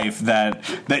non-nerdy life that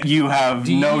you have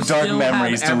no dark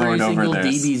memories to lord over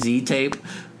this. DBZ tape?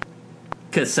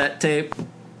 Cassette tape?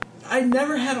 I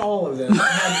never had all of them.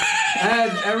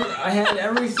 I had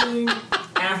everything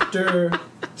after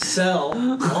Cell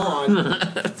on.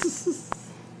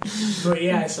 But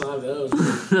yeah, I still have those.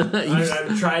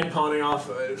 I've tried pawning off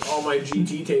all my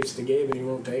GT tapes to Gabe, and he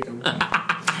won't take them.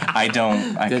 I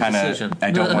don't want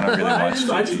to really watch.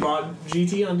 I just bought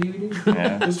GT on DVD.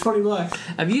 Yeah. It was $20.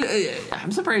 Have you?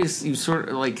 I'm surprised you sort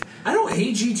of like. I don't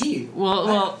hate GT.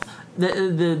 Well.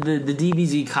 The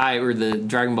DBZ Kai or the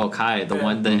Dragon Ball Kai, the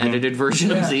edited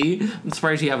version of Z. I'm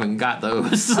surprised you haven't got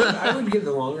those. I would get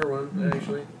the longer one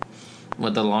actually.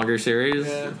 What, the longer series?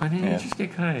 Yeah. Why didn't you just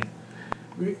get Kai?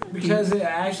 Because it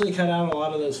actually cut out a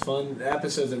lot of those fun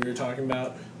episodes that we were talking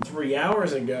about 3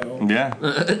 hours ago. Yeah.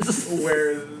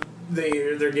 Where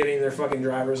they're getting their fucking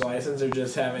driver's license. They're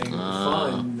just having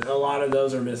fun. A lot of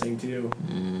those are missing too.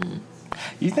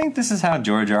 You think this is how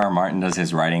George R. R. Martin does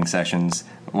his writing sessions?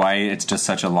 Why it's just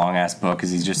such a long-ass book? Because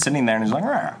he's just sitting there and he's like,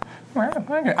 I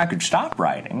could stop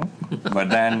writing, but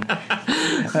then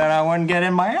I wouldn't get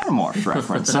in my Animorphs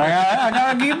reference. So I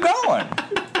gotta keep going.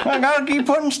 I gotta keep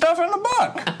putting stuff in the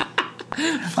book.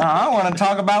 I want to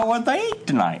talk about what they ate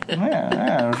tonight.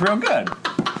 Yeah, it was real good.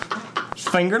 It's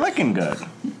finger-licking good.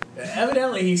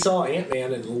 Evidently, he saw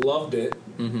Ant-Man and loved it,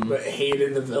 but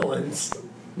hated the villains.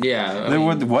 Yeah.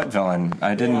 What villain?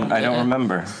 I don't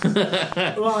remember.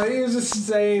 Well, he was just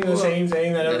saying the same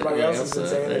thing that everybody else has been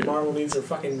saying, that Marvel needs to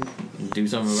fucking do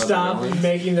something about stop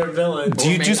making their villains.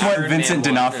 Do you just want Vincent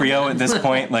D'Onofrio at this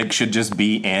point, like, should just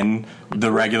be in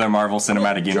the regular Marvel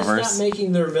Cinematic Universe? Stop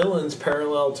making their villains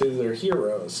parallel to their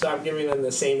heroes. Stop giving them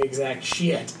the same exact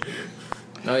shit.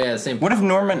 Oh yeah, same. What if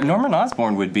Norman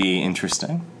Osborn would be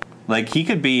interesting? Like, he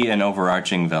could be an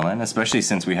overarching villain, especially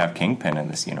since we have Kingpin in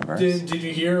this universe. Did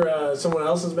you hear someone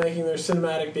else is making their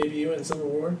cinematic debut in Civil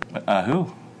War?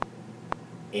 Who?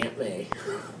 Aunt May.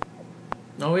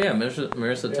 Oh yeah, Marissa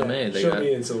Tomei. She'll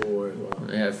be in Civil War as well.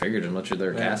 Yeah, I figured as much as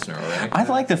they're casting her already. I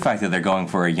like the fact that they're going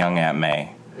for a young Aunt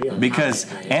May. Yeah. Because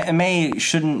Aunt May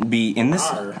shouldn't be in this.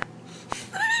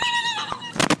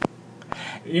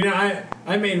 You know,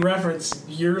 I made reference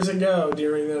years ago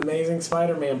during the Amazing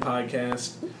Spider-Man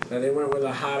podcast that they went with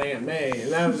a hot Aunt May,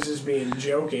 and that was just being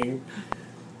joking.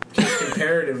 Because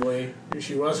comparatively,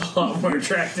 she was a lot more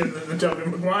attractive than the Tobey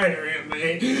Maguire Aunt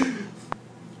May.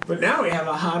 But now we have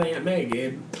a hot Aunt May,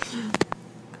 Gabe.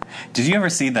 Did you ever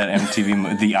see that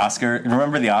MTV, the Oscar?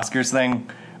 Remember the Oscars thing?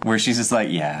 Where she's just like,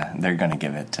 yeah, they're going to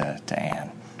give it to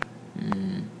Anne.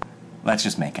 Let's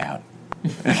just make out.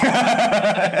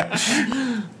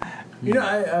 You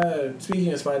know,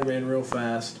 speaking of Spider-Man real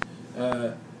fast,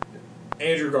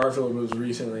 Andrew Garfield was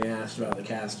recently asked about the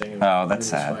casting of that's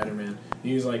sad. Spider-Man.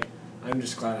 He was like, I'm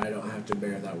just glad I don't have to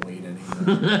bear that weight anymore.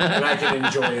 And I can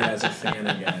enjoy it as a fan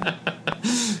again.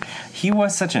 He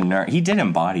was such a nerd. He did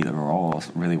embody the role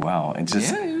really well. It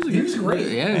just, He was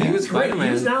great. Yeah, he was great. Spider-Man.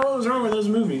 He was not what was wrong with those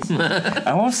movies.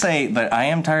 I will say that I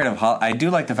am tired of. I do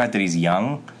like the fact that he's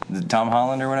young, Tom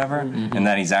Holland or whatever, and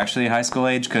that he's actually high school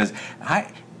age. Because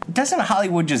doesn't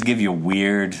Hollywood just give you a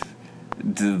weird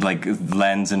like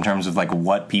lens in terms of like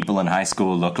what people in high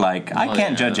school look like? I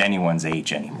can't judge anyone's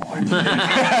age anymore.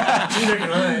 Neither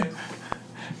can I.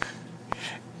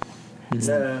 It's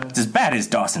as bad as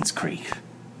Dawson's Creek.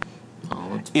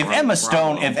 Oh, If Emma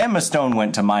Stone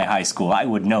went to my high school, I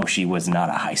would know she was not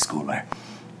a high schooler.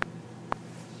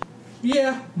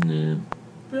 Yeah. Yeah.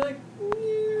 Be like,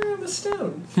 Emma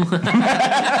Stone.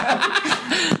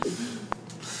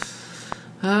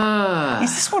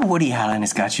 Is this what Woody Allen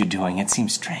has got you doing? It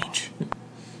seems strange.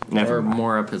 Never Or mind.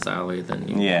 more up his alley than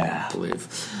you believe.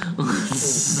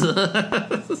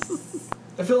 I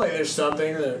feel like there's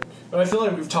something that... I feel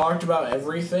like we've talked about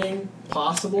everything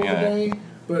possible today,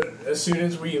 but as soon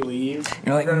as we leave...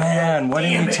 You're like, man, what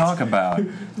did we talk about?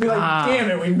 Be like,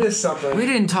 damn it, we missed something. We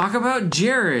didn't talk about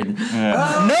Jared. No,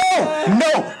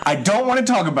 I don't want to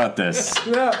talk about this.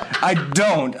 Yeah. I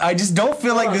don't. I just don't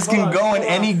feel like this can go in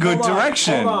any good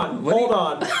direction. Hold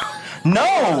on.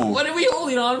 No! What are we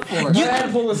holding on for?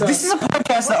 This is a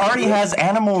podcast that already has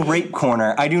Animal Rape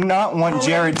Corner. I do not want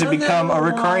Jared to become a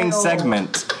recurring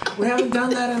segment. We haven't done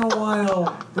that in a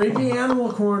while. Rapey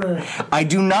Animal Corner. I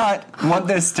do not want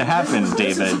this to happen,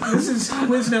 David. This is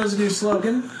Quizno's new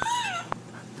slogan.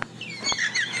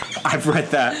 I've read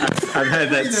that. I've had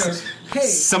that. Hey,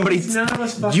 Somebody, none of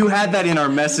us you had that in our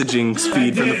messaging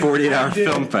feed from the 48-hour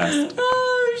film fest.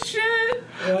 Oh, shit.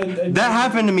 That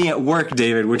happened to me at work,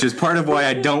 David, which is part of why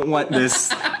I don't want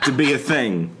this to be a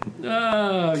thing.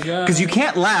 Oh, God. Because you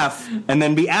can't laugh and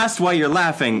then be asked why you're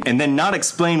laughing and then not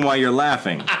explain why you're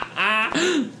laughing.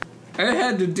 I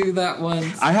had to do that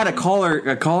once. I had a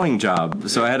calling job,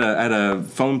 so I had a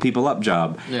phone people up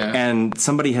job, and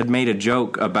somebody had made a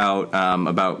joke about I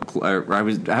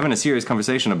was having a serious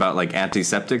conversation about like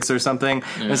antiseptics or something.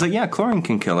 And it's like, yeah, chlorine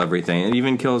can kill everything. It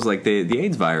even kills like the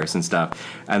AIDS virus and stuff.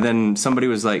 And then somebody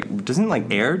was like, doesn't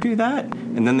like air do that?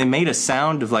 And then they made a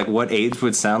sound of like what AIDS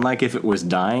would sound like if it was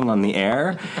dying on the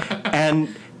air,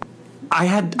 and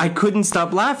I couldn't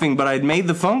stop laughing, but I'd made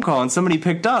the phone call and somebody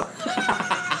picked up.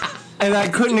 And I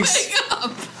couldn't.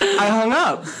 I hung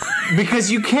up because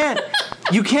you can't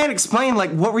explain like,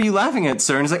 what were you laughing at,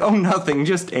 sir? And it's like, oh, nothing,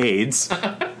 just AIDS.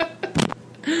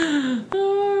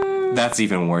 That's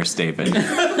even worse, David.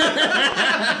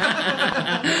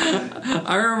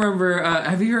 I remember.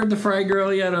 Have you heard the Fry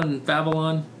Girl yet on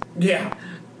Babylon? Yeah.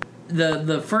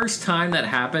 The first time that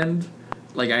happened,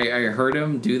 like I heard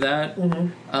him do that.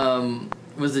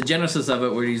 Was the genesis of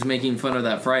it where he's making fun of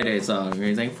that Friday song where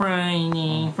he's like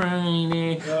Friday.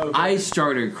 Okay. I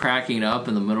started cracking up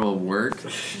in the middle of work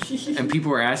and people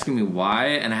were asking me why,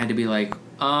 and I had to be like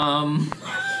I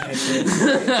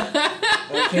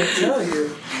can't tell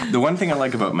you. The one thing I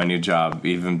like about my new job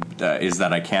even is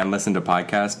that I can listen to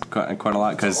podcasts quite a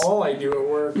lot, because all I do at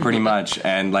work pretty much,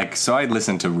 and like, so I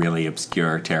listen to really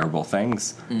obscure, terrible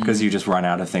things because you just run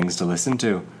out of things to listen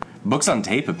to. Books on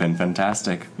tape have been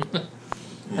fantastic.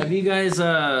 Have you guys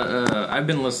I've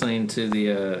been listening to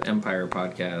the Empire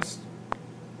podcast.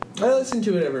 I listen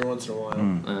to it every once in a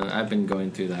while. I've been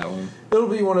going through that one. It'll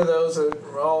be one of those that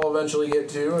I'll eventually get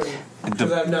to, and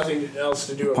because I have nothing else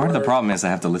to do at Part of work. the problem is I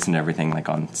have to listen to everything like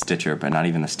on Stitcher, but not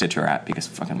even the Stitcher app because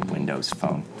fucking Windows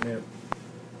Phone. Yeah.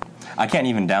 I can't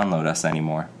even download us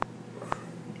anymore.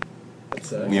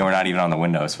 That's We're not even on the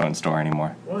Windows Phone store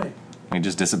anymore. Why? We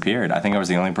just disappeared. I think I was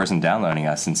the only person downloading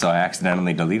us, and so I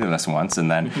accidentally deleted us once, and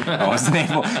then I wasn't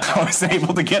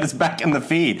able to get us back in the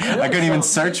feed. I couldn't even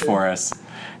search for us.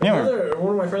 Yeah,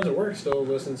 one of my friends at work still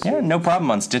listens to Yeah, no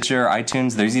problem. On Stitcher,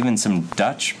 iTunes, there's even some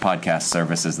Dutch podcast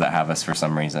services that have us for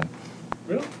some reason.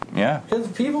 Really? Yeah. Because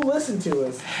people listen to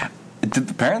us.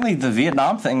 Apparently the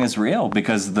Vietnam thing is real,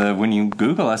 because when you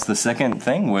Google us, the second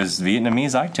thing was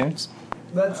Vietnamese iTunes.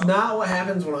 That's not what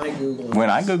happens when I Google it.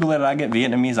 When I Google it, I get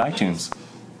Vietnamese iTunes.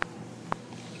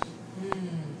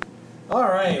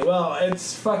 Alright, well,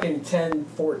 it's fucking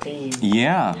 10:14.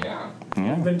 Yeah.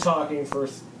 We've been talking for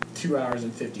 2 hours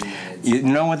and 50 minutes. You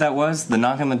know what that was? The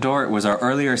knock on the door? It was our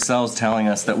earlier selves telling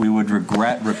us that we would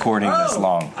regret recording this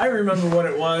long. I remember what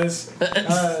it was. They've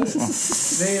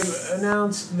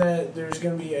announced that there's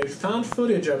going to be a found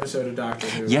footage episode of Doctor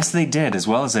Who. Yes, they did, as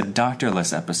well as a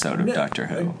doctorless episode of Doctor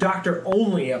Who. A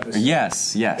Doctor-only episode.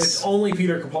 Yes. It's only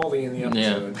Peter Capaldi in the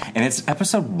episode. Yeah. And it's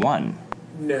episode 1.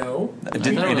 No. It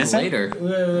isn't? Later.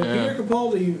 Peter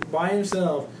Capaldi by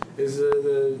himself is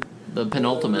the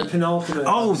penultimate. The penultimate.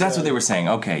 Oh, episode. that's what they were saying.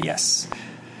 Okay, yes.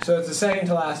 So it's the second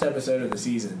to last episode of the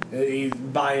season. He's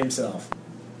by himself.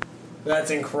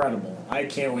 That's incredible. I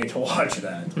can't wait to watch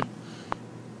that.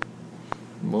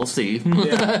 We'll see.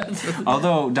 Yeah.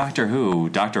 Although Doctor Who,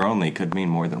 Doctor Only could mean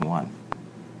more than one.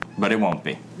 But it won't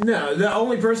be. No, the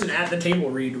only person at the table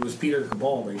read was Peter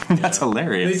Capaldi. That's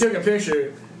hilarious. They took a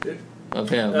picture. Of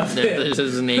him. There's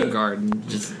his name card. And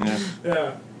just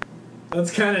Yeah. That's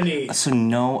kind of neat. So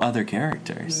no other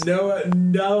characters.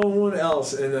 No one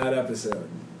else in that episode.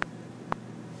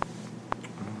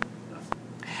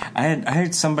 I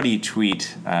heard somebody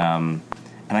tweet, and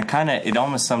it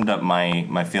almost summed up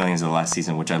my feelings of the last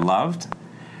season, which I loved.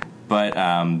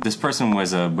 But this person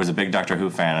was a big Doctor Who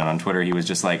fan, and on Twitter he was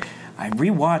just like, I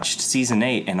rewatched season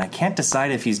 8, and I can't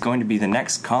decide if he's going to be the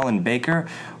next Colin Baker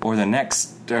or the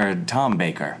next Tom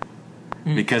Baker.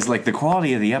 Because the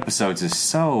quality of the episodes is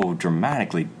so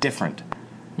dramatically different.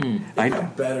 I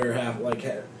better have what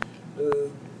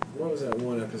was that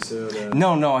one episode?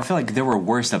 No, I feel like there were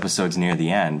worse episodes near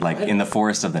the end, in the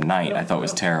Forest of the Night. I thought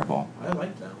was terrible. I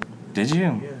liked that one. Did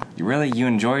you? Yeah. You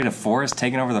enjoyed a forest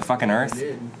taking over the fucking Earth? I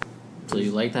did. So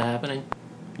you like that happening?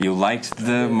 You liked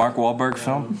the Mark Wahlberg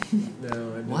film? No,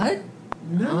 I didn't. What?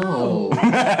 No. Oh. We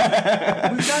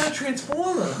got a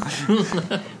Transformer.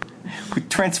 We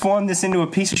transformed this into a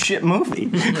piece of shit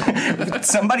movie.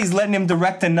 Somebody's letting him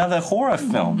direct another horror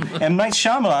film. M. Night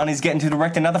Shyamalan is getting to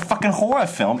direct another fucking horror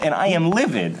film, and I am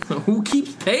livid. Who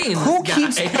keeps paying this Who guy?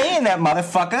 keeps paying that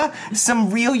motherfucker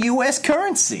some real U.S.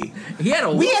 currency? He had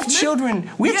a We have children.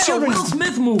 We have children. a Will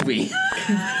Smith movie.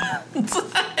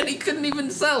 And he couldn't even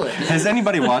sell it. Has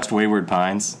anybody watched Wayward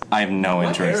Pines? I have no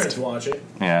My parents interest. watch it.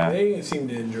 Yeah. They seem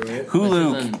to enjoy it.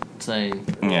 Hulu. Saying.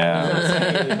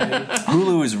 Yeah.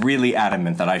 Hulu is really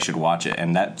adamant that I should watch it,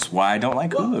 and that's why I don't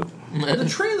like Hulu. The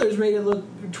trailers made it look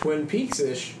Twin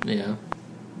Peaks-ish. Yeah.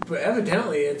 But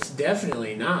evidently, it's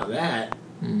definitely not that.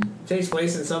 It takes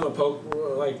place in some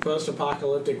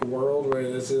post-apocalyptic world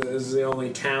where this is the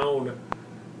only town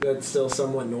that's still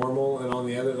somewhat normal, and on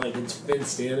the other, it's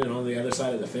fenced in, and on the other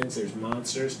side of the fence there's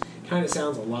monsters. Kind of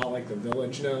sounds a lot like The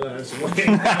Village now that I'm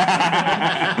looking.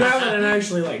 Now that I'm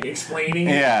actually explaining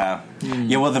it. Yeah.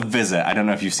 Yeah, well, The Visit. I don't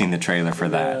know if you've seen the trailer for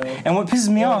that. Yeah. And what pisses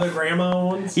me off... The grandma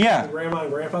ones? Yeah. The grandma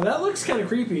and grandpa. That looks kind of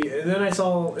creepy. And then I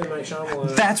saw M. Night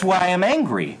Shyamalan. That's why I'm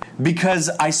angry. Because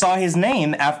I saw his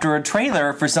name after a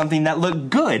trailer for something that looked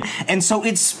good. And so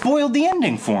it spoiled the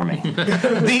ending for me.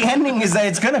 The ending is that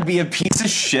it's going to be a piece of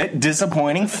shit,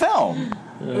 disappointing film.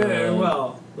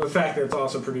 Well, the fact that it's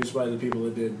also produced by the people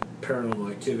that did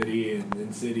Paranormal Activity and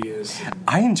Insidious.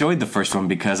 I enjoyed the first one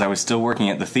because I was still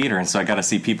working at the theater, and so I got to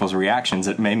see people's reactions.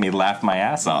 It made me laugh my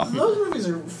ass off. Those movies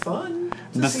are fun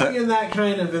to see in that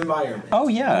kind of environment. Oh,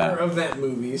 yeah. They're event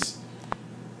movies.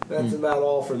 That's about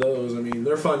all for those. I mean,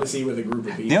 they're fun to see with a group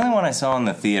of people. The only one I saw in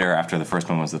the theater after the first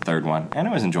one was the third one, and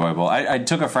it was enjoyable. I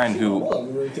took a friend who... All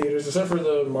of them in theaters, except for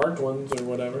the marked ones or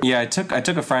whatever. Yeah, I took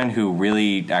a friend who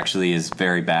really actually is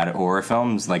very bad at horror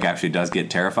films, actually does get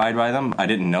terrified by them. I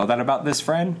didn't know that about this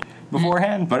friend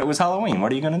beforehand, but it was Halloween.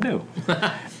 What are you going to do?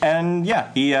 And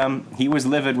yeah, he was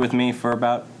livid with me for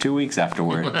about 2 weeks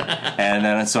afterward. And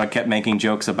then so I kept making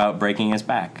jokes about breaking his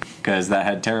back, because that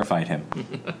had terrified him.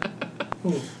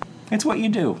 It's what you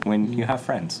do when you have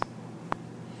friends.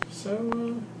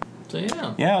 So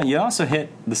yeah. Yeah, you also hit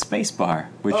the space bar,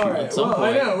 which all you, right. Well,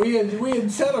 I know we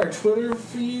had set our Twitter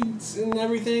feeds and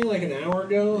everything an hour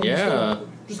ago.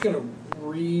 I'm just gonna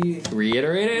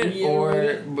reiterate it,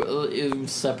 or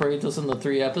separate this into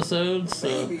 3 episodes.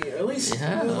 Maybe at least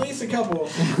a couple.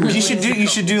 You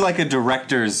should do like a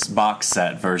director's box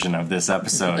set version of this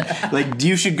episode. Like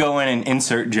you should go in and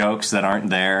insert jokes that aren't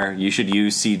there. You should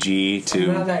use CG to.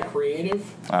 I'm not that creative.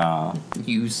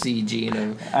 Use CG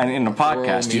in a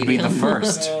podcast. You'd be the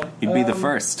first. You'd be the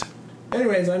first.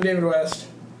 Anyways, I'm David West.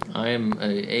 I am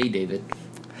a David.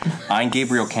 I'm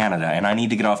Gabriel Canada, and I need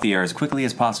to get off the air as quickly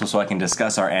as possible so I can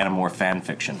discuss our Animorph fan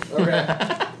fiction. Okay.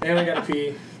 And I gotta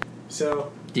pee.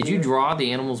 So. Did you draw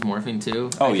the animals morphing too?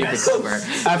 Oh, yes.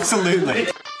 Absolutely.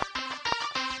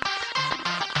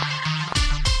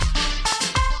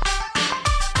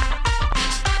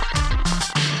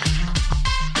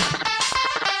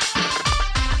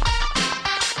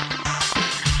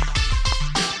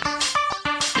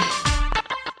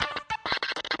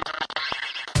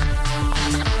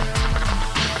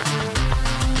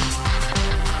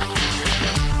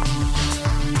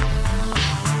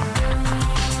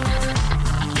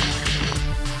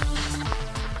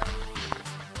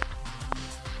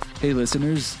 Hey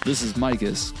listeners, this is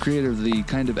Micus, creator of the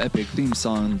kind of epic theme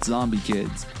song Zombie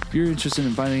Kids. If you're interested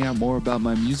in finding out more about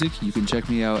my music, you can check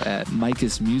me out at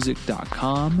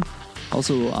micusmusic.com.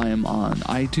 Also, I am on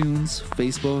iTunes,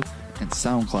 Facebook, and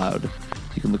SoundCloud.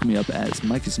 You can look me up as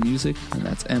Micus Music, and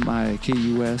that's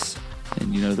Mikus,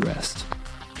 and you know the rest.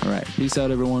 Alright, peace out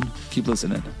everyone, keep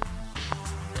listening.